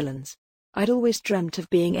the Netherlands. I'd always dreamt of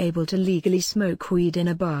being able to legally smoke weed in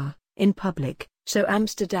a bar, in public, so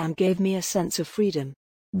Amsterdam gave me a sense of freedom.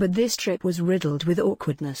 But this trip was riddled with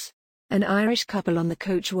awkwardness. An Irish couple on the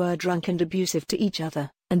coach were drunk and abusive to each other,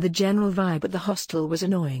 and the general vibe at the hostel was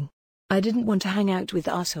annoying. I didn't want to hang out with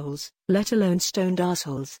assholes, let alone stoned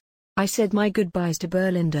assholes. I said my goodbyes to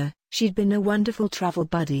Berlinda, she'd been a wonderful travel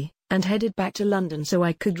buddy, and headed back to London so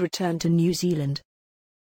I could return to New Zealand.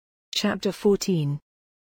 Chapter 14.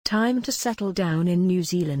 Time to settle down in New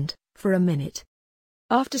Zealand, for a minute.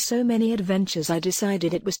 After so many adventures I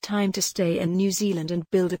decided it was time to stay in New Zealand and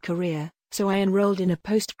build a career, so I enrolled in a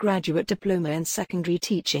postgraduate diploma in secondary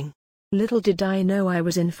teaching. Little did I know I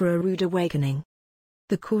was in for a rude awakening.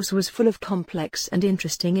 The course was full of complex and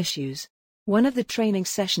interesting issues. One of the training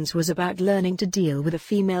sessions was about learning to deal with a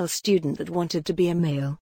female student that wanted to be a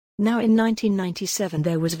male. Now in 1997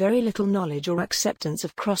 there was very little knowledge or acceptance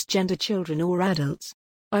of cross-gender children or adults.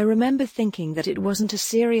 I remember thinking that it wasn't a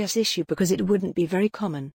serious issue because it wouldn't be very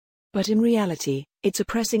common. But in reality, it's a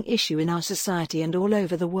pressing issue in our society and all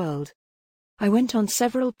over the world. I went on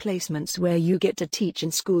several placements where you get to teach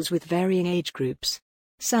in schools with varying age groups.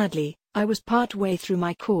 Sadly, I was part-way through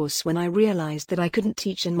my course when I realized that I couldn't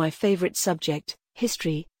teach in my favorite subject,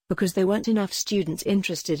 history, because there weren't enough students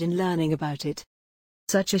interested in learning about it.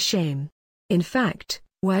 Such a shame. In fact,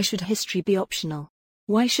 why should history be optional?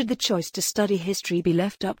 Why should the choice to study history be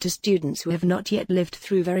left up to students who have not yet lived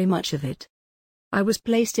through very much of it? I was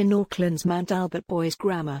placed in Auckland's Mount Albert Boys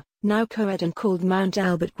Grammar, now co-ed and called Mount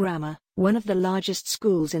Albert Grammar, one of the largest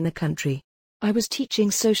schools in the country. I was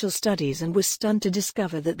teaching social studies and was stunned to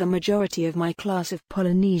discover that the majority of my class of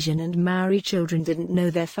Polynesian and Maori children didn't know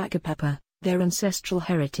their whakapapa, their ancestral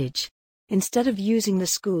heritage. Instead of using the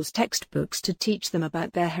school's textbooks to teach them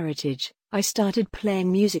about their heritage, I started playing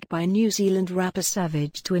music by New Zealand rapper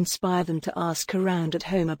Savage to inspire them to ask around at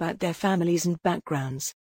home about their families and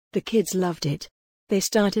backgrounds. The kids loved it. They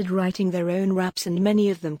started writing their own raps and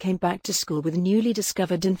many of them came back to school with newly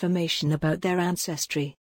discovered information about their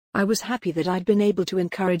ancestry. I was happy that I'd been able to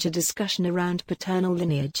encourage a discussion around paternal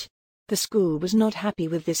lineage. The school was not happy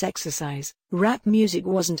with this exercise. Rap music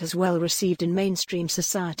wasn't as well received in mainstream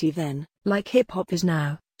society then, like hip-hop is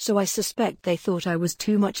now, so I suspect they thought I was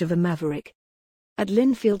too much of a maverick. At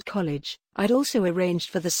Linfield College, I'd also arranged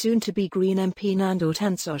for the soon-to-be Green MP Nandor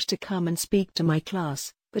Tansoj to come and speak to my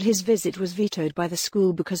class, but his visit was vetoed by the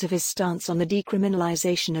school because of his stance on the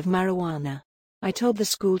decriminalization of marijuana. I told the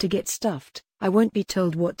school to get stuffed. I won't be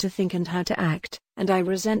told what to think and how to act, and I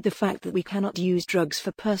resent the fact that we cannot use drugs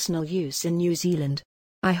for personal use in New Zealand.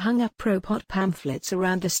 I hung up pro-pot pamphlets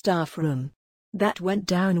around the staff room. That went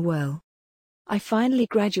down well. I finally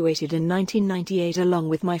graduated in 1998 along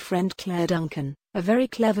with my friend Claire Duncan, a very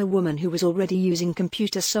clever woman who was already using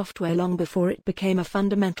computer software long before it became a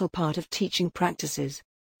fundamental part of teaching practices.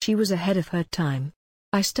 She was ahead of her time.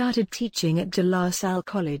 I started teaching at De La Salle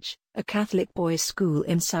College, a Catholic boys' school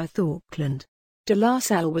in South Auckland. De La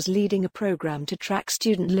Salle was leading a program to track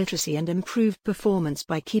student literacy and improve performance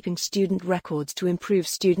by keeping student records to improve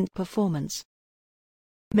student performance.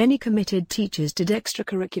 Many committed teachers did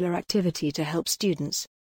extracurricular activity to help students.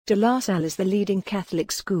 De La Salle is the leading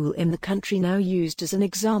Catholic school in the country, now used as an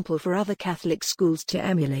example for other Catholic schools to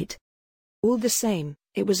emulate. All the same,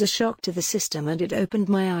 it was a shock to the system and it opened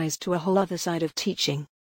my eyes to a whole other side of teaching.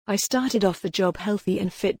 I started off the job healthy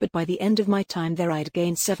and fit, but by the end of my time there I'd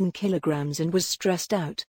gained 7 kilograms and was stressed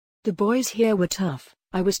out. The boys here were tough.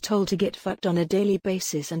 I was told to get fucked on a daily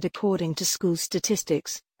basis, and according to school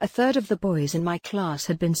statistics, a third of the boys in my class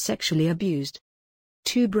had been sexually abused.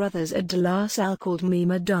 2 brothers at De La Salle called me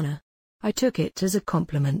Madonna. I took it as a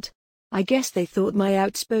compliment. I guess they thought my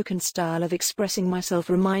outspoken style of expressing myself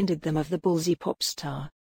reminded them of the ballsy pop star.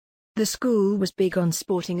 The school was big on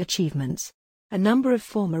sporting achievements. A number of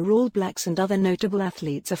former All Blacks and other notable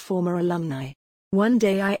athletes are former alumni. One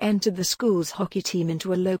day I entered the school's hockey team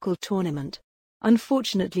into a local tournament.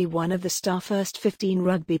 Unfortunately, one of the star first 15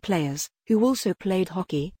 rugby players, who also played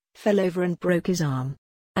hockey, fell over and broke his arm.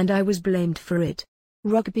 And I was blamed for it.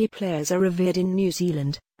 Rugby players are revered in New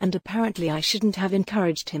Zealand, and apparently I shouldn't have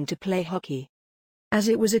encouraged him to play hockey. As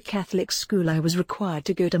it was a Catholic school, I was required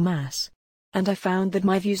to go to Mass. And I found that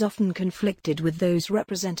my views often conflicted with those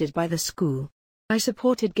represented by the school. I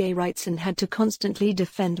supported gay rights and had to constantly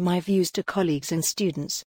defend my views to colleagues and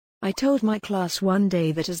students. I told my class one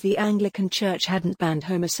day that as the Anglican Church hadn't banned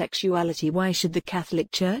homosexuality, why should the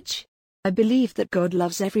Catholic Church? I believed that God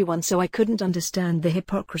loves everyone, so I couldn't understand the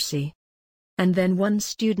hypocrisy. And then one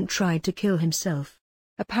student tried to kill himself.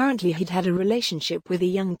 Apparently he'd had a relationship with a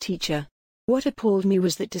young teacher. What appalled me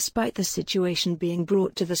was that despite the situation being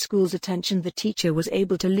brought to the school's attention, the teacher was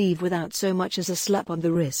able to leave without so much as a slap on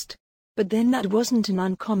the wrist. But then that wasn't an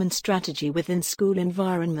uncommon strategy within school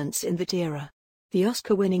environments in that era. The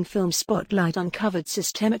Oscar-winning film Spotlight uncovered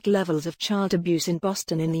systemic levels of child abuse in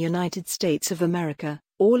Boston in the United States of America,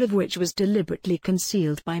 all of which was deliberately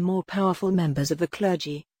concealed by more powerful members of the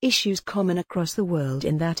clergy, issues common across the world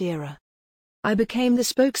in that era. I became the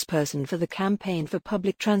spokesperson for the campaign for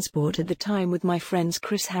public transport at the time with my friends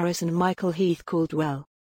Chris Harris and Michael Heath Caldwell.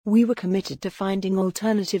 We were committed to finding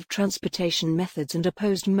alternative transportation methods and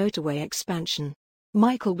opposed motorway expansion.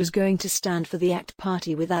 Michael was going to stand for the ACT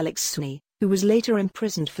Party with Alex Snee, who was later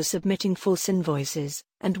imprisoned for submitting false invoices,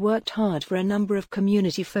 and worked hard for a number of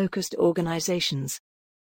community-focused organizations.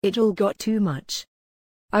 It all got too much.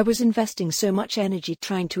 I was investing so much energy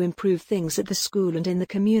trying to improve things at the school and in the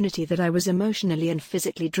community that I was emotionally and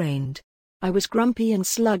physically drained. I was grumpy and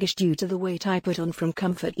sluggish due to the weight I put on from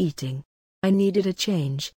comfort eating. I needed a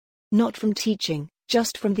change. Not from teaching,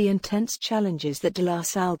 just from the intense challenges that De La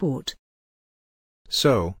Salle brought.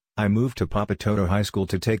 So, I moved to Papatoto High School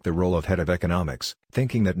to take the role of head of economics,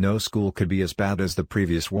 thinking that no school could be as bad as the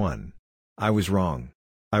previous one. I was wrong.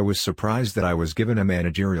 I was surprised that I was given a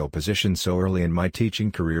managerial position so early in my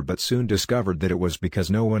teaching career, but soon discovered that it was because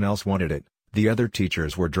no one else wanted it. The other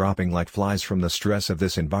teachers were dropping like flies from the stress of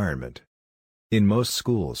this environment. In most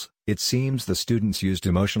schools, it seems the students used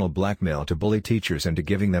emotional blackmail to bully teachers into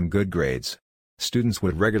giving them good grades. Students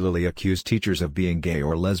would regularly accuse teachers of being gay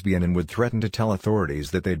or lesbian and would threaten to tell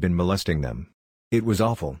authorities that they'd been molesting them. It was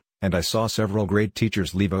awful, and I saw several great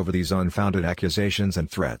teachers leave over these unfounded accusations and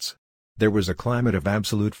threats. There was a climate of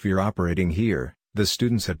absolute fear operating here. The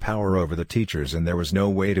students had power over the teachers and there was no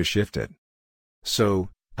way to shift it. So,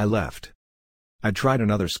 I left. I tried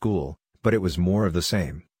another school, but it was more of the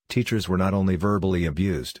same. Teachers were not only verbally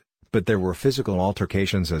abused, but there were physical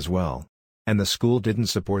altercations as well. And the school didn't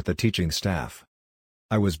support the teaching staff.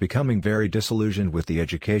 I was becoming very disillusioned with the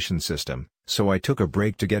education system, so I took a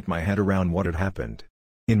break to get my head around what had happened.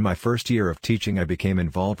 In my first year of teaching, I became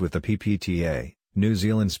involved with the PPTA, New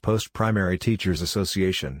Zealand's Post-Primary Teachers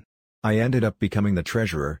Association. I ended up becoming the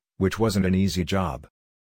treasurer, which wasn't an easy job.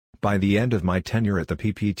 By the end of my tenure at the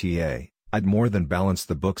PPTA, I'd more than balanced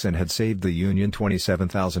the books and had saved the union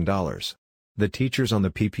 $27,000. The teachers on the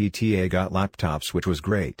PPTA got laptops, which was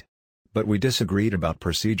great. But we disagreed about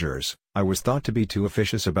procedures. I was thought to be too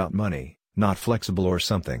officious about money, not flexible or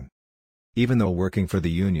something. Even though working for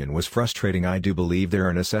the union was frustrating, I do believe they're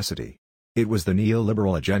a necessity. It was the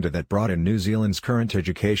neoliberal agenda that brought in New Zealand's current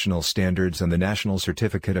educational standards and the National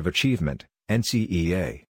Certificate of Achievement,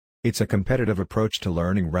 NCEA. It's a competitive approach to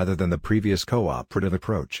learning rather than the previous cooperative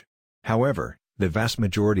approach. However, the vast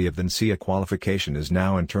majority of the NCEA qualification is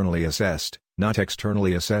now internally assessed, not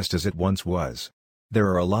externally assessed as it once was. There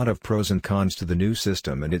are a lot of pros and cons to the new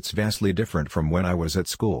system, and it's vastly different from when I was at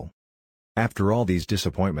school. After all these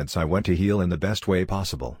disappointments, I went to heal in the best way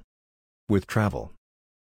possible. With travel.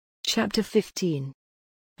 Chapter 15.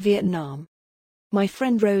 Vietnam. My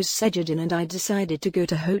friend Rose Sejadin and I decided to go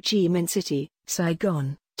to Ho Chi Minh City,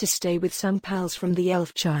 Saigon, to stay with some pals from the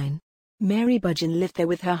Elf Chine. Mary Budgeon lived there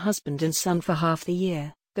with her husband and son for half the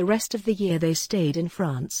year. The rest of the year they stayed in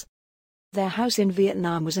France. Their house in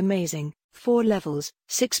Vietnam was amazing, 4 levels,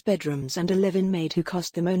 6 bedrooms and a live-in maid who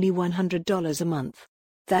cost them only $100 a month.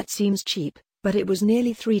 That seems cheap, but it was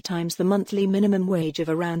nearly 3 times the monthly minimum wage of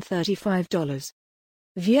around $35.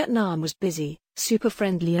 Vietnam was busy, super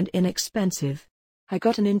friendly and inexpensive. I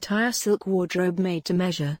got an entire silk wardrobe made to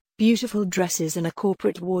measure, beautiful dresses and a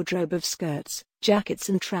corporate wardrobe of skirts, jackets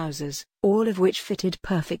and trousers, all of which fitted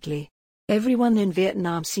perfectly. Everyone in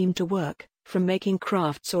Vietnam seemed to work, from making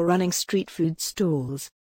crafts or running street food stalls.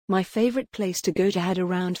 My favorite place to go to had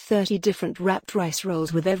around 30 different wrapped rice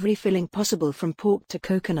rolls with every filling possible from pork to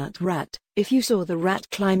coconut rat. If you saw the rat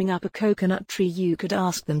climbing up a coconut tree, you could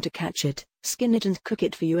ask them to catch it, skin it and cook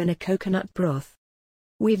it for you in a coconut broth.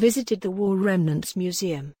 We visited the War Remnants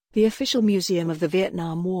Museum, the official museum of the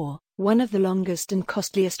Vietnam War, one of the longest and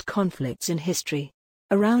costliest conflicts in history.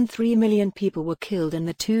 Around 3 million people were killed in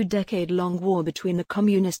the 2-decade-long war between the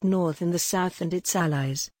Communist North and the South and its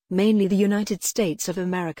allies, mainly the United States of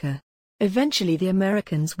America. Eventually the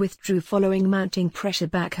Americans withdrew following mounting pressure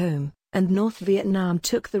back home, and North Vietnam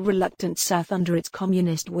took the reluctant South under its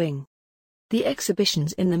communist wing. The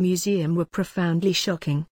exhibitions in the museum were profoundly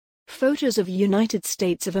shocking. Photos of United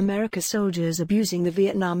States of America soldiers abusing the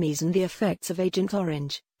Vietnamese and the effects of Agent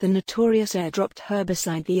Orange, the notorious air-dropped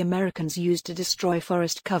herbicide the Americans used to destroy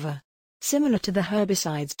forest cover. Similar to the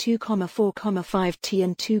herbicides 2,4,5-T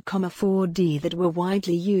and 2,4-D that were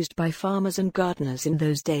widely used by farmers and gardeners in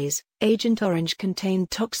those days, Agent Orange contained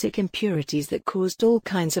toxic impurities that caused all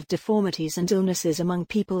kinds of deformities and illnesses among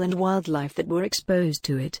people and wildlife that were exposed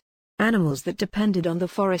to it. Animals that depended on the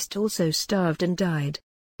forest also starved and died.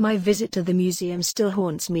 My visit to the museum still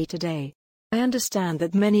haunts me today. I understand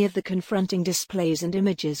that many of the confronting displays and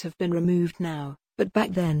images have been removed now, but back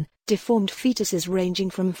then, deformed fetuses ranging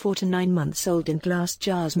from 4 to 9 months old in glass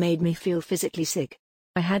jars made me feel physically sick.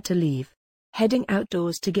 I had to leave. Heading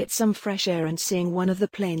outdoors to get some fresh air and seeing one of the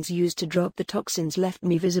planes used to drop the toxins left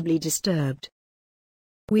me visibly disturbed.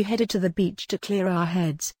 We headed to the beach to clear our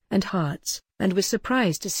heads and hearts, and were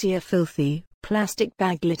surprised to see a filthy, plastic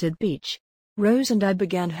bag-littered beach. Rose and I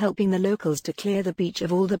began helping the locals to clear the beach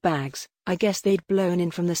of all the bags. I guess they'd blown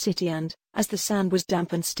in from the city and, as the sand was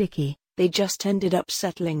damp and sticky, they just ended up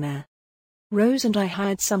settling there. Rose and I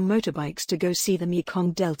hired some motorbikes to go see the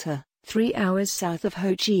Mekong Delta, 3 hours south of Ho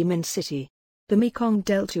Chi Minh City. The Mekong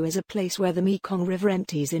Delta is a place where the Mekong River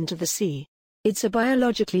empties into the sea. It's a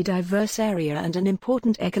biologically diverse area and an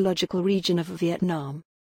important ecological region of Vietnam.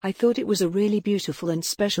 I thought it was a really beautiful and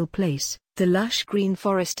special place. The lush green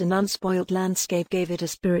forest and unspoilt landscape gave it a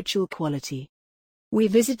spiritual quality. We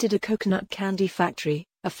visited a coconut candy factory,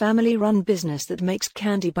 a family-run business that makes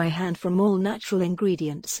candy by hand from all natural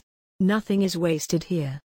ingredients. Nothing is wasted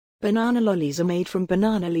here. Banana lollies are made from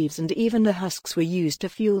banana leaves and even the husks were used to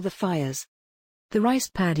fuel the fires. The rice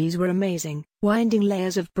paddies were amazing, winding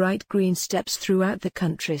layers of bright green steppes throughout the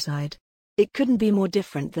countryside. It couldn't be more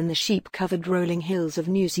different than the sheep-covered rolling hills of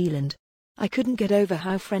New Zealand. I couldn't get over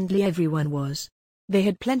how friendly everyone was. They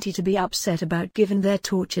had plenty to be upset about given their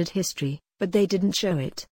tortured history, but they didn't show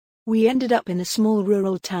it. We ended up in a small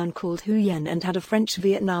rural town called Huy Yen and had a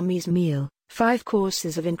French-Vietnamese meal, 5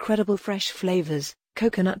 courses of incredible fresh flavors,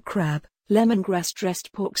 coconut crab,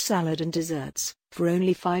 lemongrass-dressed pork salad and desserts, for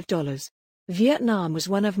only $5. Vietnam was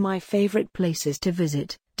one of my favorite places to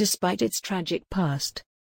visit, despite its tragic past.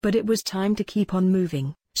 But it was time to keep on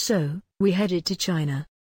moving, so, we headed to China.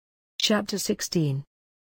 Chapter 16.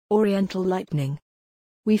 Oriental Lightning.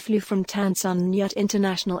 We flew from Tan Son Nhut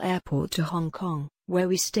International Airport to Hong Kong, where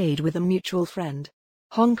we stayed with a mutual friend.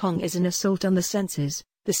 Hong Kong is an assault on the senses,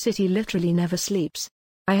 the city literally never sleeps.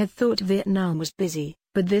 I had thought Vietnam was busy,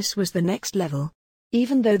 but this was the next level.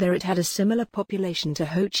 Even though there it had a similar population to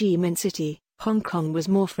Ho Chi Minh City, Hong Kong was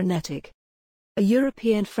more frenetic. A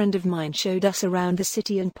European friend of mine showed us around the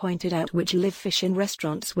city and pointed out which live fish in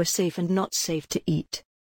restaurants were safe and not safe to eat.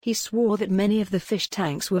 He swore that many of the fish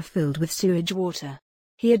tanks were filled with sewage water.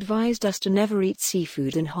 He advised us to never eat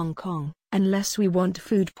seafood in Hong Kong, unless we want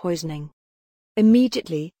food poisoning.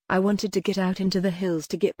 Immediately, I wanted to get out into the hills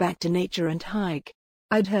to get back to nature and hike.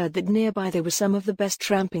 I'd heard that nearby there was some of the best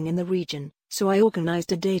tramping in the region, so I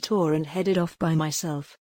organized a day tour and headed off by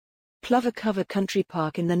myself. Plover Cover Country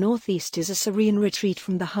Park in the northeast is a serene retreat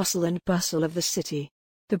from the hustle and bustle of the city.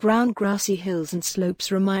 The brown grassy hills and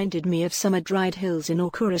slopes reminded me of summer-dried hills in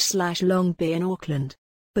Okura/Long Bay in Auckland.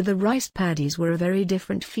 But the rice paddies were a very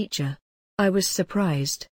different feature. I was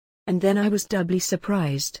surprised. And then I was doubly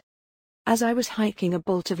surprised. As I was hiking, a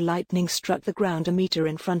bolt of lightning struck the ground a meter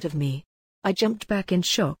in front of me. I jumped back in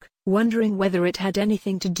shock, wondering whether it had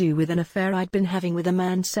anything to do with an affair I'd been having with a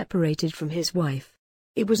man separated from his wife.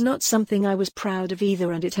 It was not something I was proud of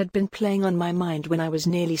either, and it had been playing on my mind when I was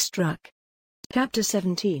nearly struck. Chapter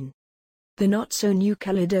 17. The Not-So-New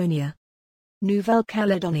Caledonia.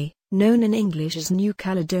 Nouvelle-Calédonie, known in English as New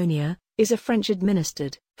Caledonia, is a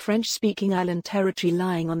French-administered, French-speaking island territory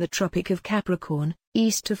lying on the Tropic of Capricorn,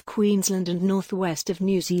 east of Queensland and northwest of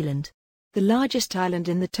New Zealand. The largest island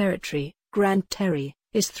in the territory, Grand Terre,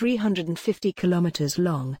 is 350 kilometers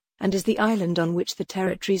long, and is the island on which the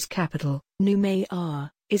territory's capital,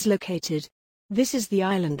 Nouméa, is located. This is the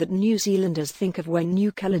island that New Zealanders think of when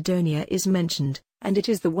New Caledonia is mentioned, and it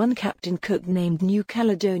is the one Captain Cook named New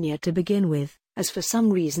Caledonia to begin with, as for some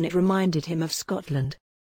reason it reminded him of Scotland.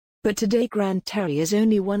 But today Grande Terre is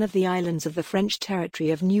only one of the islands of the French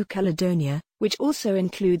territory of New Caledonia, which also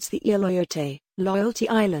includes the Île Loyauté, Loyalty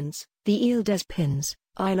Islands, the Île des Pins,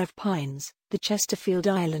 Isle of Pines, the Chesterfield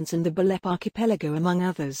Islands and the Balep Archipelago among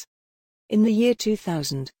others. In the year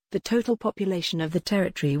 2000, the total population of the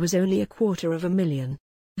territory was only 250,000.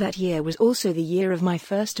 That year was also the year of my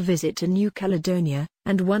first visit to New Caledonia,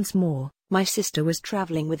 and once more, my sister was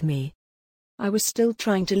traveling with me. I was still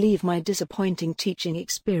trying to leave my disappointing teaching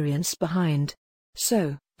experience behind.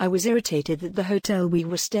 So, I was irritated that the hotel we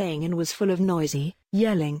were staying in was full of noisy,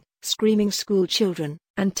 yelling, screaming school children,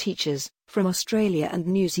 and teachers, from Australia and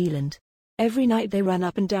New Zealand. Every night they ran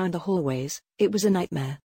up and down the hallways. It was a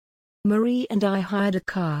nightmare. Marie and I hired a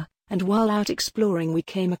car, and while out exploring we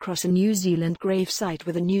came across a New Zealand grave site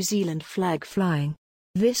with a New Zealand flag flying.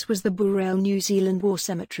 This was the Burrell New Zealand War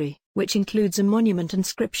Cemetery, which includes a monument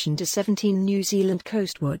inscription to 17 New Zealand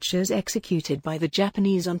coast watchers executed by the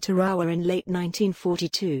Japanese on Tarawa in late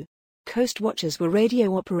 1942. Coast watchers were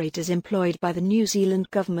radio operators employed by the New Zealand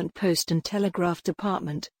Government Post and Telegraph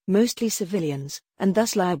Department, mostly civilians, and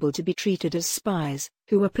thus liable to be treated as spies,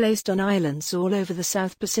 who were placed on islands all over the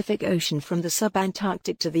South Pacific Ocean from the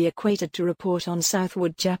sub-Antarctic to the equator to report on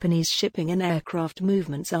southward Japanese shipping and aircraft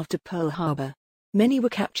movements after Pearl Harbor. Many were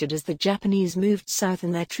captured as the Japanese moved south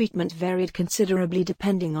and their treatment varied considerably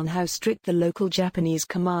depending on how strict the local Japanese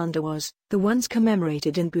commander was. The ones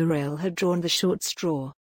commemorated in Burrell had drawn the short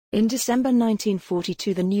straw. In December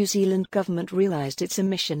 1942 the New Zealand government realized its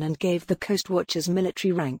omission and gave the coast watchers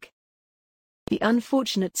military rank. The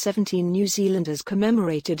unfortunate 17 New Zealanders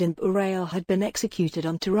commemorated in Burrell had been executed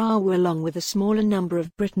on Tarawa along with a smaller number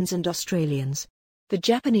of Britons and Australians. The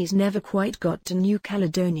Japanese never quite got to New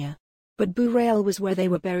Caledonia. But Burrell was where they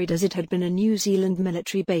were buried as it had been a New Zealand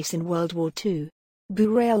military base in World War II.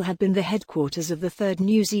 Burrell had been the headquarters of the 3rd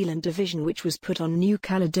New Zealand Division which was put on New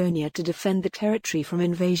Caledonia to defend the territory from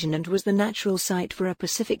invasion and was the natural site for a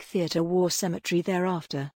Pacific Theatre war cemetery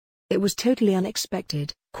thereafter. It was totally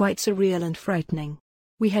unexpected, quite surreal and frightening.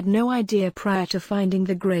 We had no idea prior to finding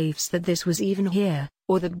the graves that this was even here,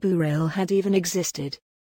 or that Burrell had even existed.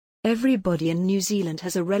 Everybody in New Zealand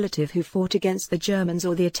has a relative who fought against the Germans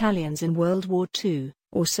or the Italians in World War II,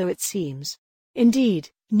 or so it seems. Indeed,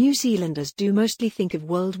 New Zealanders do mostly think of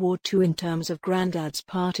World War II in terms of Grandad's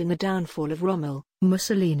part in the downfall of Rommel,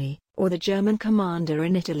 Mussolini, or the German commander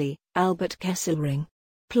in Italy, Albert Kesselring.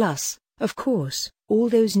 Plus, of course, all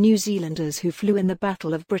those New Zealanders who flew in the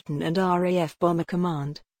Battle of Britain and RAF Bomber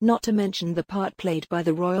Command, not to mention the part played by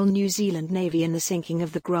the Royal New Zealand Navy in the sinking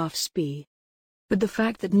of the Graf Spee. But the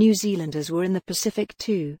fact that New Zealanders were in the Pacific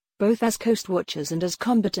too, both as coast watchers and as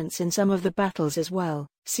combatants in some of the battles as well,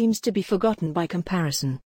 seems to be forgotten by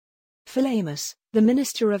comparison. Phil Amos, the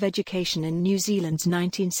Minister of Education in New Zealand's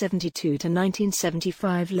 1972 to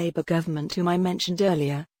 1975 Labour government whom I mentioned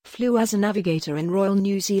earlier, flew as a navigator in Royal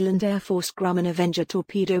New Zealand Air Force Grumman Avenger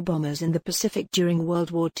torpedo bombers in the Pacific during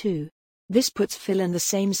World War II. This puts Phil in the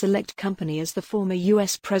same select company as the former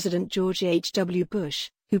US President George H.W.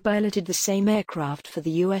 Bush, who piloted the same aircraft for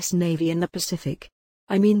the US Navy in the Pacific.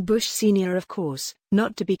 I mean Bush Sr. of course,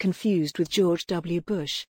 not to be confused with George W.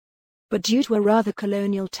 Bush. But due to a rather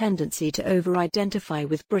colonial tendency to over-identify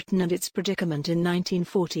with Britain and its predicament in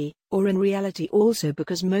 1940, or in reality also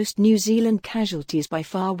because most New Zealand casualties by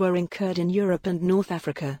far were incurred in Europe and North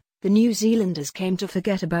Africa, the New Zealanders came to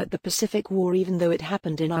forget about the Pacific War even though it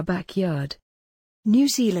happened in our backyard. New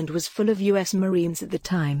Zealand was full of US Marines at the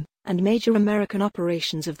time, and major American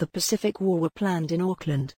operations of the Pacific War were planned in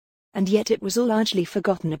Auckland. And yet it was all largely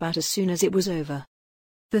forgotten about as soon as it was over.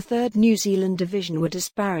 The 3rd New Zealand Division were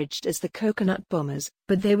disparaged as the Coconut Bombers,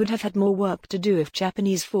 but they would have had more work to do if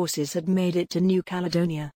Japanese forces had made it to New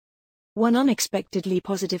Caledonia. One unexpectedly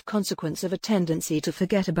positive consequence of a tendency to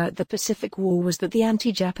forget about the Pacific War was that the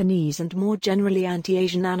anti-Japanese and more generally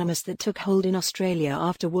anti-Asian animus that took hold in Australia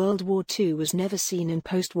after World War II was never seen in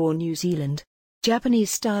post-war New Zealand.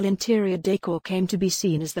 Japanese-style interior decor came to be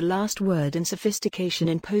seen as the last word in sophistication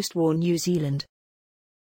in post-war New Zealand.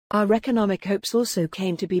 Our economic hopes also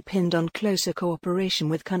came to be pinned on closer cooperation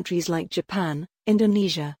with countries like Japan,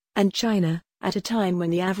 Indonesia, and China, at a time when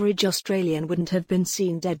the average Australian wouldn't have been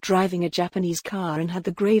seen dead driving a Japanese car and had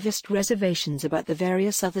the gravest reservations about the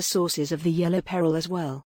various other sources of the Yellow Peril as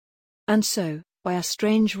well. And so, by a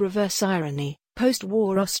strange reverse irony,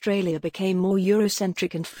 post-war Australia became more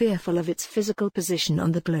Eurocentric and fearful of its physical position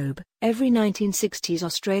on the globe. Every 1960s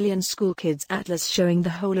Australian schoolkids' atlas showing the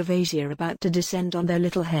whole of Asia about to descend on their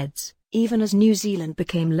little heads, even as New Zealand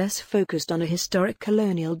became less focused on a historic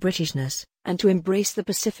colonial Britishness, and to embrace the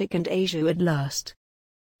Pacific and Asia at last.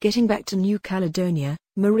 Getting back to New Caledonia,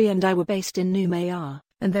 Marie and I were based in Noumea,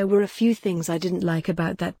 and there were a few things I didn't like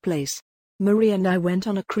about that place. Marie and I went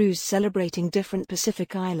on a cruise celebrating different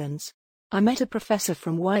Pacific islands. I met a professor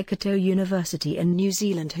from Waikato University in New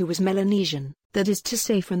Zealand who was Melanesian, that is to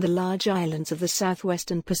say from the large islands of the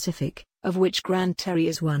southwestern Pacific, of which Grand Terre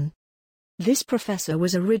is one. This professor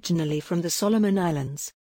was originally from the Solomon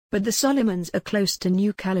Islands. But the Solomons are close to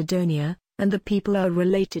New Caledonia, and the people are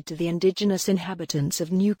related to the indigenous inhabitants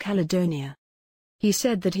of New Caledonia. He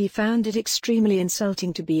said that he found it extremely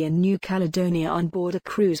insulting to be in New Caledonia on board a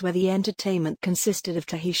cruise where the entertainment consisted of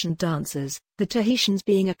Tahitian dancers, the Tahitians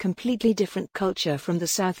being a completely different culture from the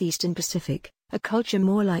southeastern Pacific, a culture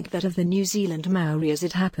more like that of the New Zealand Maori as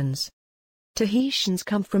it happens. Tahitians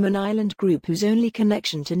come from an island group whose only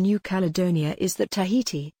connection to New Caledonia is that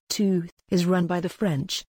Tahiti, too, is run by the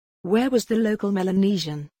French. Where was the local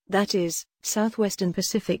Melanesian, that is, southwestern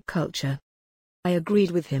Pacific culture? I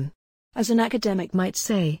agreed with him. As an academic might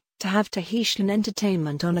say, to have Tahitian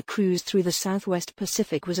entertainment on a cruise through the Southwest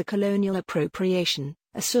Pacific was a colonial appropriation,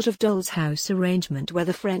 a sort of doll's house arrangement where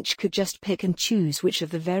the French could just pick and choose which of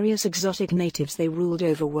the various exotic natives they ruled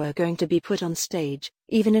over were going to be put on stage,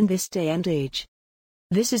 even in this day and age.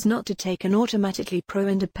 This is not to take an automatically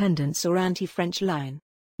pro-independence or anti-French line.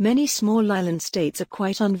 Many small island states are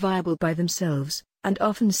quite unviable by themselves, and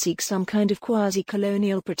often seek some kind of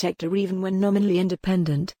quasi-colonial protector even when nominally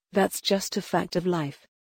independent. That's just a fact of life.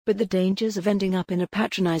 But the dangers of ending up in a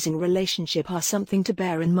patronizing relationship are something to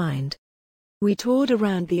bear in mind. We toured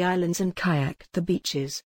around the islands and kayaked the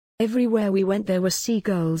beaches. Everywhere we went there were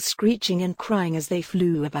seagulls screeching and crying as they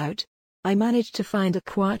flew about. I managed to find a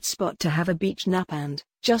quiet spot to have a beach nap and,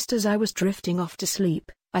 just as I was drifting off to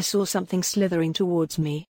sleep, I saw something slithering towards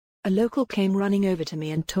me. A local came running over to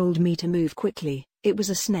me and told me to move quickly. It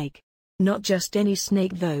was a snake. Not just any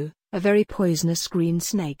snake though, a very poisonous green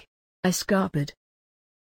snake. I scarpered.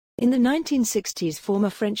 In the 1960s,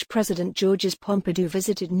 former French President Georges Pompidou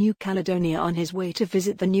visited New Caledonia on his way to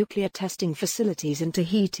visit the nuclear testing facilities in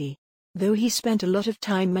Tahiti. Though he spent a lot of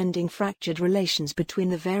time mending fractured relations between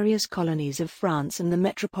the various colonies of France and the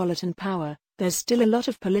metropolitan power, there's still a lot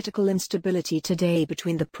of political instability today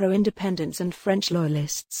between the pro-independence and French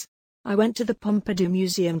loyalists. I went to the Pompidou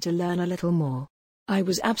Museum to learn a little more. I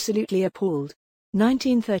was absolutely appalled.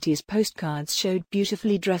 1930s postcards showed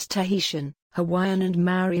beautifully dressed Tahitian, Hawaiian and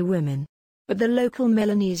Maori women. But the local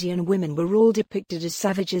Melanesian women were all depicted as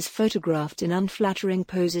savages photographed in unflattering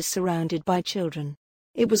poses surrounded by children.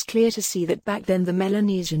 It was clear to see that back then the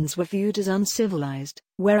Melanesians were viewed as uncivilized,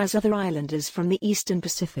 whereas other islanders from the eastern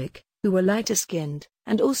Pacific, who were lighter-skinned,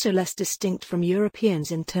 and also less distinct from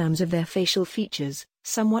Europeans in terms of their facial features,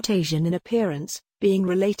 somewhat Asian in appearance, being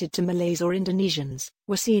related to Malays or Indonesians,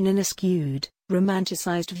 were seen in a skewed,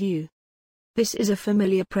 romanticized view. This is a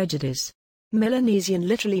familiar prejudice. Melanesian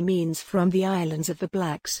literally means from the islands of the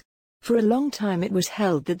blacks. For a long time it was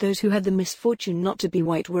held that those who had the misfortune not to be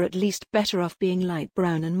white were at least better off being light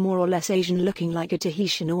brown and more or less Asian looking like a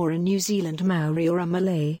Tahitian or a New Zealand Maori or a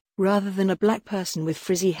Malay, rather than a black person with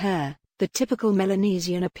frizzy hair, the typical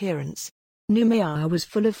Melanesian appearance. Noumea was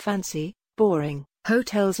full of fancy, boring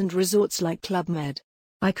hotels and resorts like Club Med.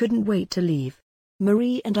 I couldn't wait to leave.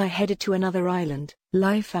 Marie and I headed to another island,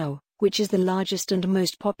 Laifau, which is the largest and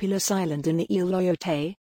most populous island in the Ile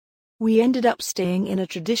Loyauté. We ended up staying in a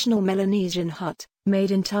traditional Melanesian hut,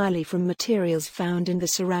 made entirely from materials found in the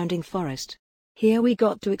surrounding forest. Here we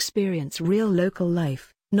got to experience real local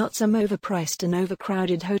life, not some overpriced and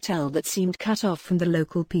overcrowded hotel that seemed cut off from the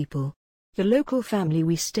local people. The local family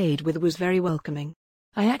we stayed with was very welcoming.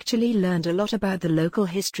 I actually learned a lot about the local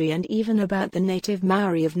history and even about the native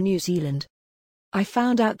Maori of New Zealand. I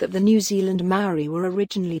found out that the New Zealand Maori were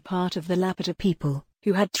originally part of the Lapita people,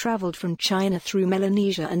 who had traveled from China through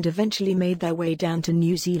Melanesia and eventually made their way down to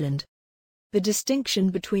New Zealand. The distinction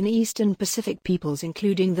between Eastern Pacific peoples,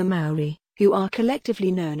 including the Maori, who are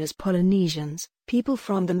collectively known as Polynesians, people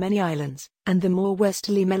from the many islands, and the more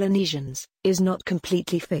westerly Melanesians, is not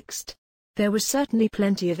completely fixed. There was certainly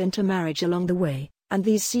plenty of intermarriage along the way, and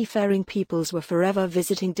these seafaring peoples were forever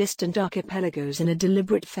visiting distant archipelagos in a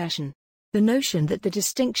deliberate fashion. The notion that the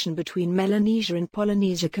distinction between Melanesia and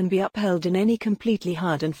Polynesia can be upheld in any completely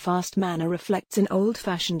hard and fast manner reflects an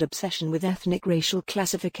old-fashioned obsession with ethnic racial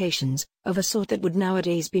classifications, of a sort that would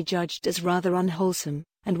nowadays be judged as rather unwholesome,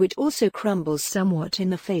 and which also crumbles somewhat in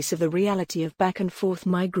the face of the reality of back-and-forth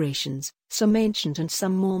migrations, some ancient and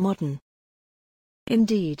some more modern.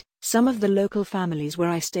 Indeed, some of the local families where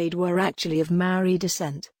I stayed were actually of Maori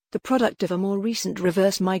descent, the product of a more recent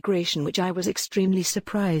reverse migration which I was extremely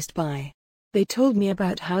surprised by. They told me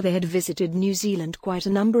about how they had visited New Zealand quite a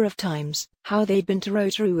number of times, how they'd been to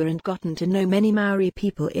Rotorua and gotten to know many Maori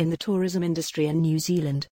people in the tourism industry in New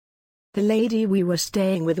Zealand. The lady we were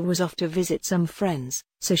staying with was off to visit some friends,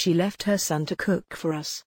 so she left her son to cook for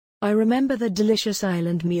us. I remember the delicious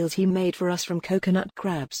island meals he made for us, from coconut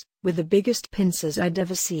crabs, with the biggest pincers I'd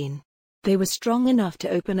ever seen. They were strong enough to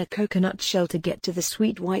open a coconut shell to get to the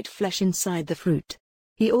sweet white flesh inside the fruit.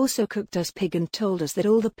 He also cooked us pig and told us that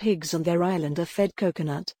all the pigs on their island are fed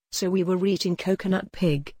coconut, so we were eating coconut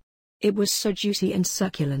pig. It was so juicy and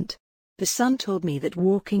succulent. The son told me that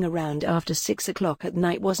walking around after 6 o'clock at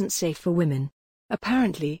night wasn't safe for women.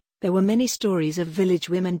 Apparently, there were many stories of village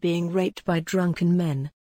women being raped by drunken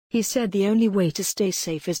men. He said the only way to stay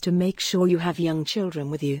safe is to make sure you have young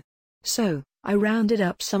children with you. So, I rounded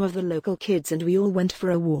up some of the local kids and we all went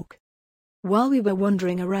for a walk. While we were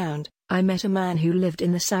wandering around, I met a man who lived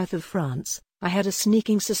in the south of France. I had a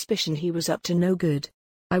sneaking suspicion he was up to no good.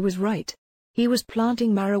 I was right. He was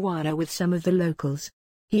planting marijuana with some of the locals.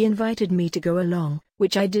 He invited me to go along,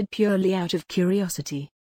 which I did purely out of curiosity.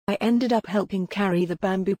 I ended up helping carry the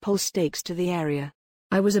bamboo pole stakes to the area.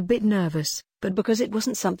 I was a bit nervous, but because it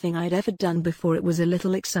wasn't something I'd ever done before, it was a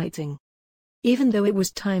little exciting. Even though it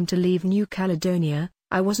was time to leave New Caledonia,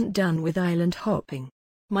 I wasn't done with island hopping.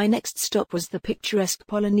 My next stop was the picturesque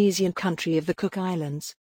Polynesian country of the Cook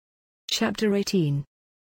Islands. Chapter 18.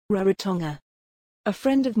 Rarotonga. A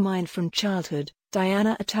friend of mine from childhood,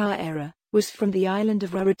 Diana Ataera, was from the island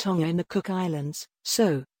of Rarotonga in the Cook Islands,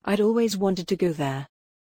 so I'd always wanted to go there.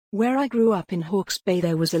 Where I grew up in Hawke's Bay,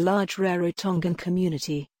 there was a large Rarotongan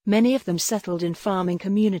community, many of them settled in farming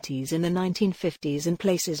communities in the 1950s in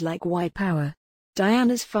places like Waipawa.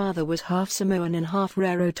 Diana's father was half Samoan and half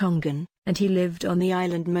Rarotongan, and he lived on the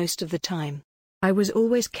island most of the time. I was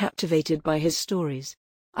always captivated by his stories.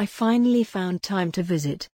 I finally found time to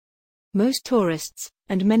visit. Most tourists,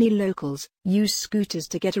 and many locals, use scooters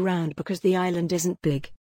to get around because the island isn't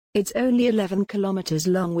big. It's only 11 kilometers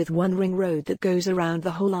long with one ring road that goes around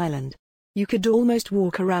the whole island. You could almost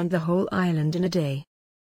walk around the whole island in a day.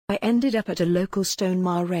 I ended up at a local stone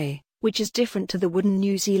marae, which is different to the wooden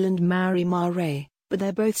New Zealand Maori marae, but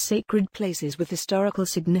they're both sacred places with historical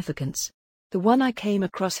significance. The one I came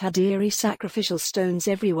across had eerie sacrificial stones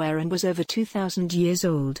everywhere and was over 2,000 years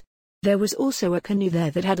old. There was also a canoe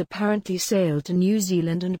there that had apparently sailed to New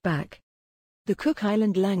Zealand and back. The Cook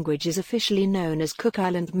Island language is officially known as Cook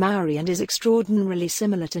Island Maori and is extraordinarily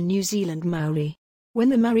similar to New Zealand Maori. When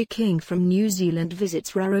the Maori king from New Zealand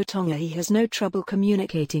visits Rarotonga, he has no trouble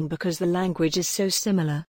communicating because the language is so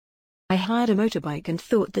similar. I hired a motorbike and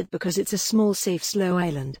thought that because it's a small, safe, slow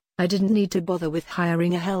island, I didn't need to bother with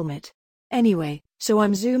hiring a helmet. Anyway, so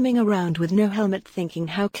I'm zooming around with no helmet thinking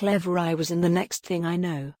how clever I was, and the next thing I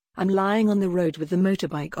know, I'm lying on the road with the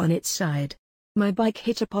motorbike on its side. My bike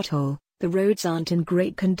hit a pothole, the roads aren't in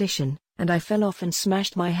great condition, and I fell off and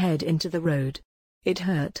smashed my head into the road. It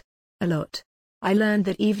hurt. A lot. I learned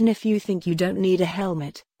that even if you think you don't need a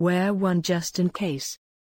helmet, wear one just in case.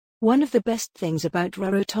 One of the best things about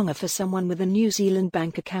Rarotonga for someone with a New Zealand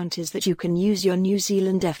bank account is that you can use your New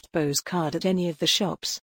Zealand EFTPOS card at any of the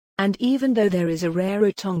shops. And even though there is a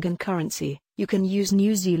Rarotongan currency, you can use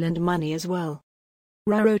New Zealand money as well.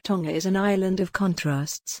 Rarotonga is an island of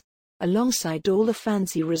contrasts. Alongside all the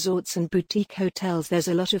fancy resorts and boutique hotels, there's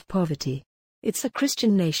a lot of poverty. It's a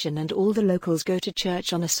Christian nation and all the locals go to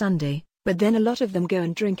church on a Sunday, but then a lot of them go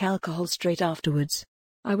and drink alcohol straight afterwards.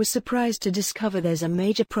 I was surprised to discover there's a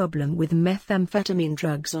major problem with methamphetamine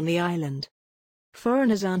drugs on the island.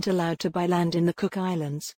 Foreigners aren't allowed to buy land in the Cook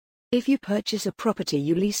Islands. If you purchase a property,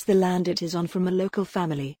 you lease the land it is on from a local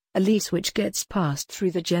family, a lease which gets passed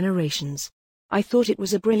through the generations. I thought it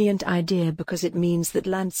was a brilliant idea because it means that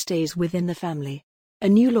land stays within the family. A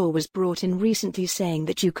new law was brought in recently saying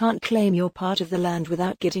that you can't claim your part of the land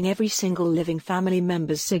without getting every single living family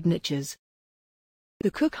member's signatures. The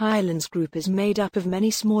Cook Islands group is made up of many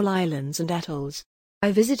small islands and atolls.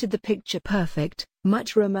 I visited the picture-perfect,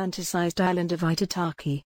 much romanticized island of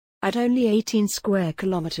Itataki. At only 18 square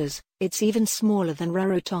kilometers, it's even smaller than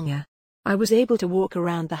Rarotonga. I was able to walk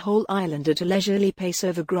around the whole island at a leisurely pace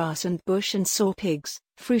over grass and bush and saw pigs,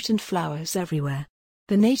 fruit and flowers everywhere.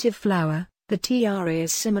 The native flower, the tiara,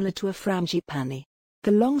 is similar to a frangipani.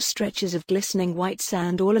 The long stretches of glistening white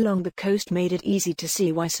sand all along the coast made it easy to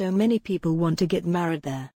see why so many people want to get married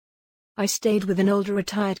there. I stayed with an older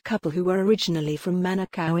retired couple who were originally from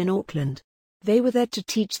Manukau in Auckland. They were there to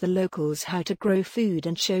teach the locals how to grow food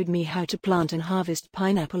and showed me how to plant and harvest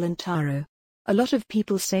pineapple and taro. A lot of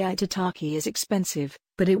people say Itataki is expensive,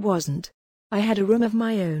 but it wasn't. I had a room of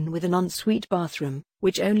my own with an ensuite bathroom,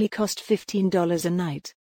 which only cost $15 a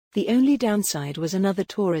night. The only downside was another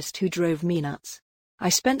tourist who drove me nuts. I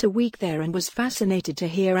spent a week there and was fascinated to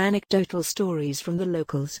hear anecdotal stories from the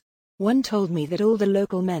locals. One told me that all the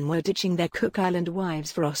local men were ditching their Cook Island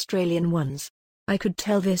wives for Australian ones. I could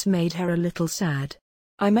tell this made her a little sad.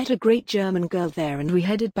 I met a great German girl there and we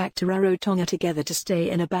headed back to Rarotonga together to stay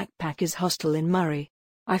in a backpackers hostel in Murray.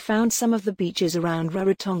 I found some of the beaches around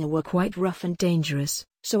Rarotonga were quite rough and dangerous,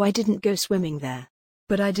 so I didn't go swimming there.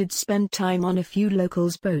 But I did spend time on a few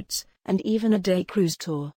locals' boats, and even a day cruise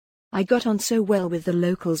tour. I got on so well with the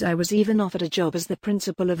locals I was even offered a job as the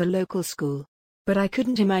principal of a local school. But I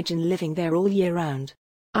couldn't imagine living there all year round.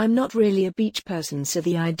 I'm not really a beach person, so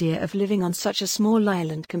the idea of living on such a small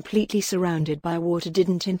island completely surrounded by water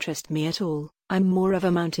didn't interest me at all. I'm more of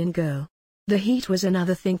a mountain girl. The heat was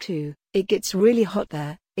another thing too. It gets really hot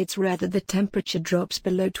there. It's rare that the temperature drops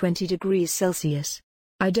below 20 degrees Celsius.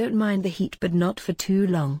 I don't mind the heat, but not for too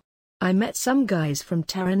long. I met some guys from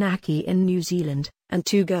Taranaki in New Zealand, and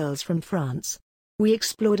 2 girls from France. We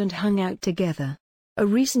explored and hung out together. A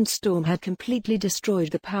recent storm had completely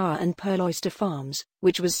destroyed the power and pearl oyster farms,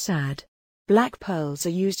 which was sad. Black pearls are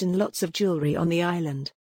used in lots of jewelry on the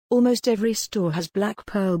island. Almost every store has black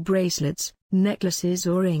pearl bracelets, necklaces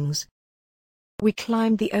or rings. We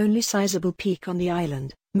climbed the only sizable peak on the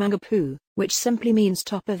island, Mangapu, which simply means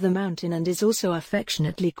top of the mountain and is also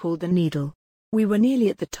affectionately called the Needle. We were nearly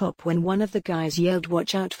at the top when one of the guys yelled,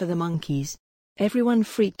 "Watch out for the monkeys." Everyone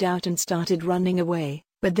freaked out and started running away,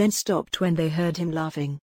 but then stopped when they heard him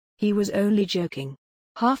laughing. He was only joking.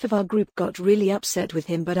 Half of our group got really upset with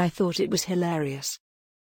him, but I thought it was hilarious.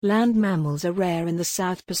 Land mammals are rare in the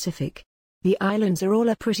South Pacific. The islands are all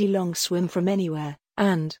a pretty long swim from anywhere,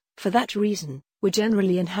 and, for that reason, were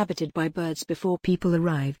generally inhabited by birds before people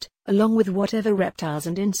arrived, along with whatever reptiles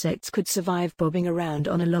and insects could survive bobbing around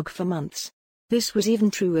on a log for months. This was even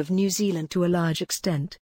true of New Zealand to a large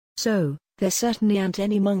extent. So, there certainly aren't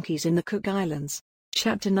any monkeys in the Cook Islands.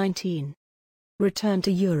 Chapter 19. Return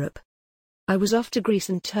to Europe. I was off to Greece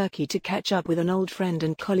and Turkey to catch up with an old friend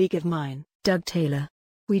and colleague of mine, Doug Taylor.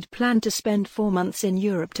 We'd planned to spend 4 months in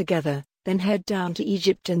Europe together, then head down to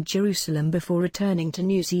Egypt and Jerusalem before returning to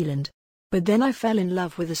New Zealand. But then I fell in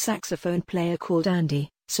love with a saxophone player called Andy,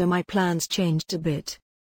 so my plans changed a bit.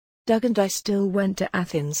 Doug and I still went to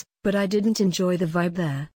Athens, but I didn't enjoy the vibe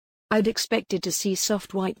there. I'd expected to see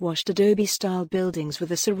soft whitewashed adobe-style buildings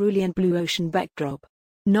with a cerulean blue ocean backdrop.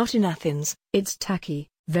 Not in Athens, it's tacky,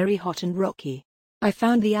 very hot and rocky. I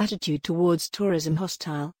found the attitude towards tourism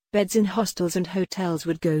hostile. Beds in hostels and hotels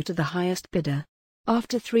would go to the highest bidder.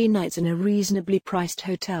 After 3 nights in a reasonably priced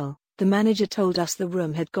hotel, the manager told us the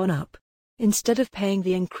room had gone up. Instead of paying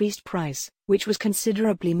the increased price, which was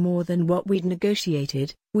considerably more than what we'd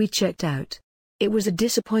negotiated, we checked out. It was a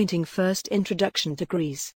disappointing first introduction to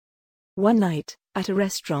Greece. One night, at a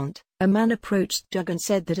restaurant, a man approached Doug and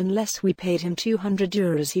said that unless we paid him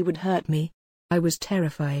 €200 he would hurt me. I was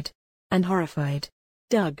terrified. And horrified.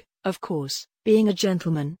 Doug, of course, being a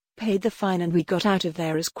gentleman, paid the fine and we got out of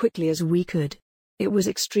there as quickly as we could. It was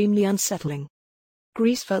extremely unsettling.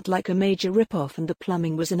 Greece felt like a major rip-off and the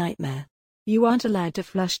plumbing was a nightmare. You aren't allowed to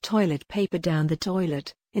flush toilet paper down the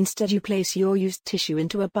toilet, instead you place your used tissue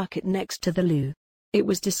into a bucket next to the loo. It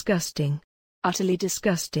was disgusting. Utterly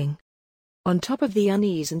disgusting. On top of the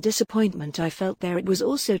unease and disappointment I felt there, it was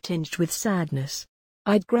also tinged with sadness.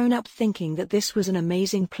 I'd grown up thinking that this was an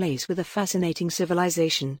amazing place with a fascinating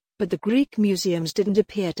civilization, but the Greek museums didn't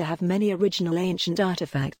appear to have many original ancient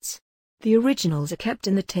artifacts. The originals are kept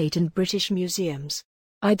in the Tate and British museums.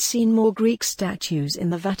 I'd seen more Greek statues in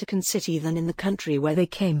the Vatican City than in the country where they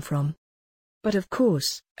came from. But of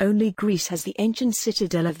course, only Greece has the ancient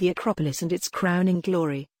citadel of the Acropolis and its crowning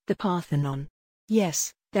glory, the Parthenon.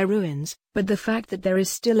 Yes, they're ruins, but the fact that there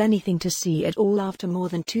is still anything to see at all after more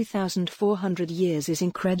than 2,400 years is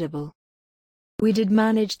incredible. We did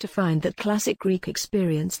manage to find that classic Greek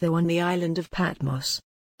experience though on the island of Patmos.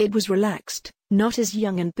 It was relaxed, not as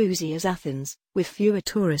young and boozy as Athens, with fewer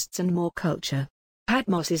tourists and more culture.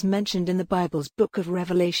 Patmos is mentioned in the Bible's Book of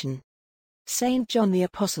Revelation. Saint John the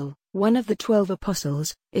Apostle, one of the 12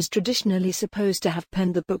 apostles, is traditionally supposed to have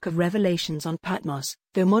penned the Book of Revelations on Patmos,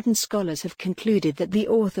 though modern scholars have concluded that the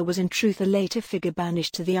author was in truth a later figure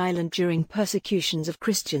banished to the island during persecutions of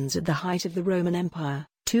Christians at the height of the Roman Empire,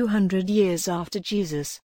 200 years after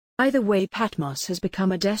Jesus. Either way, Patmos has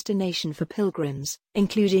become a destination for pilgrims,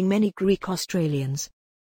 including many Greek Australians.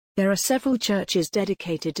 There are several churches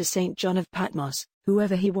dedicated to Saint John of Patmos,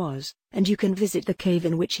 whoever he was, and you can visit the cave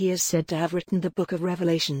in which he is said to have written the Book of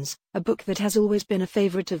Revelations, a book that has always been a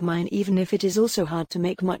favorite of mine even if it is also hard to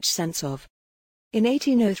make much sense of. In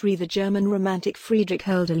 1803 the German romantic Friedrich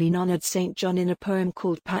Hölderlin honored St. John in a poem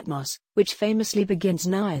called Patmos, which famously begins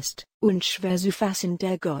 "Nah ist, und schwer zu fassen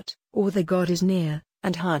der Gott," or "The God is near,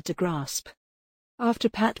 and hard to grasp." After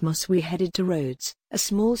Patmos we headed to Rhodes, a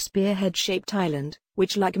small spearhead-shaped island,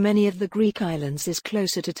 which like many of the Greek islands is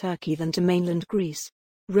closer to Turkey than to mainland Greece.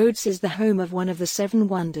 Rhodes is the home of one of the 7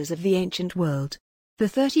 wonders of the ancient world. The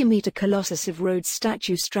 30-meter Colossus of Rhodes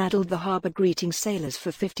statue straddled the harbor greeting sailors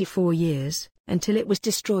for 54 years, until it was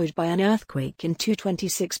destroyed by an earthquake in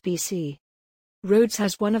 226 BC. Rhodes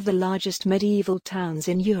has one of the largest medieval towns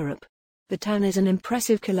in Europe. The town is an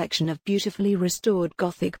impressive collection of beautifully restored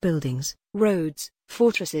Gothic buildings, roads,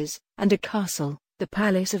 fortresses, and a castle, the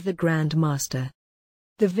Palace of the Grand Master.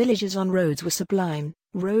 The villages on Rhodes were sublime,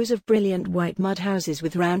 rows of brilliant white mud houses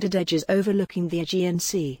with rounded edges overlooking the Aegean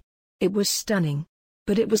Sea. It was stunning.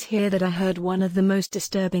 But it was here that I heard one of the most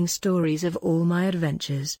disturbing stories of all my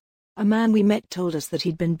adventures. A man we met told us that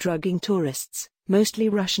he'd been drugging tourists, mostly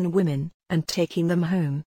Russian women, and taking them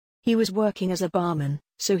home. He was working as a barman,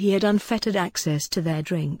 so he had unfettered access to their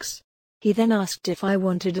drinks. He then asked if I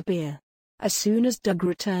wanted a beer. As soon as Doug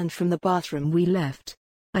returned from the bathroom we left.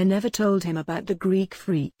 I never told him about the Greek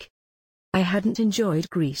freak. I hadn't enjoyed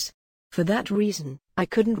Greece. For that reason, I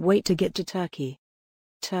couldn't wait to get to Turkey.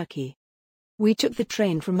 Turkey. We took the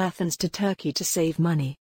train from Athens to Turkey to save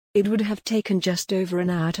money. It would have taken just over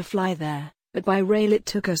an hour to fly there, but by rail it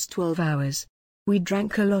took us 12 hours. We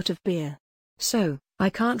drank a lot of beer. So,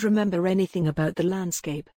 I can't remember anything about the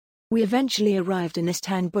landscape. We eventually arrived in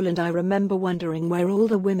Istanbul and I remember wondering where all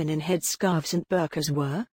the women in headscarves and burqas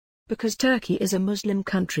were. Because Turkey is a Muslim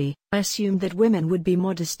country, I assumed that women would be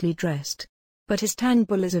modestly dressed. But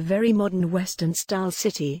Istanbul is a very modern Western-style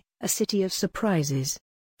city, a city of surprises.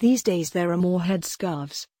 These days there are more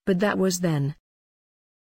headscarves, but that was then.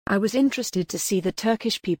 I was interested to see the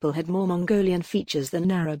Turkish people had more Mongolian features than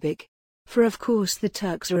Arabic. For of course the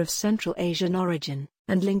Turks are of Central Asian origin,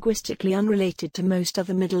 and linguistically unrelated to most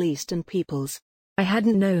other Middle Eastern peoples. I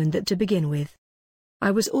hadn't known that to begin with. I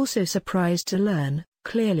was also surprised to learn,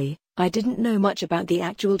 clearly, I didn't know much about the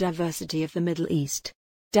actual diversity of the Middle East.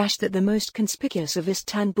 That the most conspicuous of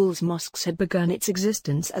Istanbul's mosques had begun its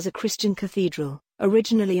existence as a Christian cathedral,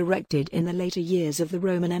 originally erected in the later years of the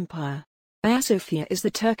Roman Empire. Hagia Sophia is the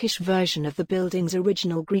Turkish version of the building's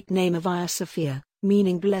original Greek name of Hagia Sophia,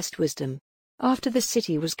 meaning blessed wisdom. After the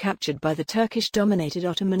city was captured by the Turkish-dominated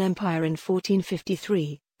Ottoman Empire in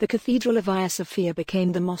 1453, the Cathedral of Hagia Sophia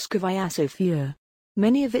became the Mosque of Hagia Sophia.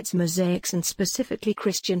 Many of its mosaics and specifically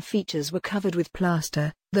Christian features were covered with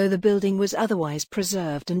plaster, though the building was otherwise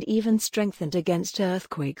preserved and even strengthened against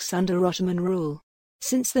earthquakes under Ottoman rule.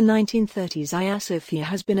 Since the 1930s Hagia Sophia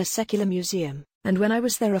has been a secular museum, and when I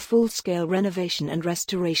was there a full-scale renovation and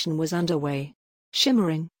restoration was underway.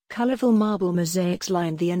 Shimmering, colorful marble mosaics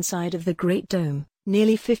lined the inside of the Great Dome,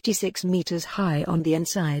 nearly 56 meters high on the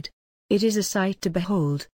inside. It is a sight to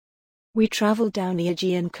behold. We traveled down the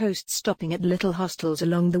Aegean coast stopping at little hostels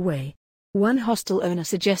along the way. One hostel owner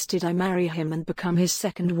suggested I marry him and become his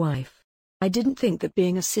second wife. I didn't think that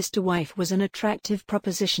being a sister wife was an attractive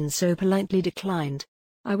proposition, so politely declined.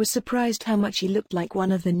 I was surprised how much he looked like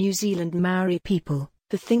one of the New Zealand Maori people.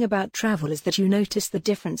 The thing about travel is that you notice the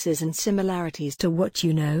differences and similarities to what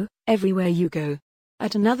you know, everywhere you go.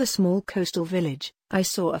 At another small coastal village, I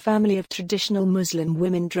saw a family of traditional Muslim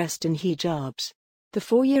women dressed in hijabs. The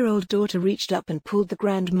 4-year-old daughter reached up and pulled the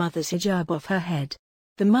grandmother's hijab off her head.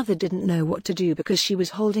 The mother didn't know what to do because she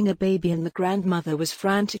was holding a baby and the grandmother was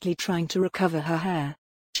frantically trying to recover her hair.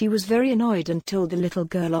 She was very annoyed and told the little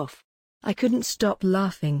girl off. I couldn't stop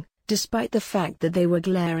laughing, despite the fact that they were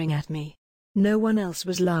glaring at me. No one else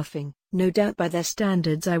was laughing, no doubt by their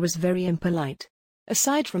standards I was very impolite.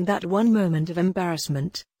 Aside from that one moment of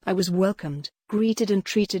embarrassment, I was welcomed, greeted and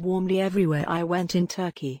treated warmly everywhere I went in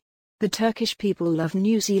Turkey. The Turkish people love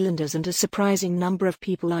New Zealanders and a surprising number of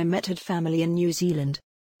people I met had family in New Zealand.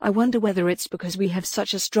 I wonder whether it's because we have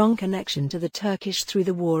such a strong connection to the Turkish through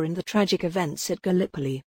the war and the tragic events at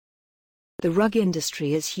Gallipoli. The rug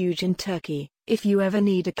industry is huge in Turkey. If you ever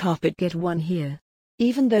need a carpet, get one here.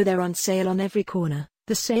 Even though they're on sale on every corner,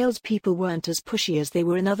 the salespeople weren't as pushy as they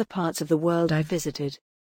were in other parts of the world I visited.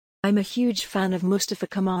 I'm a huge fan of Mustafa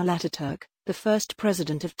Kemal Ataturk, the first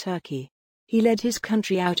president of Turkey. He led his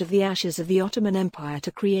country out of the ashes of the Ottoman Empire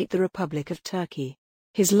to create the Republic of Turkey.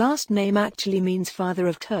 His last name actually means Father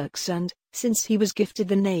of Turks and, since he was gifted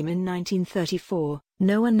the name in 1934,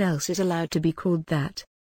 no one else is allowed to be called that.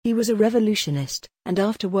 He was a revolutionist, and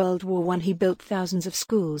after World War I he built thousands of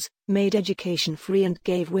schools, made education free and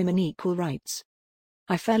gave women equal rights.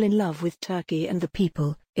 I fell in love with Turkey and the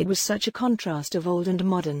people. It was such a contrast of old and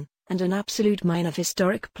modern, and an absolute mine of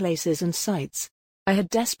historic places and sites. I had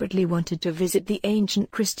desperately wanted to visit the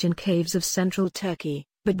ancient Christian caves of central Turkey,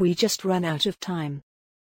 but we just ran out of time.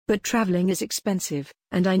 But traveling is expensive,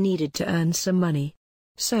 and I needed to earn some money.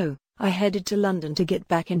 So, I headed to London to get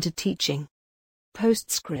back into teaching.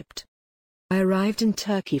 Postscript. I arrived in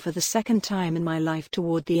Turkey for the second time in my life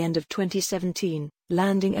toward the end of 2017,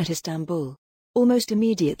 landing at Istanbul. Almost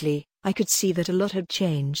immediately, I could see that a lot had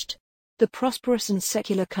changed. The prosperous and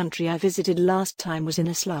secular country I visited last time was in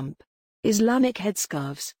a slump. Islamic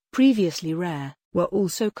headscarves, previously rare, were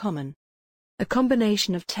also common. A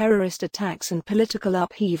combination of terrorist attacks and political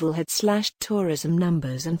upheaval had slashed tourism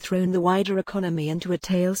numbers and thrown the wider economy into a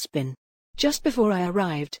tailspin. Just before I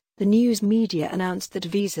arrived, the news media announced that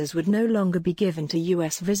visas would no longer be given to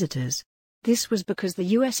U.S. visitors. This was because the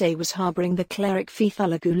USA was harboring the cleric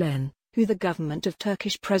Fethullah Gulen, who the government of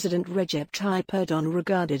Turkish President Recep Tayyip Erdogan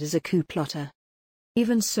regarded as a coup plotter.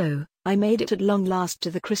 Even so, I made it at long last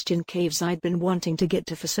to the Christian caves I'd been wanting to get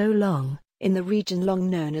to for so long, in the region long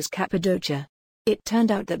known as Cappadocia. It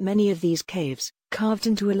turned out that many of these caves, carved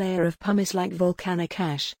into a layer of pumice-like volcanic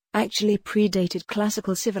ash, actually predated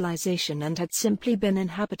classical civilization and had simply been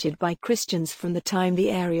inhabited by Christians from the time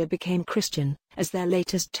the area became Christian, as their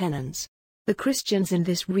latest tenants. The Christians in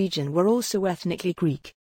this region were also ethnically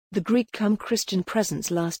Greek. The Greek-cum-Christian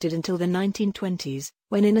presence lasted until the 1920s,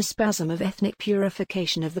 when in a spasm of ethnic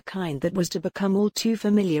purification of the kind that was to become all too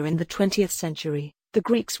familiar in the 20th century, the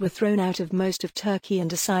Greeks were thrown out of most of Turkey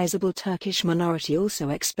and a sizable Turkish minority also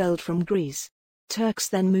expelled from Greece. Turks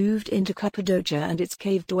then moved into Cappadocia and its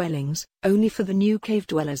cave dwellings, only for the new cave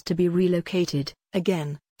dwellers to be relocated,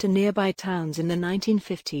 again, to nearby towns in the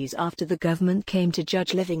 1950s after the government came to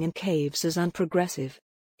judge living in caves as unprogressive.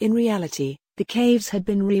 In reality, the caves had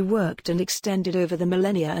been reworked and extended over the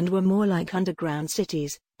millennia and were more like underground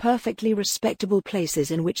cities, perfectly respectable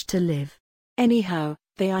places in which to live. Anyhow,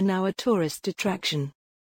 they are now a tourist attraction.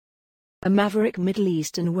 A Maverick Middle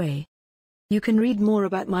Eastern Way. You can read more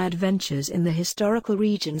about my adventures in the historical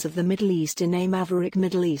regions of the Middle East in A Maverick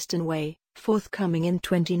Middle Eastern Way, forthcoming in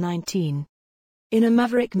 2019. In A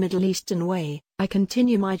Maverick Middle Eastern Way, I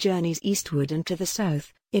continue my journeys eastward and to the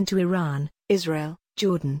south, into Iran, Israel,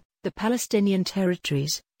 Jordan, the Palestinian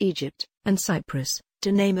territories, Egypt, and Cyprus,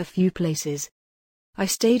 to name a few places. I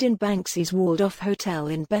stayed in Banksy's walled-off hotel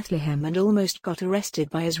in Bethlehem and almost got arrested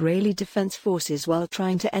by Israeli Defense Forces while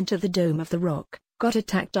trying to enter the Dome of the Rock, got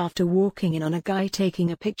attacked after walking in on a guy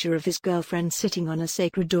taking a picture of his girlfriend sitting on a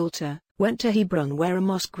sacred altar, went to Hebron where a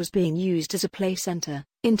mosque was being used as a play center,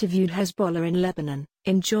 interviewed Hezbollah in Lebanon,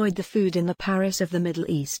 enjoyed the food in the Paris of the Middle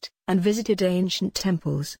East, and visited ancient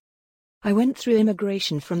temples. I went through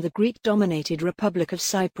immigration from the Greek-dominated Republic of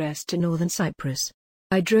Cyprus to northern Cyprus.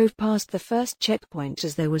 I drove past the first checkpoint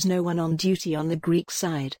as there was no one on duty on the Greek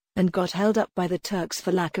side, and got held up by the Turks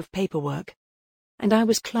for lack of paperwork. And I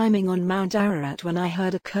was climbing on Mount Ararat when I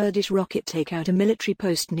heard a Kurdish rocket take out a military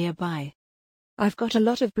post nearby. I've got a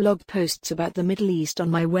lot of blog posts about the Middle East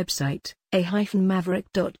on my website,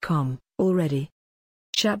 a-maverick.com, already.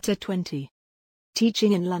 Chapter 20.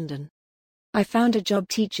 Teaching in London. I found a job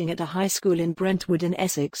teaching at a high school in Brentwood in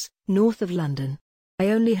Essex, north of London. I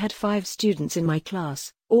only had 5 students in my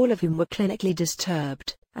class, all of whom were clinically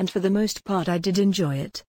disturbed, and for the most part I did enjoy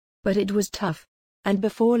it. But it was tough. And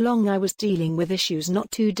before long I was dealing with issues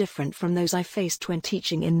not too different from those I faced when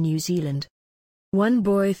teaching in New Zealand. One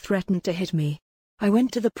boy threatened to hit me. I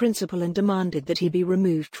went to the principal and demanded that he be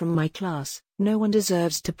removed from my class. No one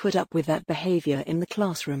deserves to put up with that behavior in the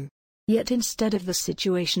classroom. Yet instead of the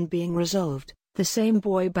situation being resolved, the same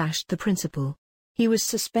boy bashed the principal. He was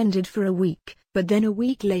suspended for a week, but then a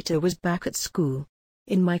week later was back at school.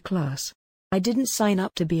 In my class. I didn't sign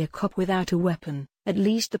up to be a cop without a weapon, at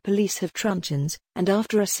least the police have truncheons, and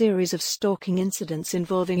after a series of stalking incidents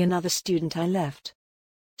involving another student I left.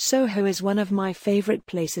 Soho is one of my favorite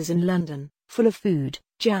places in London, full of food,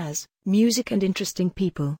 jazz, music and interesting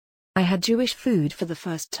people. I had Jewish food for the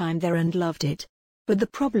first time there and loved it. But the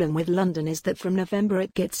problem with London is that from November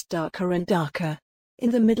it gets darker and darker.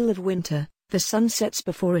 In the middle of winter, the sun sets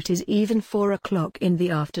before it is even 4 o'clock in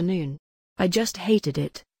the afternoon. I just hated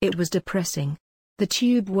it. It was depressing. The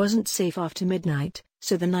tube wasn't safe after midnight,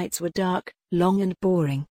 so the nights were dark, long and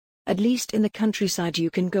boring. At least in the countryside you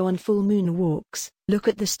can go on full moon walks, look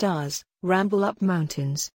at the stars, ramble up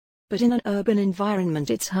mountains. But in an urban environment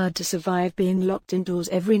it's hard to survive being locked indoors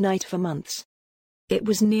every night for months. It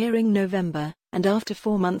was nearing November, and after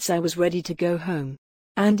 4 months I was ready to go home.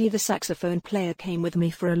 Andy the saxophone player came with me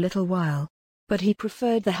for a little while. But he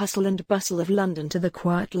preferred the hustle and bustle of London to the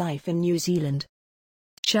quiet life in New Zealand.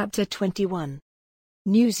 Chapter 21.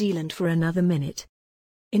 New Zealand for another minute.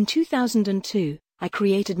 In 2002, I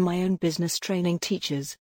created my own business training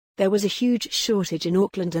teachers. There was a huge shortage in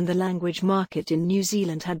Auckland and the language market in New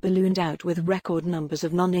Zealand had ballooned out with record numbers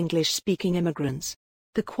of non-English speaking immigrants.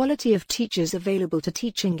 The quality of teachers available to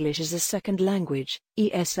teach English as a second language,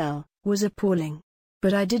 ESL, was appalling.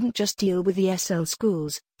 But I didn't just deal with ESL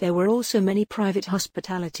schools, there were also many private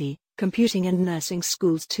hospitality, computing and nursing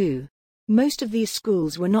schools too. Most of these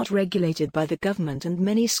schools were not regulated by the government and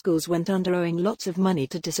many schools went under owing lots of money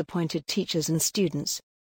to disappointed teachers and students.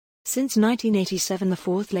 Since 1987 the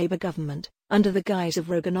fourth Labour government, under the guise of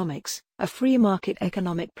Reaganomics, a free market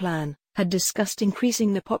economic plan, had discussed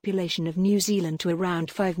increasing the population of New Zealand to around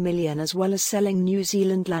 5 million as well as selling New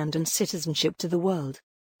Zealand land and citizenship to the world.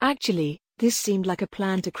 Actually, this seemed like a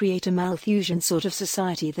plan to create a Malthusian sort of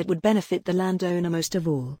society that would benefit the landowner most of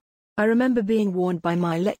all. I remember being warned by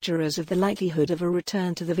my lecturers of the likelihood of a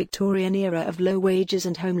return to the Victorian era of low wages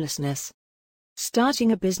and homelessness.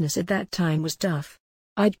 Starting a business at that time was tough.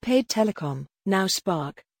 I'd paid Telecom, now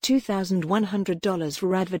Spark, $2,100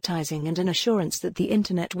 for advertising and an assurance that the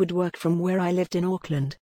internet would work from where I lived in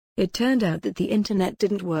Auckland. It turned out that the internet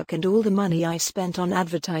didn't work and all the money I spent on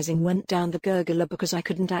advertising went down the gurgler because I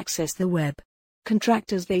couldn't access the web.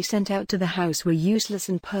 Contractors they sent out to the house were useless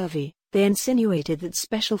and pervy. They insinuated that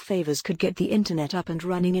special favors could get the internet up and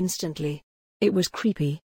running instantly. It was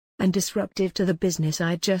creepy and disruptive to the business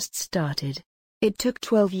I'd just started. It took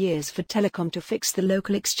 12 years for Telecom to fix the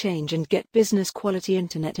local exchange and get business quality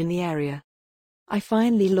internet in the area. I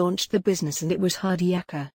finally launched the business and it was hard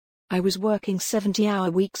yakka. I was working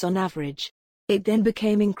 70-hour weeks on average. It then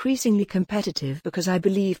became increasingly competitive because I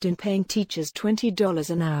believed in paying teachers $20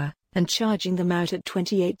 an hour and charging them out at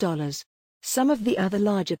 $28. Some of the other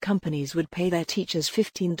larger companies would pay their teachers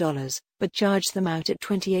 $15, but charge them out at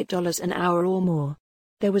 $28 an hour or more.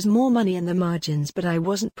 There was more money in the margins but I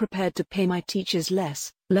wasn't prepared to pay my teachers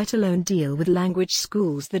less, let alone deal with language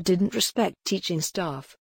schools that didn't respect teaching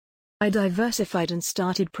staff. I diversified and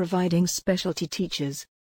started providing specialty teachers.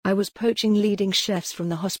 I was poaching leading chefs from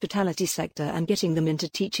the hospitality sector and getting them into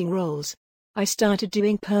teaching roles. I started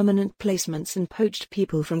doing permanent placements and poached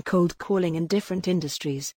people from cold calling in different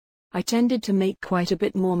industries. I tended to make quite a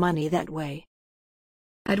bit more money that way.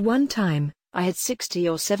 At one time, I had 60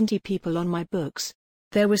 or 70 people on my books.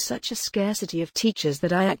 There was such a scarcity of teachers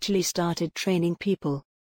that I actually started training people.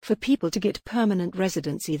 For people to get permanent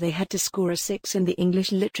residency they had to score a 6 in the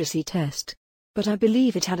English literacy test. But I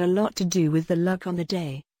believe it had a lot to do with the luck on the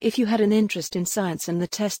day. If you had an interest in science and the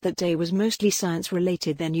test that day was mostly science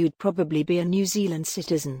related then you'd probably be a New Zealand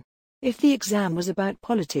citizen. If the exam was about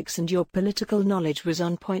politics and your political knowledge was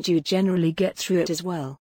on point you'd generally get through it as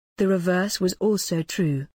well. The reverse was also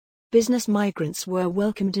true. Business migrants were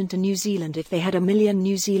welcomed into New Zealand if they had $1 million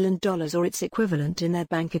New Zealand dollars or its equivalent in their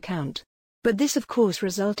bank account. But this of course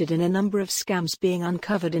resulted in a number of scams being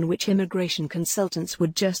uncovered in which immigration consultants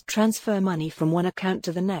would just transfer money from one account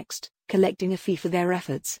to the next, collecting a fee for their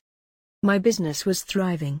efforts. My business was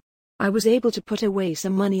thriving. I was able to put away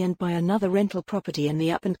some money and buy another rental property in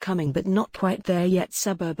the up-and-coming but not quite there yet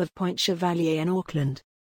suburb of Point Chevalier in Auckland.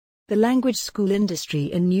 The language school industry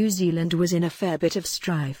in New Zealand was in a fair bit of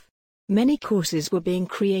strife. Many courses were being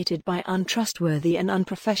created by untrustworthy and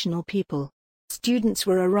unprofessional people. Students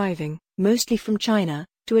were arriving, mostly from China,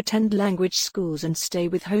 to attend language schools and stay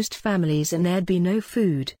with host families and there'd be no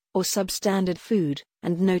food, or substandard food,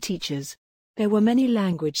 and no teachers. There were many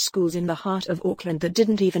language schools in the heart of Auckland that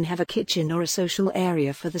didn't even have a kitchen or a social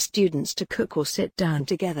area for the students to cook or sit down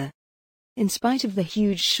together. In spite of the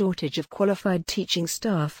huge shortage of qualified teaching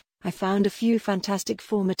staff, I found a few fantastic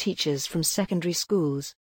former teachers from secondary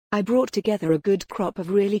schools. I brought together a good crop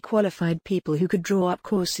of really qualified people who could draw up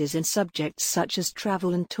courses in subjects such as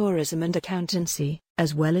travel and tourism and accountancy,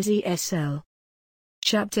 as well as ESL.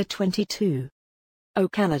 Chapter 22. Oh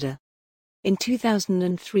Canada. In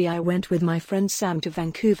 2003 I went with my friend Sam to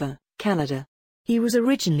Vancouver, Canada. He was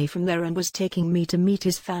originally from there and was taking me to meet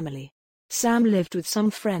his family. Sam lived with some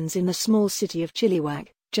friends in the small city of Chilliwack,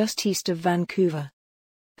 just east of Vancouver.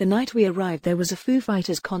 The night we arrived there was a Foo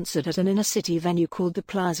Fighters concert at an inner-city venue called the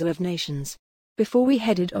Plaza of Nations. Before we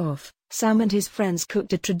headed off, Sam and his friends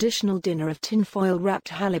cooked a traditional dinner of tinfoil-wrapped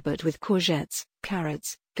halibut with courgettes,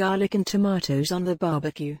 carrots, garlic and tomatoes on the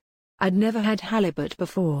barbecue. I'd never had halibut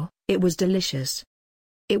before, it was delicious.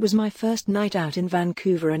 It was my first night out in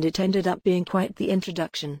Vancouver and it ended up being quite the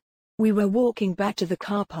introduction. We were walking back to the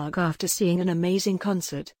car park after seeing an amazing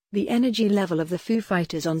concert. The energy level of the Foo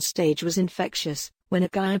Fighters on stage was infectious, when a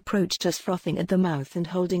guy approached us frothing at the mouth and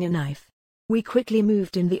holding a knife. We quickly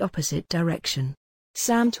moved in the opposite direction.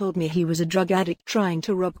 Sam told me he was a drug addict trying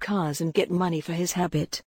to rob cars and get money for his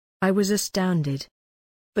habit. I was astounded.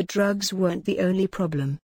 But drugs weren't the only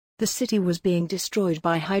problem. The city was being destroyed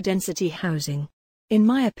by high-density housing. In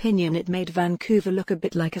my opinion, it made Vancouver look a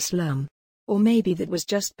bit like a slum. Or maybe that was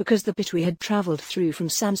just because the bit we had traveled through from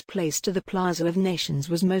Sam's place to the Plaza of Nations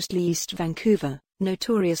was mostly East Vancouver,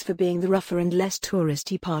 notorious for being the rougher and less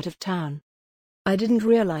touristy part of town. I didn't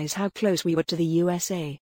realize how close we were to the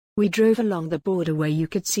USA. We drove along the border where you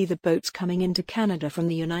could see the boats coming into Canada from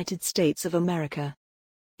the United States of America.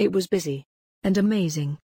 It was busy. And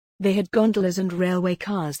amazing. They had gondolas and railway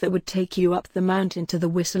cars that would take you up the mountain to the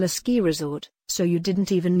Whistler ski resort, so you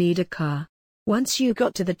didn't even need a car. Once you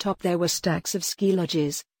got to the top, there were stacks of ski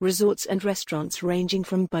lodges, resorts and restaurants ranging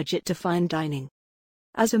from budget to fine dining.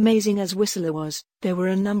 As amazing as Whistler was, there were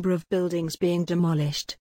a number of buildings being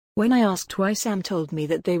demolished. When I asked why, Sam told me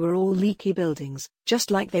that they were all leaky buildings,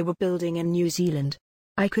 just like they were building in New Zealand.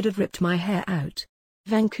 I could have ripped my hair out.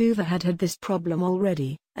 Vancouver had this problem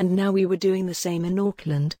already, and now we were doing the same in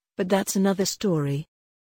Auckland, but that's another story.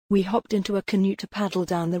 We hopped into a canoe to paddle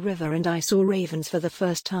down the river and I saw ravens for the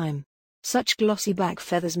first time. Such glossy back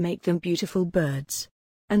feathers make them beautiful birds.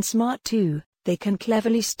 And smart too, they can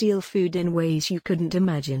cleverly steal food in ways you couldn't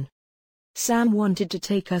imagine. Sam wanted to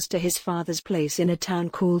take us to his father's place in a town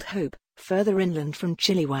called Hope, further inland from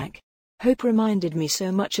Chilliwack. Hope reminded me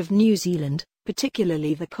so much of New Zealand,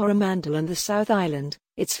 particularly the Coromandel and the South Island.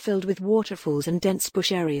 It's filled with waterfalls and dense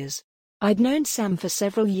bush areas. I'd known Sam for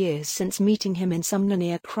several years since meeting him in Sumner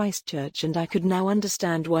near Christchurch, and I could now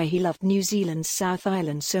understand why he loved New Zealand's South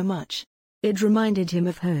Island so much. It reminded him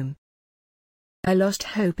of home. I lost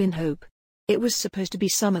hope in Hope. It was supposed to be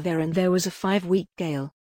summer there and there was a 5-week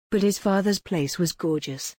gale. But his father's place was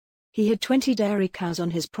gorgeous. He had 20 dairy cows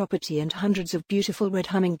on his property and hundreds of beautiful red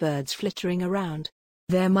hummingbirds flittering around.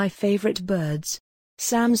 They're my favorite birds.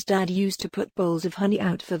 Sam's dad used to put bowls of honey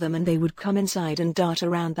out for them and they would come inside and dart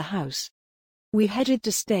around the house. We headed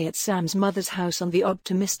to stay at Sam's mother's house on the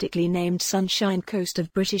optimistically named Sunshine Coast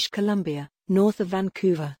of British Columbia, north of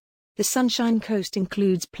Vancouver. The Sunshine Coast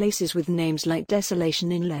includes places with names like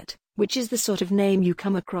Desolation Inlet, which is the sort of name you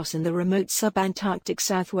come across in the remote sub-Antarctic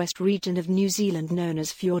southwest region of New Zealand known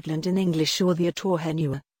as Fiordland in English, or the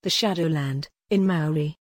Atohenua, the Shadowland, in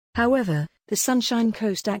Maori. However, the Sunshine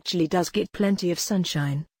Coast actually does get plenty of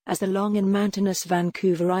sunshine, as the long and mountainous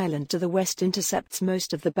Vancouver Island to the west intercepts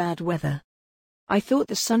most of the bad weather. I thought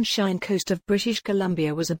the Sunshine Coast of British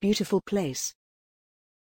Columbia was a beautiful place.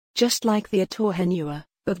 Just like the Atohenua,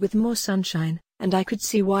 but with more sunshine, and I could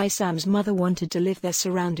see why Sam's mother wanted to live there,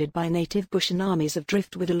 surrounded by native bush and armies of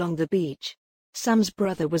driftwood along the beach. Sam's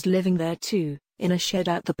brother was living there too, in a shed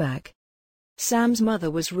out the back. Sam's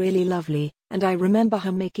mother was really lovely, and I remember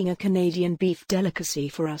her making a Canadian beef delicacy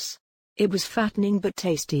for us. It was fattening but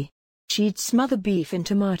tasty. She'd smother beef in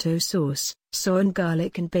tomato sauce, soy and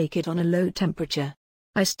garlic and bake it on a low temperature.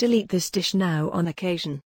 I still eat this dish now on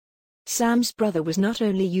occasion. Sam's brother was not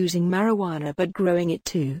only using marijuana but growing it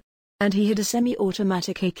too. And he had a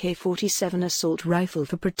semi-automatic AK-47 assault rifle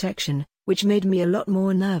for protection, which made me a lot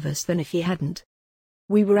more nervous than if he hadn't.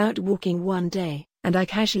 We were out walking one day, and I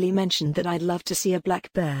casually mentioned that I'd love to see a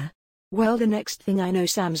black bear. Well, the next thing I know,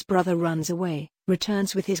 Sam's brother runs away,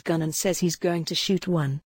 returns with his gun and says he's going to shoot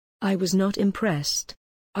one. I was not impressed.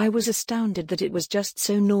 I was astounded that it was just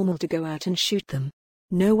so normal to go out and shoot them.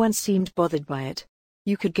 No one seemed bothered by it.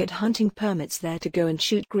 You could get hunting permits there to go and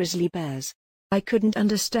shoot grizzly bears. I couldn't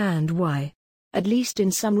understand why. At least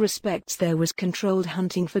in some respects there was controlled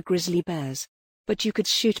hunting for grizzly bears. But you could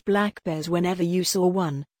shoot black bears whenever you saw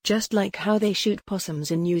one, just like how they shoot possums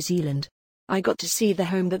in New Zealand. I got to see the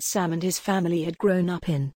home that Sam and his family had grown up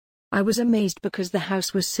in. I was amazed because the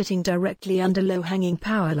house was sitting directly under low-hanging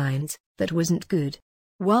power lines. That wasn't good.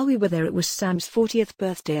 While we were there, it was Sam's 40th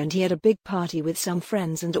birthday and he had a big party with some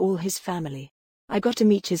friends and all his family. I got to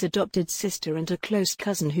meet his adopted sister and a close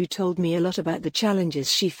cousin who told me a lot about the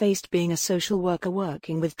challenges she faced being a social worker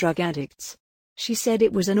working with drug addicts. She said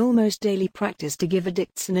it was an almost daily practice to give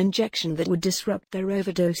addicts an injection that would disrupt their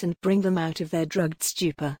overdose and bring them out of their drugged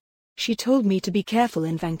stupor. She told me to be careful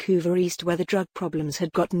in Vancouver East, where the drug problems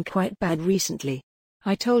had gotten quite bad recently.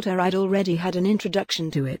 I told her I'd already had an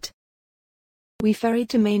introduction to it. We ferried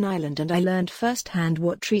to Main Island and I learned firsthand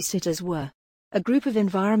what tree sitters were. A group of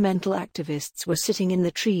environmental activists were sitting in the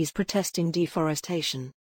trees protesting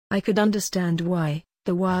deforestation. I could understand why.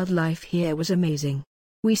 The wildlife here was amazing.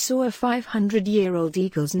 We saw a 500-year-old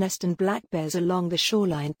eagle's nest and black bears along the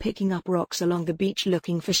shoreline picking up rocks along the beach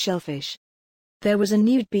looking for shellfish. There was a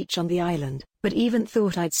nude beach on the island, but even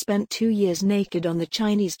thought I'd spent 2 years naked on the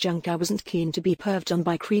Chinese junk. I wasn't keen to be perved on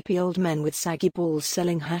by creepy old men with saggy balls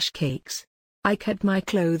selling hash cakes. I kept my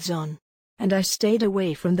clothes on. And I stayed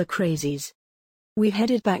away from the crazies. We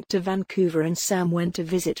headed back to Vancouver and Sam went to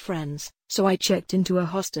visit friends, so I checked into a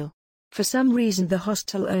hostel. For some reason the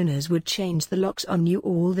hostel owners would change the locks on you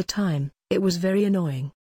all the time. It was very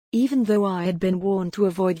annoying. Even though I had been warned to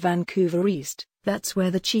avoid Vancouver East, that's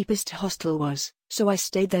where the cheapest hostel was, so I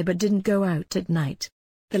stayed there but didn't go out at night.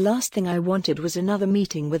 The last thing I wanted was another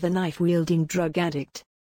meeting with a knife-wielding drug addict.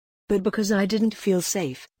 But because I didn't feel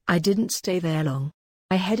safe, I didn't stay there long.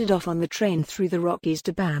 I headed off on the train through the Rockies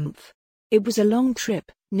to Banff. It was a long trip,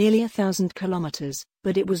 nearly 1,000 kilometers,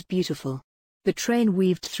 but it was beautiful. The train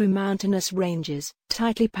weaved through mountainous ranges,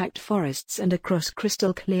 tightly packed forests and across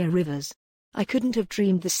crystal-clear rivers. I couldn't have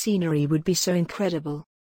dreamed the scenery would be so incredible.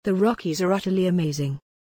 The Rockies are utterly amazing.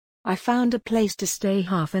 I found a place to stay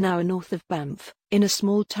half an hour north of Banff, in a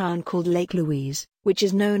small town called Lake Louise, which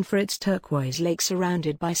is known for its turquoise lake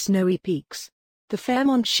surrounded by snowy peaks. The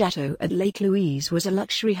Fairmont Chateau at Lake Louise was a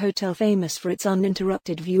luxury hotel famous for its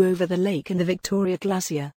uninterrupted view over the lake and the Victoria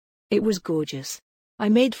Glacier. It was gorgeous. I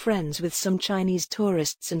made friends with some Chinese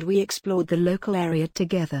tourists and we explored the local area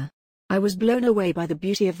together. I was blown away by the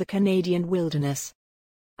beauty of the Canadian wilderness.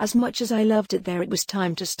 As much as I loved it there, it was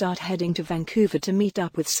time to start heading to Vancouver to meet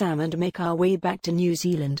up with Sam and make our way back to New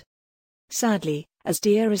Zealand. Sadly, as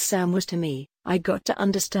dear as Sam was to me, I got to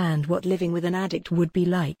understand what living with an addict would be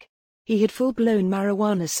like. He had full-blown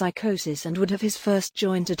marijuana psychosis and would have his first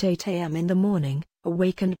joint at 8 a.m. in the morning,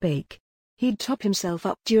 awake and bake. He'd top himself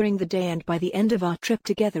up during the day and by the end of our trip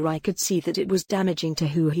together I could see that it was damaging to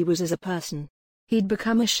who he was as a person. He'd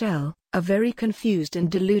become a shell, a very confused and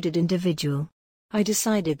deluded individual. I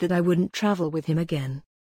decided that I wouldn't travel with him again.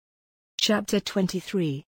 Chapter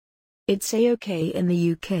 23. It's A-OK in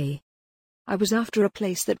the UK. I was after a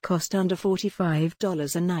place that cost under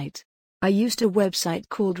 $45 a night. I used a website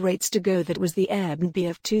called Rates to Go that was the Airbnb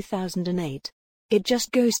of 2008. It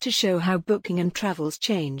just goes to show how booking and travels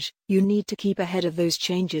change. You need to keep ahead of those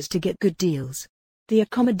changes to get good deals. The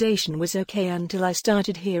accommodation was okay until I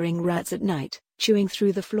started hearing rats at night, chewing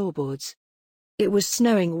through the floorboards. It was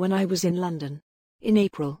snowing when I was in London. In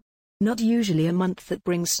April. Not usually a month that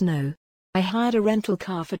brings snow. I hired a rental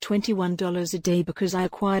car for $21 a day because I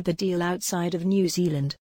acquired the deal outside of New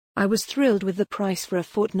Zealand. I was thrilled with the price for a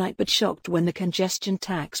fortnight but shocked when the congestion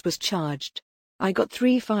tax was charged. I got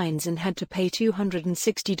 3 fines and had to pay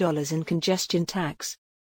 $260 in congestion tax.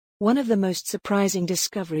 One of the most surprising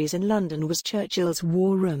discoveries in London was Churchill's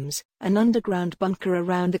War Rooms, an underground bunker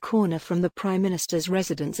around the corner from the Prime Minister's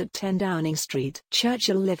residence at 10 Downing Street.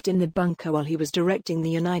 Churchill lived in the bunker while he was directing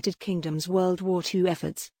the United Kingdom's World War II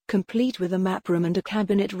efforts, complete with a map room and a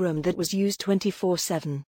cabinet room that was used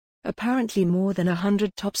 24/7. Apparently more than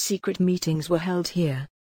 100 top-secret meetings were held here.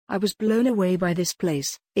 I was blown away by this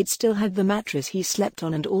place. It still had the mattress he slept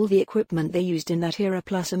on and all the equipment they used in that era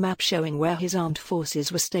plus a map showing where his armed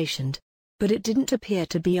forces were stationed. But it didn't appear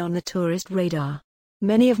to be on the tourist radar.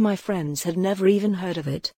 Many of my friends had never even heard of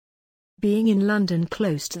it. Being in London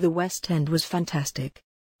close to the West End was fantastic.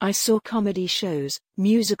 I saw comedy shows,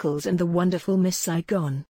 musicals and the wonderful Miss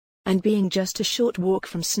Saigon. And being just a short walk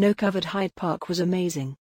from snow-covered Hyde Park was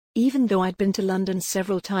amazing. Even though I'd been to London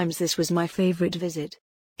several times, this was my favorite visit.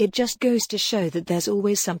 It just goes to show that there's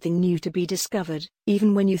always something new to be discovered,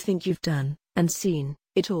 even when you think you've done and seen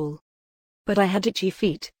it all. But I had itchy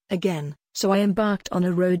feet, again, so I embarked on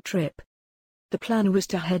a road trip. The plan was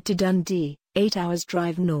to head to Dundee, 8 hours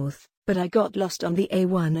drive north, but I got lost on the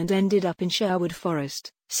A1 and ended up in Sherwood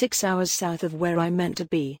Forest, 6 hours south of where I meant to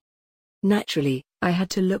be. Naturally, I had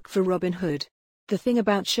to look for Robin Hood. The thing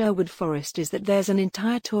about Sherwood Forest is that there's an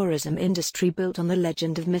entire tourism industry built on the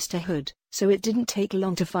legend of Mr. Hood, so it didn't take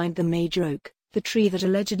long to find the major oak, the tree that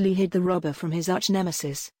allegedly hid the robber from his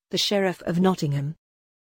arch-nemesis, the Sheriff of Nottingham.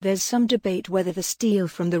 There's some debate whether the steal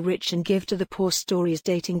from the rich and give to the poor stories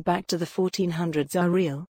dating back to the 1400s are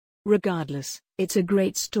real. Regardless, it's a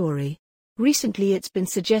great story. Recently it's been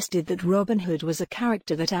suggested that Robin Hood was a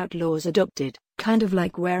character that outlaws adopted, kind of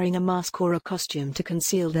like wearing a mask or a costume to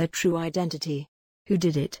conceal their true identity. Who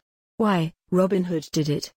did it? Why, Robin Hood did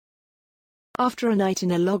it. After a night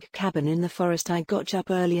in a log cabin in the forest, I got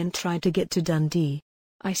up early and tried to get to Dundee.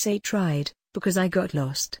 I say tried, because I got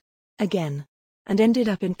lost. Again. And ended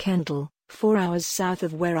up in Kendal, 4 hours south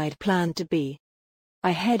of where I'd planned to be.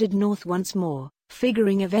 I headed north once more,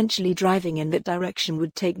 figuring eventually driving in that direction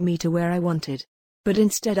would take me to where I wanted. But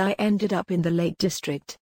instead I ended up in the Lake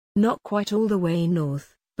District. Not quite all the way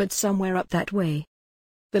north, but somewhere up that way.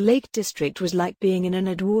 The Lake District was like being in an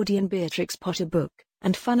Edwardian Beatrix Potter book,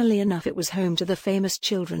 and funnily enough it was home to the famous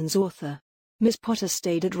children's author. Miss Potter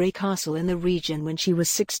stayed at Ray Castle in the region when she was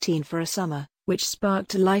 16 for a summer, which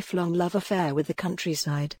sparked a lifelong love affair with the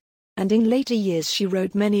countryside. and in later years she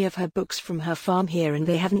wrote many of her books from her farm here, and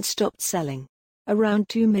they haven't stopped selling. Around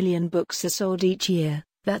 2 million books are sold each year,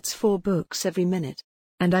 that's 4 books every minute.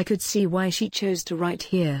 And I could see why she chose to write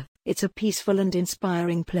here. It's a peaceful and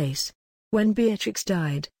inspiring place. When Beatrix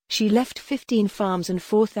died, she left 15 farms and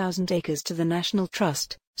 4,000 acres to the National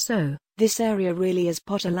Trust, so this area really is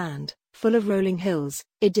Potter land, full of rolling hills,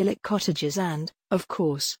 idyllic cottages and, of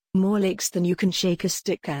course, more lakes than you can shake a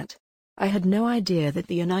stick at. I had no idea that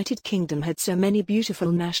the United Kingdom had so many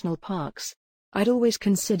beautiful national parks. I'd always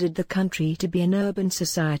considered the country to be an urban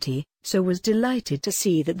society, so was delighted to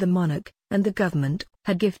see that the monarch and the government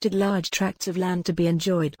had gifted large tracts of land to be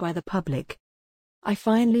enjoyed by the public. I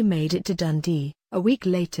finally made it to Dundee, a week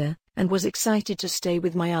later, and was excited to stay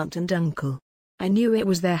with my aunt and uncle. I knew it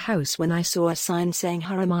was their house when I saw a sign saying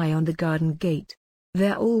Haramai on the garden gate.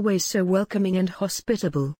 They're always so welcoming and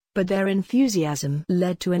hospitable, but their enthusiasm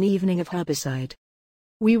led to an evening of herbicide.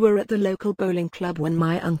 We were at the local bowling club when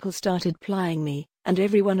my uncle started plying me, and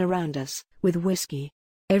everyone around us, with whiskey.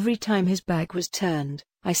 Every time his back was turned,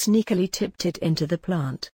 I sneakily tipped it into the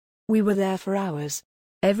plant. We were there for hours.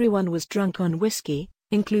 Everyone was drunk on whiskey,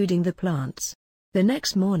 including the plants. The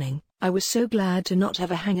next morning, I was so glad to not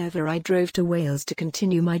have a hangover I drove to Wales to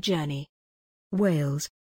continue my journey. Wales.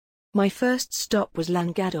 My first stop was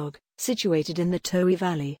Llangadog, situated in the Towey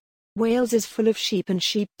Valley. Wales is full of sheep and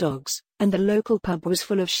sheepdogs, and the local pub was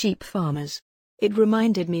full of sheep farmers. It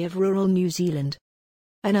reminded me of rural New Zealand.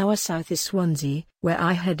 An hour south is Swansea, where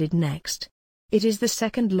I headed next. It is the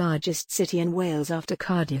second largest city in Wales after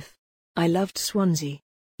Cardiff. I loved Swansea.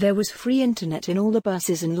 There was free internet in all the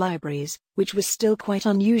buses and libraries, which was still quite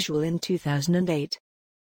unusual in 2008.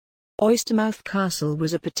 Oystermouth Castle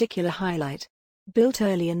was a particular highlight. Built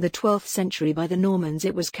early in the 12th century by the Normans,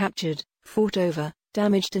 it was captured, fought over,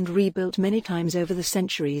 damaged and rebuilt many times over the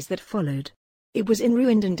centuries that followed. It was in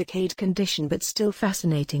ruined and decayed condition but still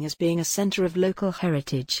fascinating as being a centre of local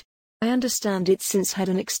heritage. I understand it's since had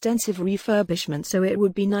an extensive refurbishment, so it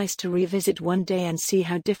would be nice to revisit one day and see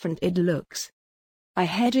how different it looks. I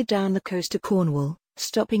headed down the coast to Cornwall,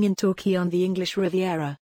 stopping in Torquay on the English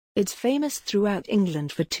Riviera. It's famous throughout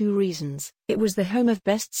England for 2 reasons. It was the home of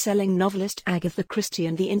best-selling novelist Agatha Christie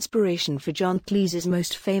and the inspiration for John Cleese's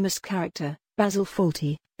most famous character, Basil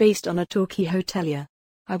Fawlty, based on a Torquay hotelier.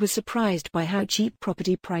 I was surprised by how cheap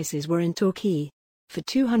property prices were in Torquay. For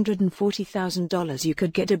 $240,000 you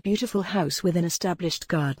could get a beautiful house with an established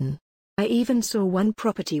garden. I even saw one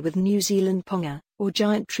property with New Zealand ponga, or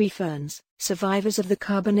giant tree ferns, survivors of the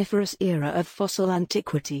Carboniferous era of fossil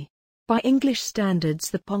antiquity. By English standards,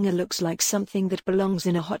 the ponga looks like something that belongs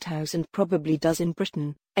in a hothouse and probably does in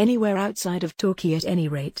Britain, anywhere outside of Torquay at any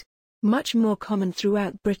rate. Much more common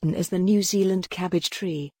throughout Britain is the New Zealand cabbage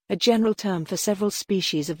tree, a general term for several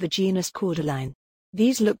species of the genus cordyline.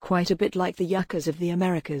 These look quite a bit like the yuccas of the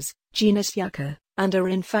Americas, genus Yucca, and are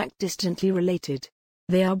in fact distantly related.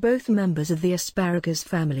 They are both members of the asparagus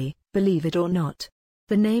family, believe it or not.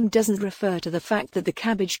 The name doesn't refer to the fact that the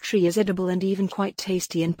cabbage tree is edible and even quite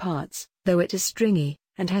tasty in parts, though it is stringy,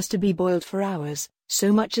 and has to be boiled for hours,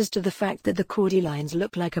 so much as to the fact that the cordylines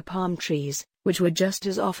look like a palm trees, which were just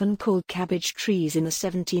as often called cabbage trees in the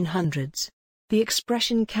 1700s. The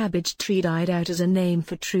expression cabbage tree died out as a name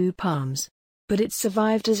for true palms, but it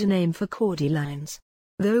survived as a name for cordylines.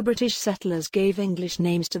 Though British settlers gave English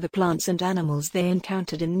names to the plants and animals they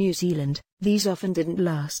encountered in New Zealand, these often didn't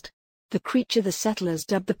last. The creature the settlers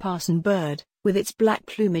dubbed the parson bird, with its black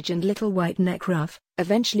plumage and little white neck ruff,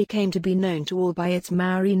 eventually came to be known to all by its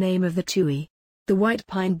Maori name of the tui. The white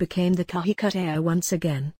pine became the kahikatea once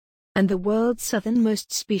again. And the world's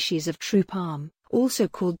southernmost species of true palm, also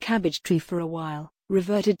called cabbage tree for a while,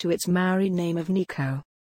 reverted to its Maori name of nikau.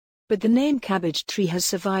 But the name cabbage tree has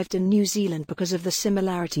survived in New Zealand because of the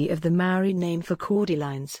similarity of the Maori name for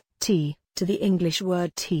cordylines, tea, to the English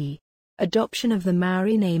word tea. Adoption of the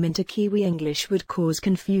Maori name into Kiwi English would cause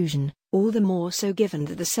confusion, all the more so given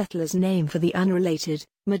that the settlers' name for the unrelated,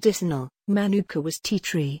 medicinal, manuka was tea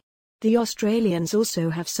tree. The Australians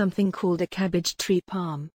also have something called a cabbage tree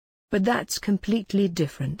palm. But that's completely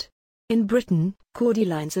different. In Britain,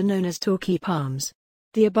 cordylines are known as Torquay palms.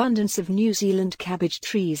 The abundance of New Zealand cabbage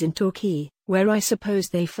trees in Torquay, where I suppose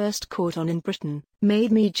they first caught on in Britain,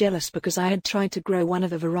 made me jealous because I had tried to grow one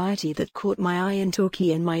of a variety that caught my eye in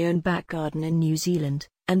Torquay in my own back garden in New Zealand,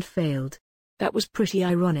 and failed. That was pretty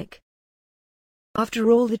ironic.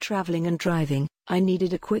 After all the travelling and driving, I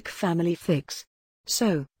needed a quick family fix.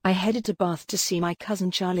 So, I headed to Bath to see my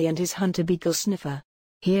cousin Charlie and his hunter beagle Sniffer.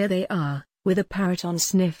 Here they are, with a parrot on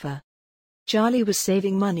Sniffer. Charlie was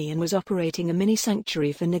saving money and was operating a mini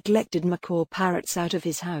sanctuary for neglected macaw parrots out of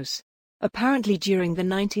his house. Apparently during the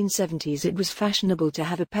 1970s it was fashionable to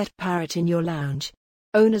have a pet parrot in your lounge.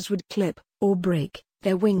 Owners would clip, or break,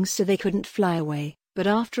 their wings so they couldn't fly away, but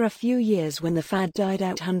after a few years when the fad died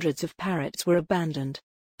out hundreds of parrots were abandoned.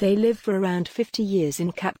 They live for around 50 years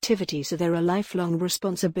in captivity, so they're a lifelong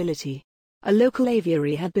responsibility. A local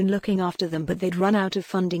aviary had been looking after them, but they'd run out of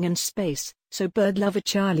funding and space, so bird lover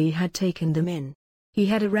Charlie had taken them in. He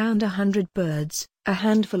had around 100 birds, a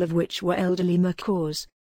handful of which were elderly macaws.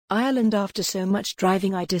 Ireland. After so much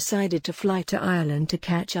driving, I decided to fly to Ireland to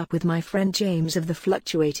catch up with my friend James of the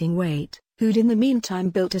Fluctuating Weight, who'd in the meantime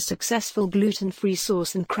built a successful gluten-free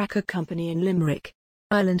sauce and cracker company in Limerick.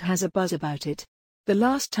 Ireland has a buzz about it. The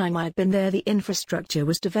last time I'd been there, the infrastructure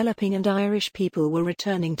was developing and Irish people were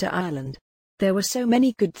returning to Ireland. There were so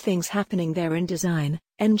many good things happening there in design,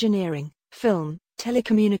 engineering, film,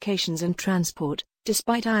 telecommunications and transport,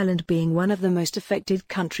 despite Ireland being one of the most affected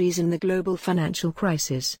countries in the global financial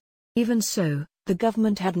crisis. Even so, the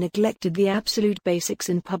government had neglected the absolute basics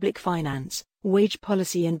in public finance, wage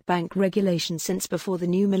policy and bank regulation since before the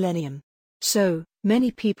new millennium. So,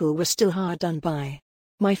 many people were still hard done by.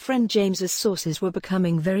 My friend James's sauces were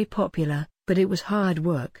becoming very popular, but it was hard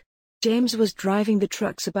work. James was driving the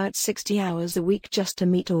trucks about 60 hours a week just to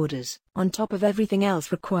meet orders, on top of everything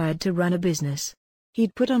else required to run a business.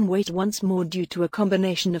 He'd put on weight once more due to a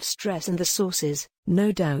combination of stress and the sauces,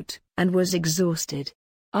 no doubt, and was exhausted.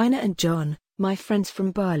 Ina and John, my friends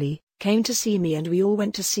from Bali, came to see me and we all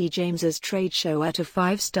went to see James's trade show at a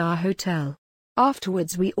 5-star hotel.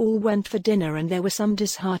 Afterwards we all went for dinner and there were some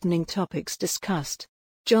disheartening topics discussed.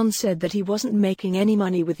 John said that he wasn't making any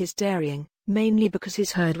money with his dairying, mainly because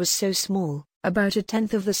his herd was so small, about a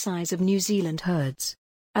tenth of the size of New Zealand herds.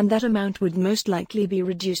 And that amount would most likely be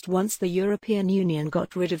reduced once the European Union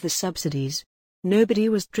got rid of the subsidies. Nobody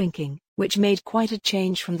was drinking, which made quite a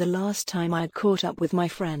change from the last time I'd caught up with my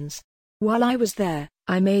friends. While I was there,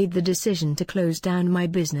 I made the decision to close down my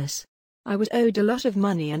business. I was owed a lot of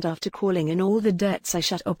money and after calling in all the debts I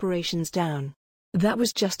shut operations down. That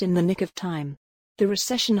was just in the nick of time. The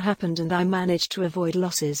recession happened and I managed to avoid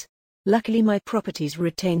losses. Luckily my properties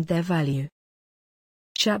retained their value.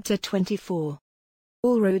 Chapter 24.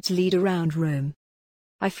 All roads lead around Rome.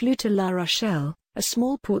 I flew to La Rochelle, a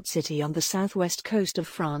small port city on the southwest coast of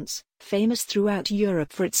France, famous throughout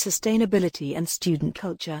Europe for its sustainability and student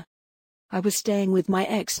culture. I was staying with my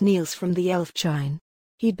ex Niels from the Elfchine.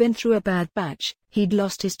 He'd been through a bad batch, he'd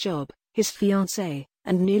lost his job, his fiancée,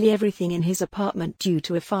 and nearly everything in his apartment due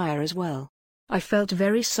to a fire as well. I felt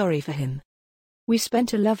very sorry for him. We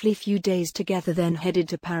spent a lovely few days together, then headed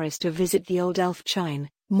to Paris to visit the old Elfchine,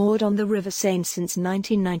 moored on the River Seine since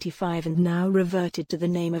 1995 and now reverted to the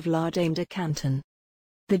name of La Dame de Canton.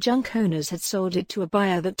 The junk owners had sold it to a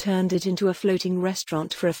buyer that turned it into a floating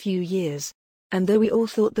restaurant for a few years. And though we all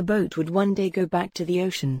thought the boat would one day go back to the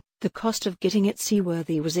ocean, the cost of getting it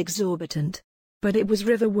seaworthy was exorbitant. But it was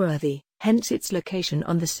river-worthy, hence its location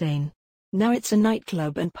on the Seine. Now it's a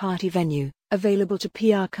nightclub and party venue, available to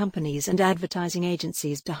PR companies and advertising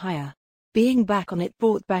agencies to hire. Being back on it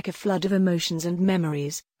brought back a flood of emotions and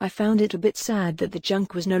memories. I found it a bit sad that the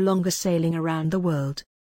junk was no longer sailing around the world.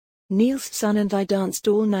 Niels' son and I danced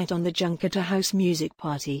all night on the junk at a house music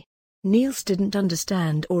party. Niels didn't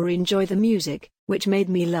understand or enjoy the music, which made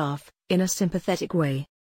me laugh, in a sympathetic way.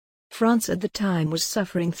 France at the time was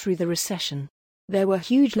suffering through the recession. There were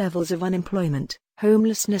huge levels of unemployment,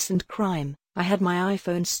 homelessness and crime. I had my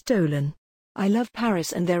iPhone stolen. I love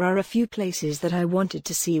Paris and there are a few places that I wanted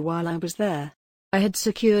to see while I was there. I had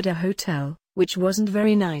secured a hotel, which wasn't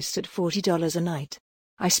very nice at $40 a night.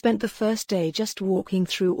 I spent the first day just walking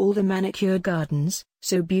through all the manicure gardens,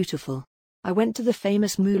 so beautiful. I went to the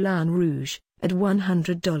famous Moulin Rouge, at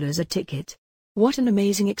 $100 a ticket. What an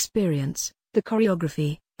amazing experience. The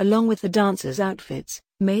choreography, along with the dancers' outfits,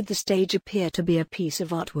 made the stage appear to be a piece of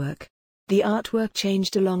artwork. The artwork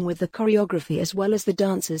changed along with the choreography as well as the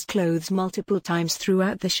dancers' clothes multiple times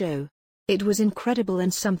throughout the show. It was incredible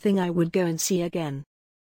and something I would go and see again.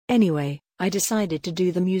 Anyway, I decided to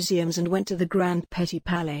do the museums and went to the Grand Petit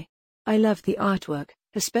Palais. I loved the artwork,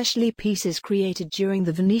 especially pieces created during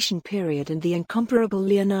the Venetian period and the incomparable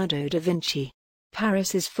Leonardo da Vinci.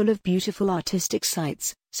 Paris is full of beautiful artistic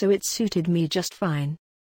sites, so it suited me just fine.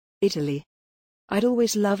 Italy. I'd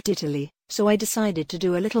always loved Italy, so I decided to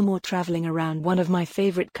do a little more traveling around one of my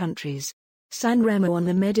favorite countries. San Remo on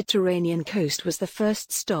the Mediterranean coast was the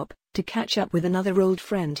first stop, to catch up with another old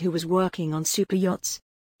friend who was working on super yachts.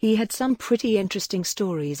 He had some pretty interesting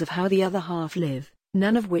stories of how the other half live,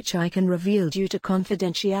 none of which I can reveal due to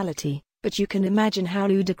confidentiality, but you can imagine how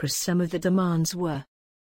ludicrous some of the demands were.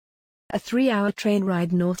 A 3-hour train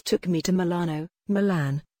ride north took me to Milano,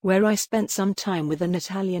 Milan, where I spent some time with an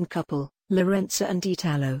Italian couple, Lorenza and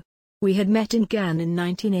Italo. We had met in Cannes in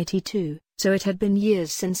 1982, so it had been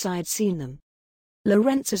years since I'd seen them.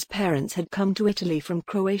 Lorenza's parents had come to Italy from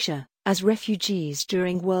Croatia, as refugees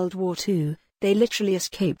during World War II. They literally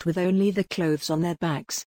escaped with only the clothes on their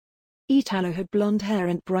backs. Italo had blonde hair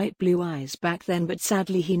and bright blue eyes back then, but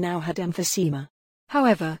sadly he now had emphysema.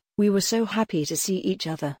 However, we were so happy to see each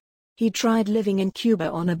other. He tried living in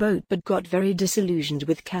Cuba on a boat but got very disillusioned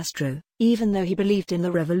with Castro, even though he believed in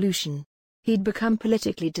the revolution. He'd become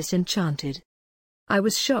politically disenchanted. I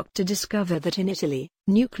was shocked to discover that in Italy,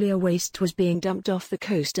 nuclear waste was being dumped off the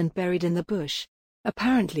coast and buried in the bush.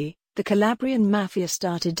 Apparently, the Calabrian mafia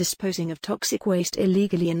started disposing of toxic waste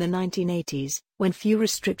illegally in the 1980s, when few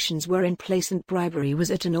restrictions were in place and bribery was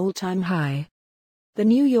at an all-time high. The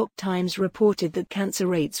New York Times reported that cancer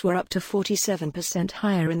rates were up to 47%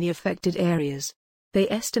 higher in the affected areas. They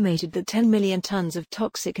estimated that 10 million tons of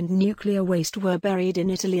toxic and nuclear waste were buried in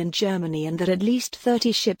Italy and Germany, and that at least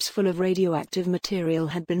 30 ships full of radioactive material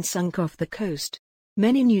had been sunk off the coast.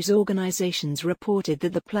 Many news organizations reported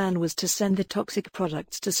that the plan was to send the toxic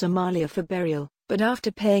products to Somalia for burial, but after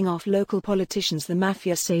paying off local politicians, the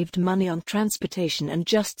mafia saved money on transportation and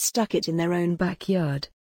just stuck it in their own backyard.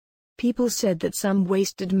 People said that some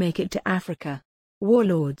waste did make it to Africa.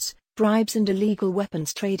 Warlords, bribes and illegal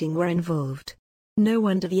weapons trading were involved. No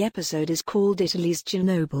wonder the episode is called Italy's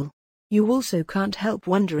Chernobyl. You also can't help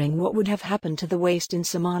wondering what would have happened to the waste in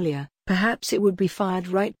Somalia. Perhaps it would be fired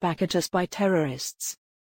right back at us by terrorists.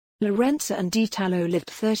 Lorenza and Italo lived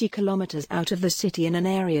 30 kilometers out of the city in an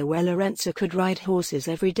area where Lorenza could ride horses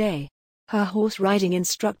every day. Her horse riding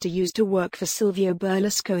instructor used to work for Silvio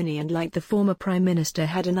Berlusconi and, like the former prime minister,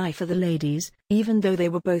 had an eye for the ladies, even though they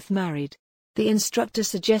were both married. The instructor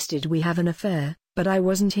suggested we have an affair, but I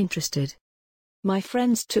wasn't interested. My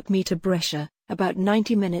friends took me to Brescia, about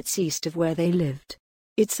 90 minutes east of where they lived.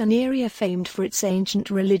 It's an area famed for its ancient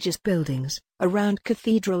religious buildings, a round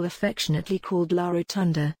cathedral affectionately called La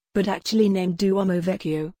Rotunda, but actually named Duomo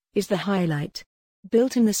Vecchio, is the highlight.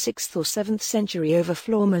 Built in the 6th or 7th century over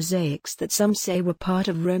floor mosaics that some say were part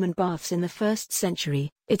of Roman baths in the 1st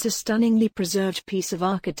century, it's a stunningly preserved piece of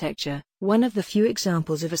architecture, one of the few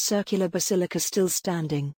examples of a circular basilica still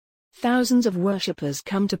standing. Thousands of worshippers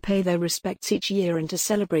come to pay their respects each year and to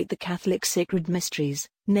celebrate the Catholic sacred mysteries,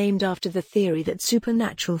 named after the theory that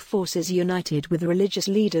supernatural forces united with religious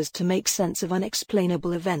leaders to make sense of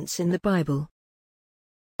unexplainable events in the Bible.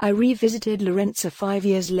 I revisited Lorenza 5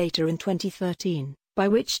 years later in 2013, by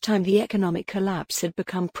which time the economic collapse had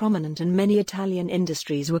become prominent and many Italian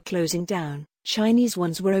industries were closing down. Chinese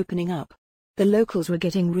ones were opening up. The locals were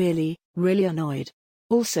getting really annoyed.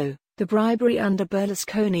 Also, the bribery under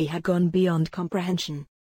Berlusconi had gone beyond comprehension.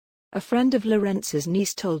 A friend of Lorenza's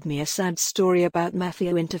niece told me a sad story about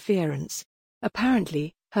mafia interference.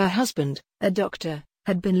 Apparently, her husband, a doctor,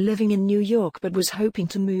 had been living in New York but was hoping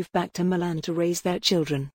to move back to Milan to raise their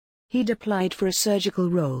children. He'd applied for a surgical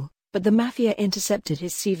role, but the mafia intercepted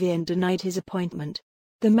his CV and denied his appointment.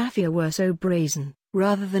 The mafia were so brazen,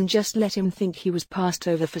 rather than just let him think he was passed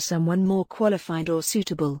over for someone more qualified or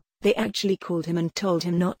suitable, they actually called him and told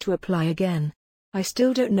him not to apply again. I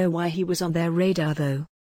still don't know why he was on their radar though.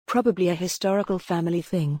 Probably a historical family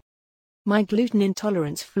thing. My gluten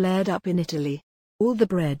intolerance flared up in Italy. All the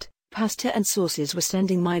bread, pasta and sauces were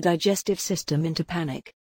sending my digestive system into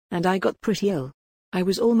panic. And I got pretty ill. I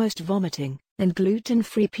was almost vomiting, and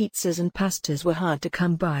gluten-free pizzas and pastas were hard to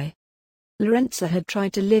come by. Lorenza had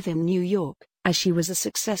tried to live in New York, as she was a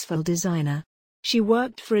successful designer. She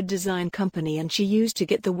worked for a design company and she used to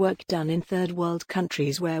get the work done in third world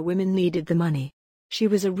countries where women needed the money. She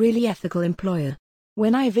was a really ethical employer.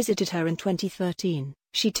 When I visited her in 2013,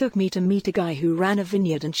 she took me to meet a guy who ran a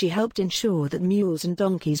vineyard and she helped ensure that mules and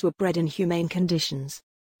donkeys were bred in humane conditions.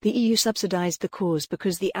 The EU subsidized the cause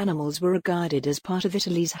because the animals were regarded as part of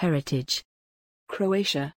Italy's heritage.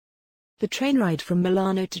 Croatia. The train ride from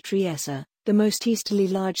Milano to Trieste, the most easterly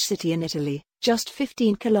large city in Italy, just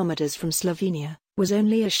 15 kilometers from Slovenia, was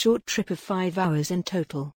only a short trip of 5 hours in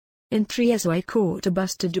total. In Trieste I caught a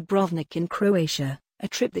bus to Dubrovnik in Croatia, a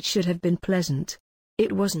trip that should have been pleasant.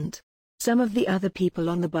 It wasn't. Some of the other people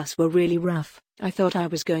on the bus were really rough. I thought I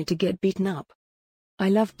was going to get beaten up. I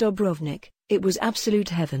loved Dubrovnik, it was absolute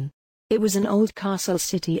heaven. It was an old castle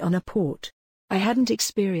city on a port. I hadn't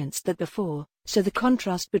experienced that before, so the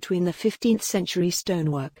contrast between the 15th century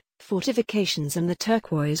stonework, fortifications and the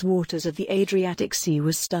turquoise waters of the Adriatic Sea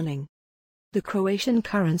was stunning. The Croatian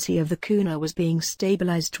currency of the kuna was being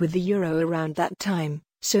stabilized with the euro around that time,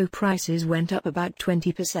 so prices went up about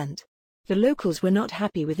 20%. The locals were not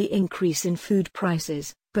happy with the increase in food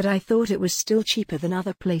prices, but I thought it was still cheaper than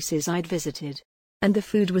other places I'd visited. And the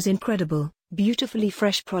food was incredible, beautifully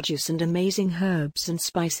fresh produce and amazing herbs and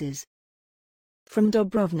spices. From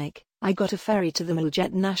Dubrovnik, I got a ferry to the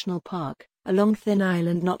Maljet National Park, a long thin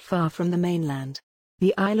island not far from the mainland.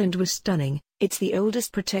 The island was stunning. It's the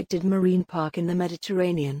oldest protected marine park in the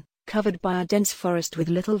Mediterranean, covered by a dense forest with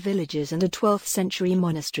little villages and a 12th century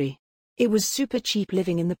monastery. It was super cheap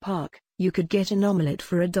living in the park. You could get an omelette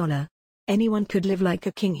for $1. Anyone could live like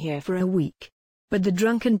a king here for a week. But the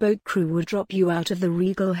drunken boat crew would drop you out of the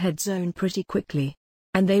regal head zone pretty quickly.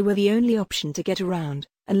 And they were the only option to get around,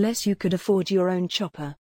 unless you could afford your own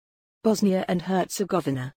chopper. Bosnia and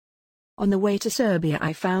Herzegovina. On the way to Serbia,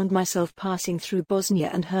 I found myself passing through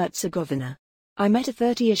Bosnia and Herzegovina. I met a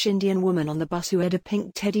 30-ish Indian woman on the bus who had a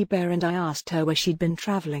pink teddy bear, and I asked her where she'd been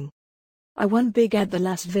traveling. I won big at the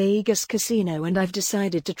Las Vegas casino and I've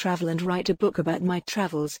decided to travel and write a book about my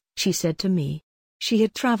travels, she said to me. She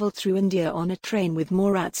had traveled through India on a train with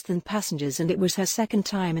more rats than passengers, and it was her second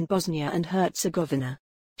time in Bosnia and Herzegovina.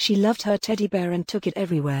 She loved her teddy bear and took it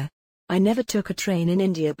everywhere. I never took a train in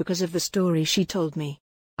India because of the story she told me.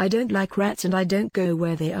 I don't like rats and I don't go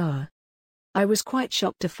where they are. I was quite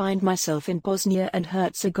shocked to find myself in Bosnia and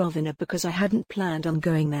Herzegovina because I hadn't planned on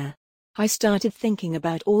going there. I started thinking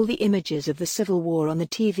about all the images of the civil war on the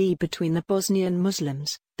TV between the Bosnian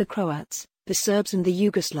Muslims, the Croats, the Serbs and the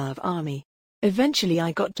Yugoslav army. Eventually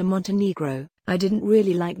I got to Montenegro. I didn't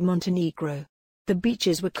really like Montenegro. The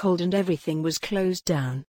beaches were cold and everything was closed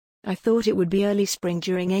down. I thought it would be early spring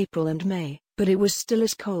during April and May, but it was still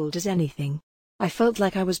as cold as anything. I felt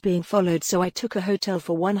like I was being followed, so I took a hotel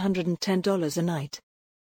for $110 a night.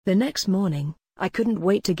 The next morning, I couldn't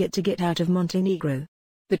wait to get out of Montenegro.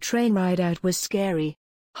 The train ride out was scary.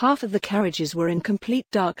 Half of the carriages were in complete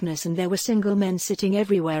darkness and there were single men sitting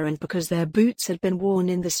everywhere, and because their boots had been worn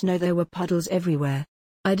in the snow there were puddles everywhere.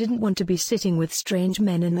 I didn't want to be sitting with strange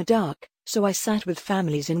men in the dark, so I sat with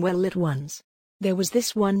families in well-lit ones. There was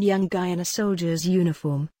this one young guy in a soldier's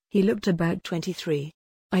uniform. He looked about 23.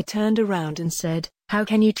 I turned around and said, "How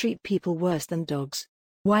can you treat people worse than dogs?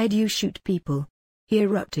 Why do you shoot people?" He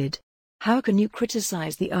erupted. "How can you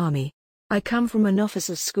criticize the army? I come from an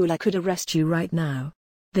officer's school. I could arrest you right now.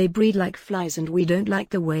 They breed like flies and we don't like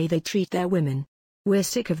the way they treat their women. We're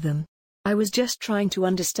sick of them." I was just trying to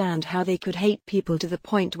understand how they could hate people to the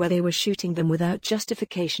point where they were shooting them without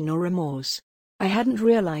justification or remorse. I hadn't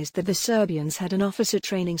realized that the Serbians had an officer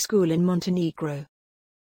training school in Montenegro.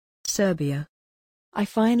 Serbia. I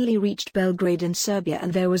finally reached Belgrade in Serbia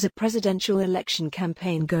and there was a presidential election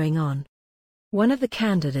campaign going on. One of the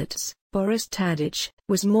candidates, Boris Tadic,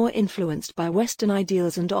 was more influenced by Western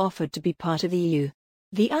ideals and offered to be part of the EU.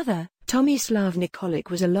 The other, Tomislav Nikolic,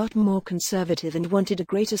 was a lot more conservative and wanted a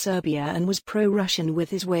greater Serbia and was pro-Russian with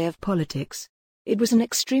his way of politics. It was an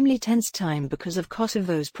extremely tense time because of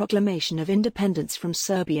Kosovo's proclamation of independence from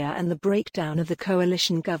Serbia and the breakdown of the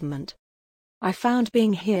coalition government. I found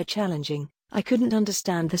being here challenging. I couldn't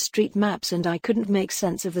understand the street maps and I couldn't make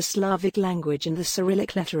sense of the Slavic language and the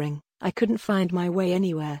Cyrillic lettering. I couldn't find my way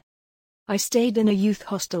anywhere. I stayed in a youth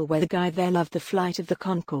hostel where the guy there loved the Flight of the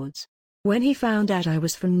Conchords. When he found out I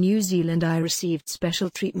was from New Zealand, I received special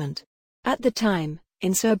treatment. At the time,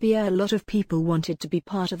 in Serbia a lot of people wanted to be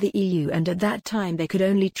part of the EU, and at that time they could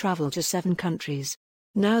only travel to 7 countries.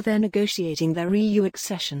 Now they're negotiating their EU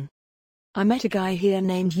accession. I met a guy here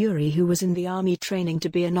named Yuri who was in the army training to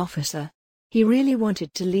be an officer. He really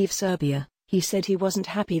wanted to leave Serbia. He said he wasn't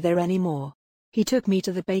happy there anymore. He took me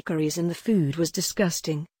to the bakeries and the food was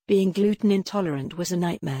disgusting. Being gluten intolerant was a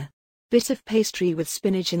nightmare. Bit of pastry with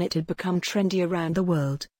spinach in it had become trendy around the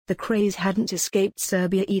world. The craze hadn't escaped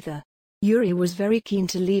Serbia either. Yuri was very keen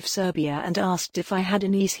to leave Serbia and asked if I had a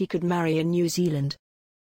niece he could marry in New Zealand.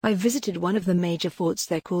 I visited one of the major forts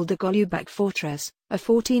there called the Golubac Fortress, a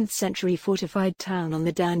 14th century fortified town on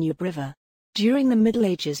the Danube River. During the Middle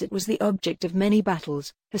Ages it was the object of many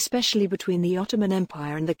battles, especially between the Ottoman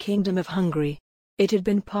Empire and the Kingdom of Hungary. It had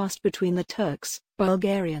been passed between the Turks,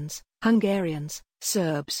 Bulgarians, Hungarians,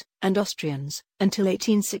 Serbs, and Austrians, until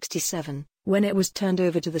 1867, when it was turned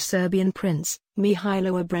over to the Serbian prince,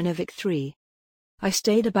 Mihailo Obrenović III. I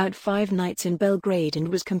stayed about 5 nights in Belgrade and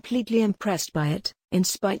was completely impressed by it, in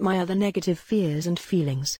spite my other negative fears and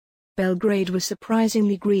feelings. Belgrade was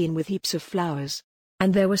surprisingly green with heaps of flowers.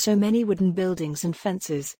 And there were so many wooden buildings and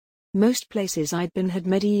fences. Most places I'd been had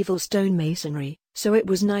medieval stonemasonry, so it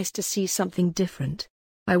was nice to see something different.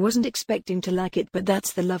 I wasn't expecting to like it, but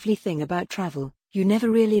that's the lovely thing about travel. You never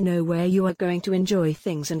really know where you are going to enjoy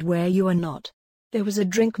things and where you are not. There was a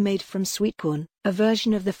drink made from sweet corn, a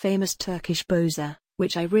version of the famous Turkish boza,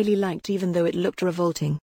 which I really liked even though it looked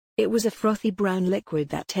revolting. It was a frothy brown liquid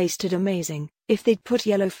that tasted amazing. If they'd put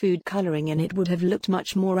yellow food coloring in it would have looked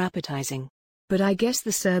much more appetizing. But I guess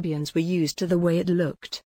the Serbians were used to the way it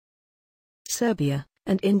looked. Serbia,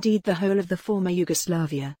 and indeed the whole of the former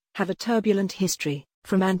Yugoslavia, have a turbulent history,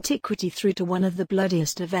 from antiquity through to one of the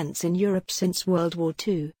bloodiest events in Europe since World War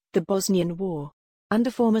II, the Bosnian War. Under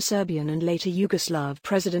former Serbian and later Yugoslav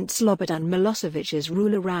President Slobodan Milosevic's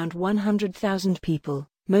rule, around 100,000 people,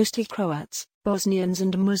 mostly Croats, Bosnians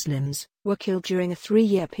and Muslims, were killed during a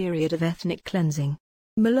 3-year period of ethnic cleansing.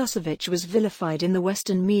 Milosevic was vilified in the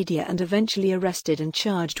Western media and eventually arrested and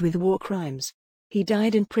charged with war crimes. He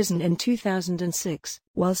died in prison in 2006,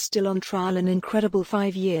 while still on trial, an incredible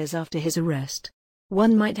 5 years after his arrest.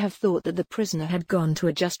 One might have thought that the prisoner had gone to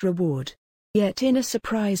a just reward. Yet in a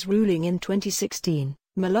surprise ruling in 2016,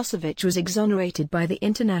 Milosevic was exonerated by the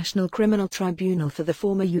International Criminal Tribunal for the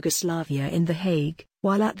former Yugoslavia in The Hague,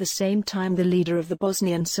 while at the same time the leader of the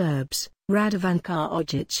Bosnian Serbs, Radovan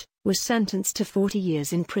Karadzic, was sentenced to 40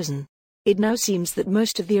 years in prison. It now seems that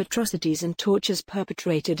most of the atrocities and tortures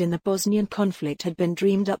perpetrated in the Bosnian conflict had been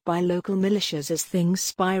dreamed up by local militias as things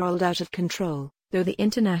spiraled out of control, though the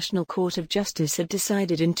International Court of Justice had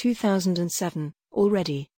decided in 2007,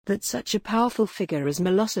 already, that such a powerful figure as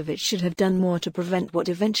Milosevic should have done more to prevent what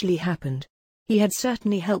eventually happened. He had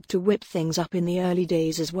certainly helped to whip things up in the early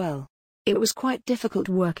days as well. It was quite difficult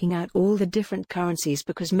working out all the different currencies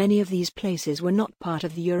because many of these places were not part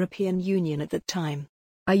of the European Union at that time.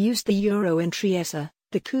 I used the euro in Trieste,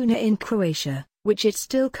 the kuna in Croatia, which it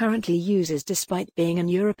still currently uses despite being an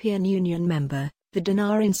European Union member, the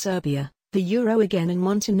dinar in Serbia, the euro again in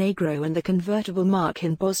Montenegro, and the convertible mark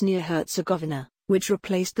in Bosnia-Herzegovina, which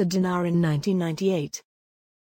replaced the dinar in 1998.